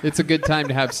 It's a good time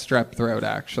to have strep throat,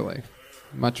 actually.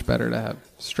 Much better to have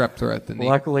strep throat than the...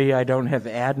 Luckily, I don't have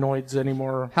adenoids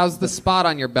anymore. How's the spot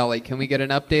on your belly? Can we get an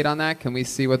update on that? Can we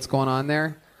see what's going on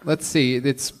there? Let's see.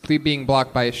 It's being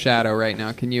blocked by a shadow right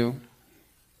now. Can you...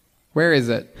 Where is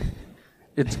it?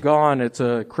 It's gone. It's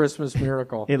a Christmas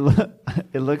miracle. It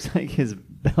looks like his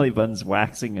belly button's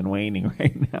waxing and waning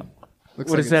right now.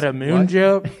 What is that, a moon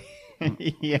joke?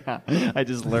 Yeah, I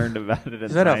just learned about it.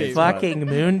 Is that a fucking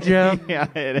moon joke? Yeah,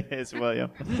 it is, William.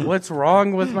 What's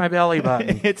wrong with my belly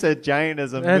button? It's a giant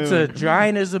as a moon. That's a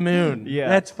giant as a moon. Yeah.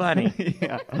 That's funny.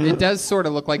 Yeah. It does sort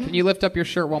of look like... Can you lift up your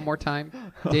shirt one more time?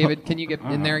 David, can you get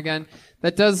in there again?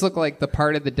 That does look like the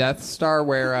part of the Death Star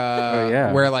where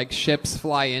where like ships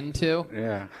fly into.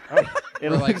 Yeah. It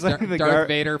where, looks like the Darth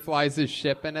Vader flies his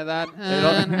ship into that.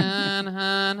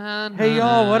 Hey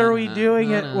y'all, what are we doing?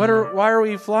 Why are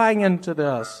we flying into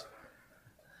this?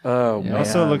 Oh, It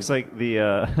also looks like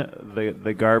the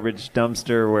the garbage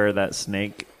dumpster where that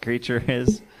snake creature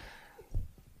is.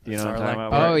 Do you know what I'm talking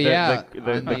about? Oh, Where yeah.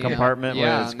 The compartment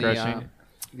where it's crushing.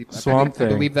 Swamp I Thing.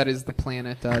 believe that is the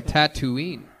planet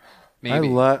Tatooine.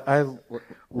 Maybe. I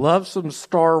love some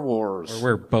Star Wars. Or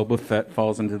where Boba Fett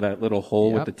falls into that little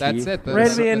hole with the that's T. it.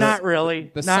 Not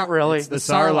really. Not really. It's the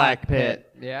Sarlacc pit.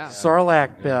 Yeah.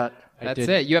 Sarlacc pit. That's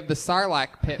it. You have the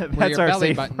Sarlacc pit where your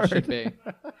belly button should be.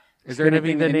 Is there gonna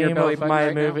be anything the in your name belly of button my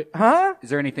right movie. now? Huh? Is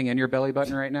there anything in your belly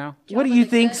button right now? What do you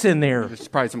think's in there? There's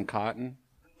probably some cotton.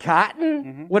 Cotton?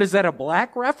 Mm-hmm. What is that? A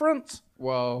black reference?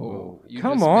 Whoa. You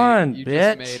Come just on, you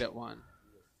bitch. just made it one.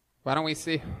 Why don't we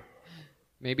see?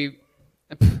 Maybe.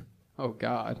 Oh,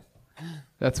 God.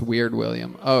 That's weird,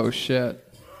 William. Oh,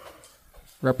 shit.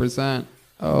 Represent.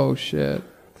 Oh, shit.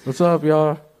 What's up,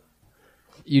 y'all?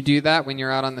 You do that when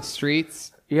you're out on the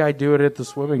streets? Yeah, I do it at the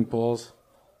swimming pools.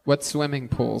 What swimming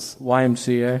pools?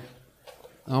 YMCA.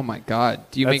 Oh, my God.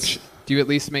 Do you do you at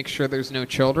least make sure there's no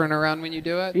children around when you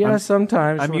do it? Yeah,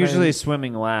 sometimes. I'm when usually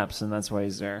swimming laps, and that's why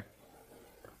he's there.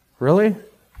 Really?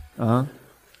 Uh huh.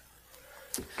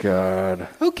 God.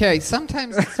 Okay,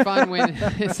 sometimes it's fun when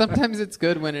sometimes it's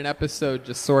good when an episode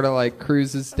just sort of like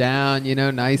cruises down,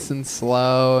 nice and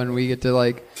slow, and we get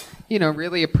to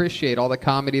really appreciate all the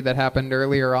comedy that happened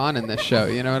earlier on in this show.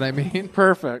 You know what I mean?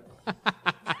 Perfect.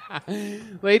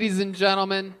 Ladies and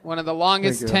gentlemen, one of the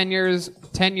longest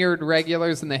tenured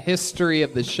regulars in the history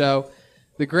of the show,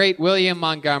 the great William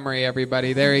Montgomery,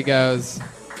 everybody. There he goes.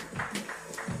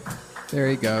 There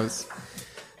he goes.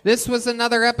 This was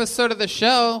another episode of the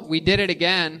show. We did it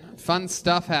again. Fun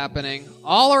stuff happening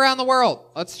all around the world.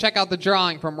 Let's check out the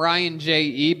drawing from Ryan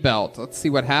J. Ebelt. Let's see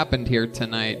what happened here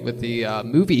tonight with the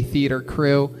movie theater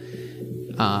crew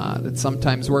that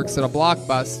sometimes works at a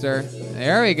Blockbuster.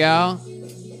 There we go.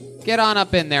 Get on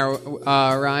up in there,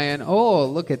 Ryan. Oh,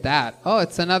 look at that. Oh,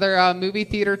 it's another movie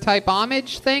theater type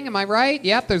homage thing. Am I right?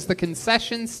 Yep, there's the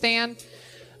concession stand.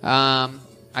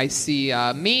 I see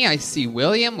me. I see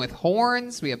William with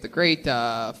horns. We have the great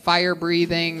fire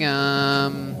breathing.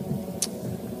 That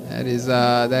is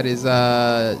that is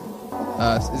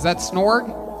that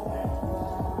Snorg?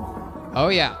 Oh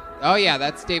yeah,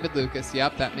 that's David Lucas.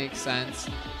 Yep, that makes sense.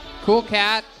 Cool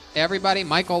cat. Everybody,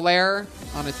 Michael Lair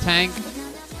on a tank.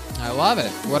 I love it.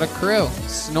 What a crew.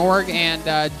 Snorg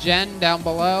and Jen down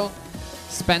below.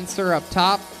 Spencer up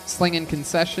top, slinging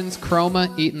concessions.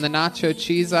 Chroma eating the nacho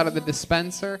cheese out of the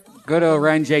dispenser. Go to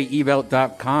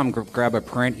RyanJEvelt.com, grab a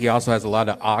print. He also has a lot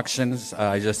of auctions.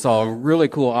 I just saw a really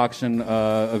cool auction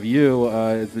of you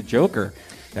as the Joker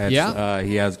that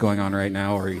he has going on right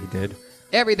now, or he did.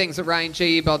 Everything's at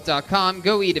RyanJEvelt.com.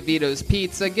 Go eat at Vito's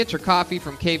Pizza. Get your coffee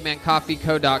from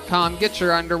CavemanCoffeeCo.com. Get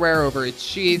your underwear over at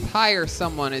Sheath. Hire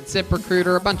someone at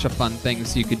ZipRecruiter. A bunch of fun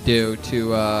things you could do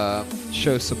to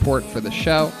show support for the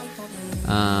show.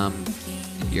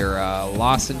 Your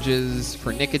lozenges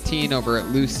for nicotine over at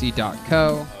Lucy.co.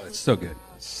 Oh, it's so good.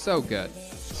 So good.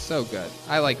 So good.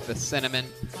 I like the cinnamon.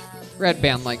 Red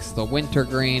Band likes the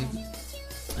wintergreen.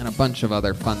 And a bunch of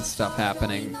other fun stuff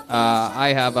happening. I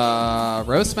have a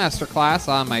roast master class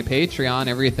on my Patreon,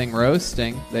 Everything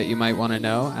Roasting, that you might want to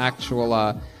know.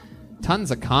 Actual tons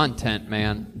of content,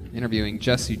 man. Interviewing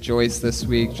Jesse Joyce this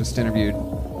week. Just interviewed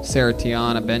Sarah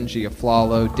Tiana, Benji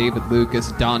Aflalo, David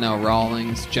Lucas, Donnell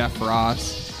Rawlings, Jeff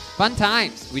Ross. Fun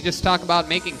times. We just talk about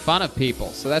making fun of people,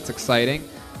 so that's exciting.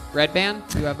 Red Band,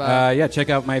 you have yeah, check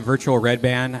out my virtual Red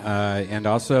Band, and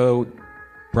also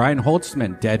Brian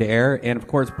Holtzman, Dead Air, and of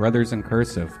course Brothers in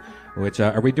Cursive, which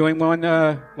are we doing one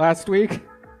last week?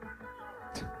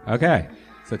 Okay,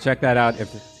 so check that out.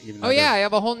 I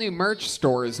have a whole new merch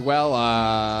store as well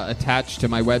attached to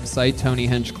my website,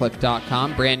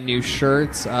 TonyHinchcliffe.com. Brand new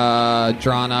shirts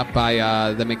drawn up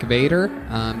by the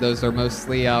McVader. Those are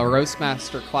mostly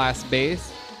Roastmaster class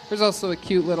based. There's also a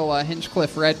cute little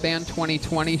Hinchcliffe Red Band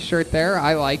 2020 shirt there.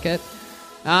 I like it.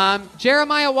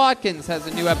 Jeremiah Watkins has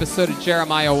a new episode of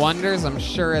Jeremiah Wonders. I'm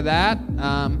sure of that.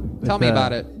 Tell me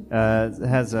about it. It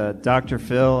has Dr.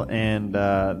 Phil and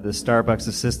the Starbucks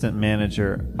assistant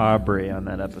manager Aubrey on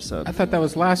that episode. I thought that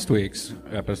was last week's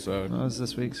episode. That was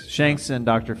this week's. Shanks and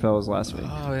Dr. Phil was last week.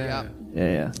 Oh, yeah.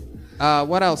 Yeah.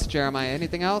 What else, Jeremiah?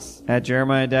 Anything else? At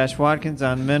Jeremiah-Watkins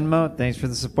on Venmo. Thanks for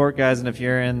the support, guys. And if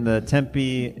you're in the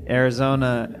Tempe,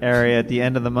 Arizona area at the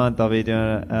end of the month, I'll be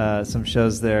doing some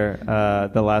shows there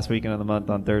the last weekend of the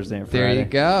month on Thursday and Friday. There you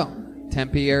go.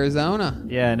 Tempe, Arizona.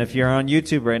 Yeah, and if you're on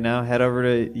YouTube right now, head over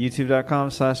to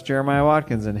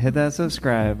youtube.com/Jeremiah-Watkins and hit that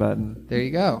subscribe button. There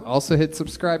you go. Also hit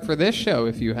subscribe for this show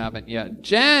if you haven't yet.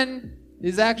 Jen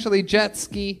is actually Jet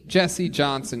Ski Jesse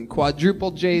Johnson.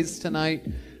 Quadruple J's tonight.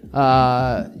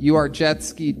 You are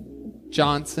Jetski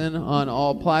Johnson on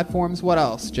all platforms. What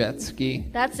else,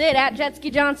 Jetski? That's it, at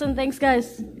Jetski Johnson. Thanks,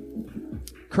 guys.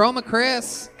 Chroma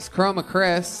Chris. It's Chroma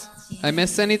Chris. I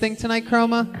miss anything tonight,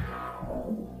 Chroma?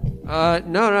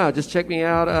 No. Just check me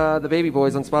out, The Baby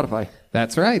Boys on Spotify.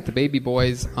 That's right, The Baby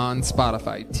Boys on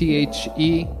Spotify.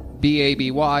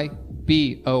 TheBabyBoys.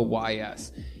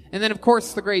 And then, of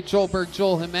course, the great Joelberg.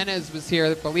 Joel Jimenez was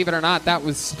here. Believe it or not, that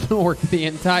was Snork the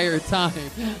entire time.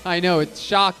 I know, it's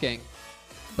shocking.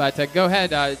 But go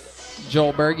ahead,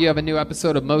 Joelberg. You have a new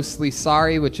episode of Mostly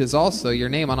Sorry, which is also your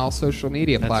name on all social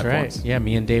media platforms. Right. Yeah,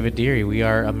 me and David Deary, we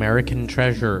are American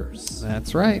treasures.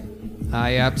 That's right.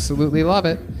 I absolutely love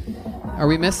it. Are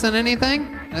we missing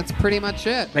anything? That's pretty much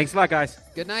it. Thanks a lot, guys.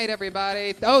 Good night,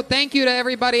 everybody. Oh, thank you to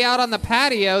everybody out on the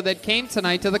patio that came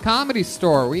tonight to the Comedy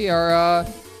Store. We are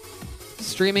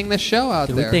streaming the show out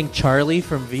Did there. we thank Charlie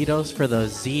from Vito's for the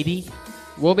ziti?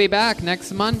 We'll be back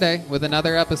next Monday with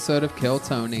another episode of Kill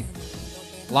Tony.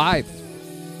 Live.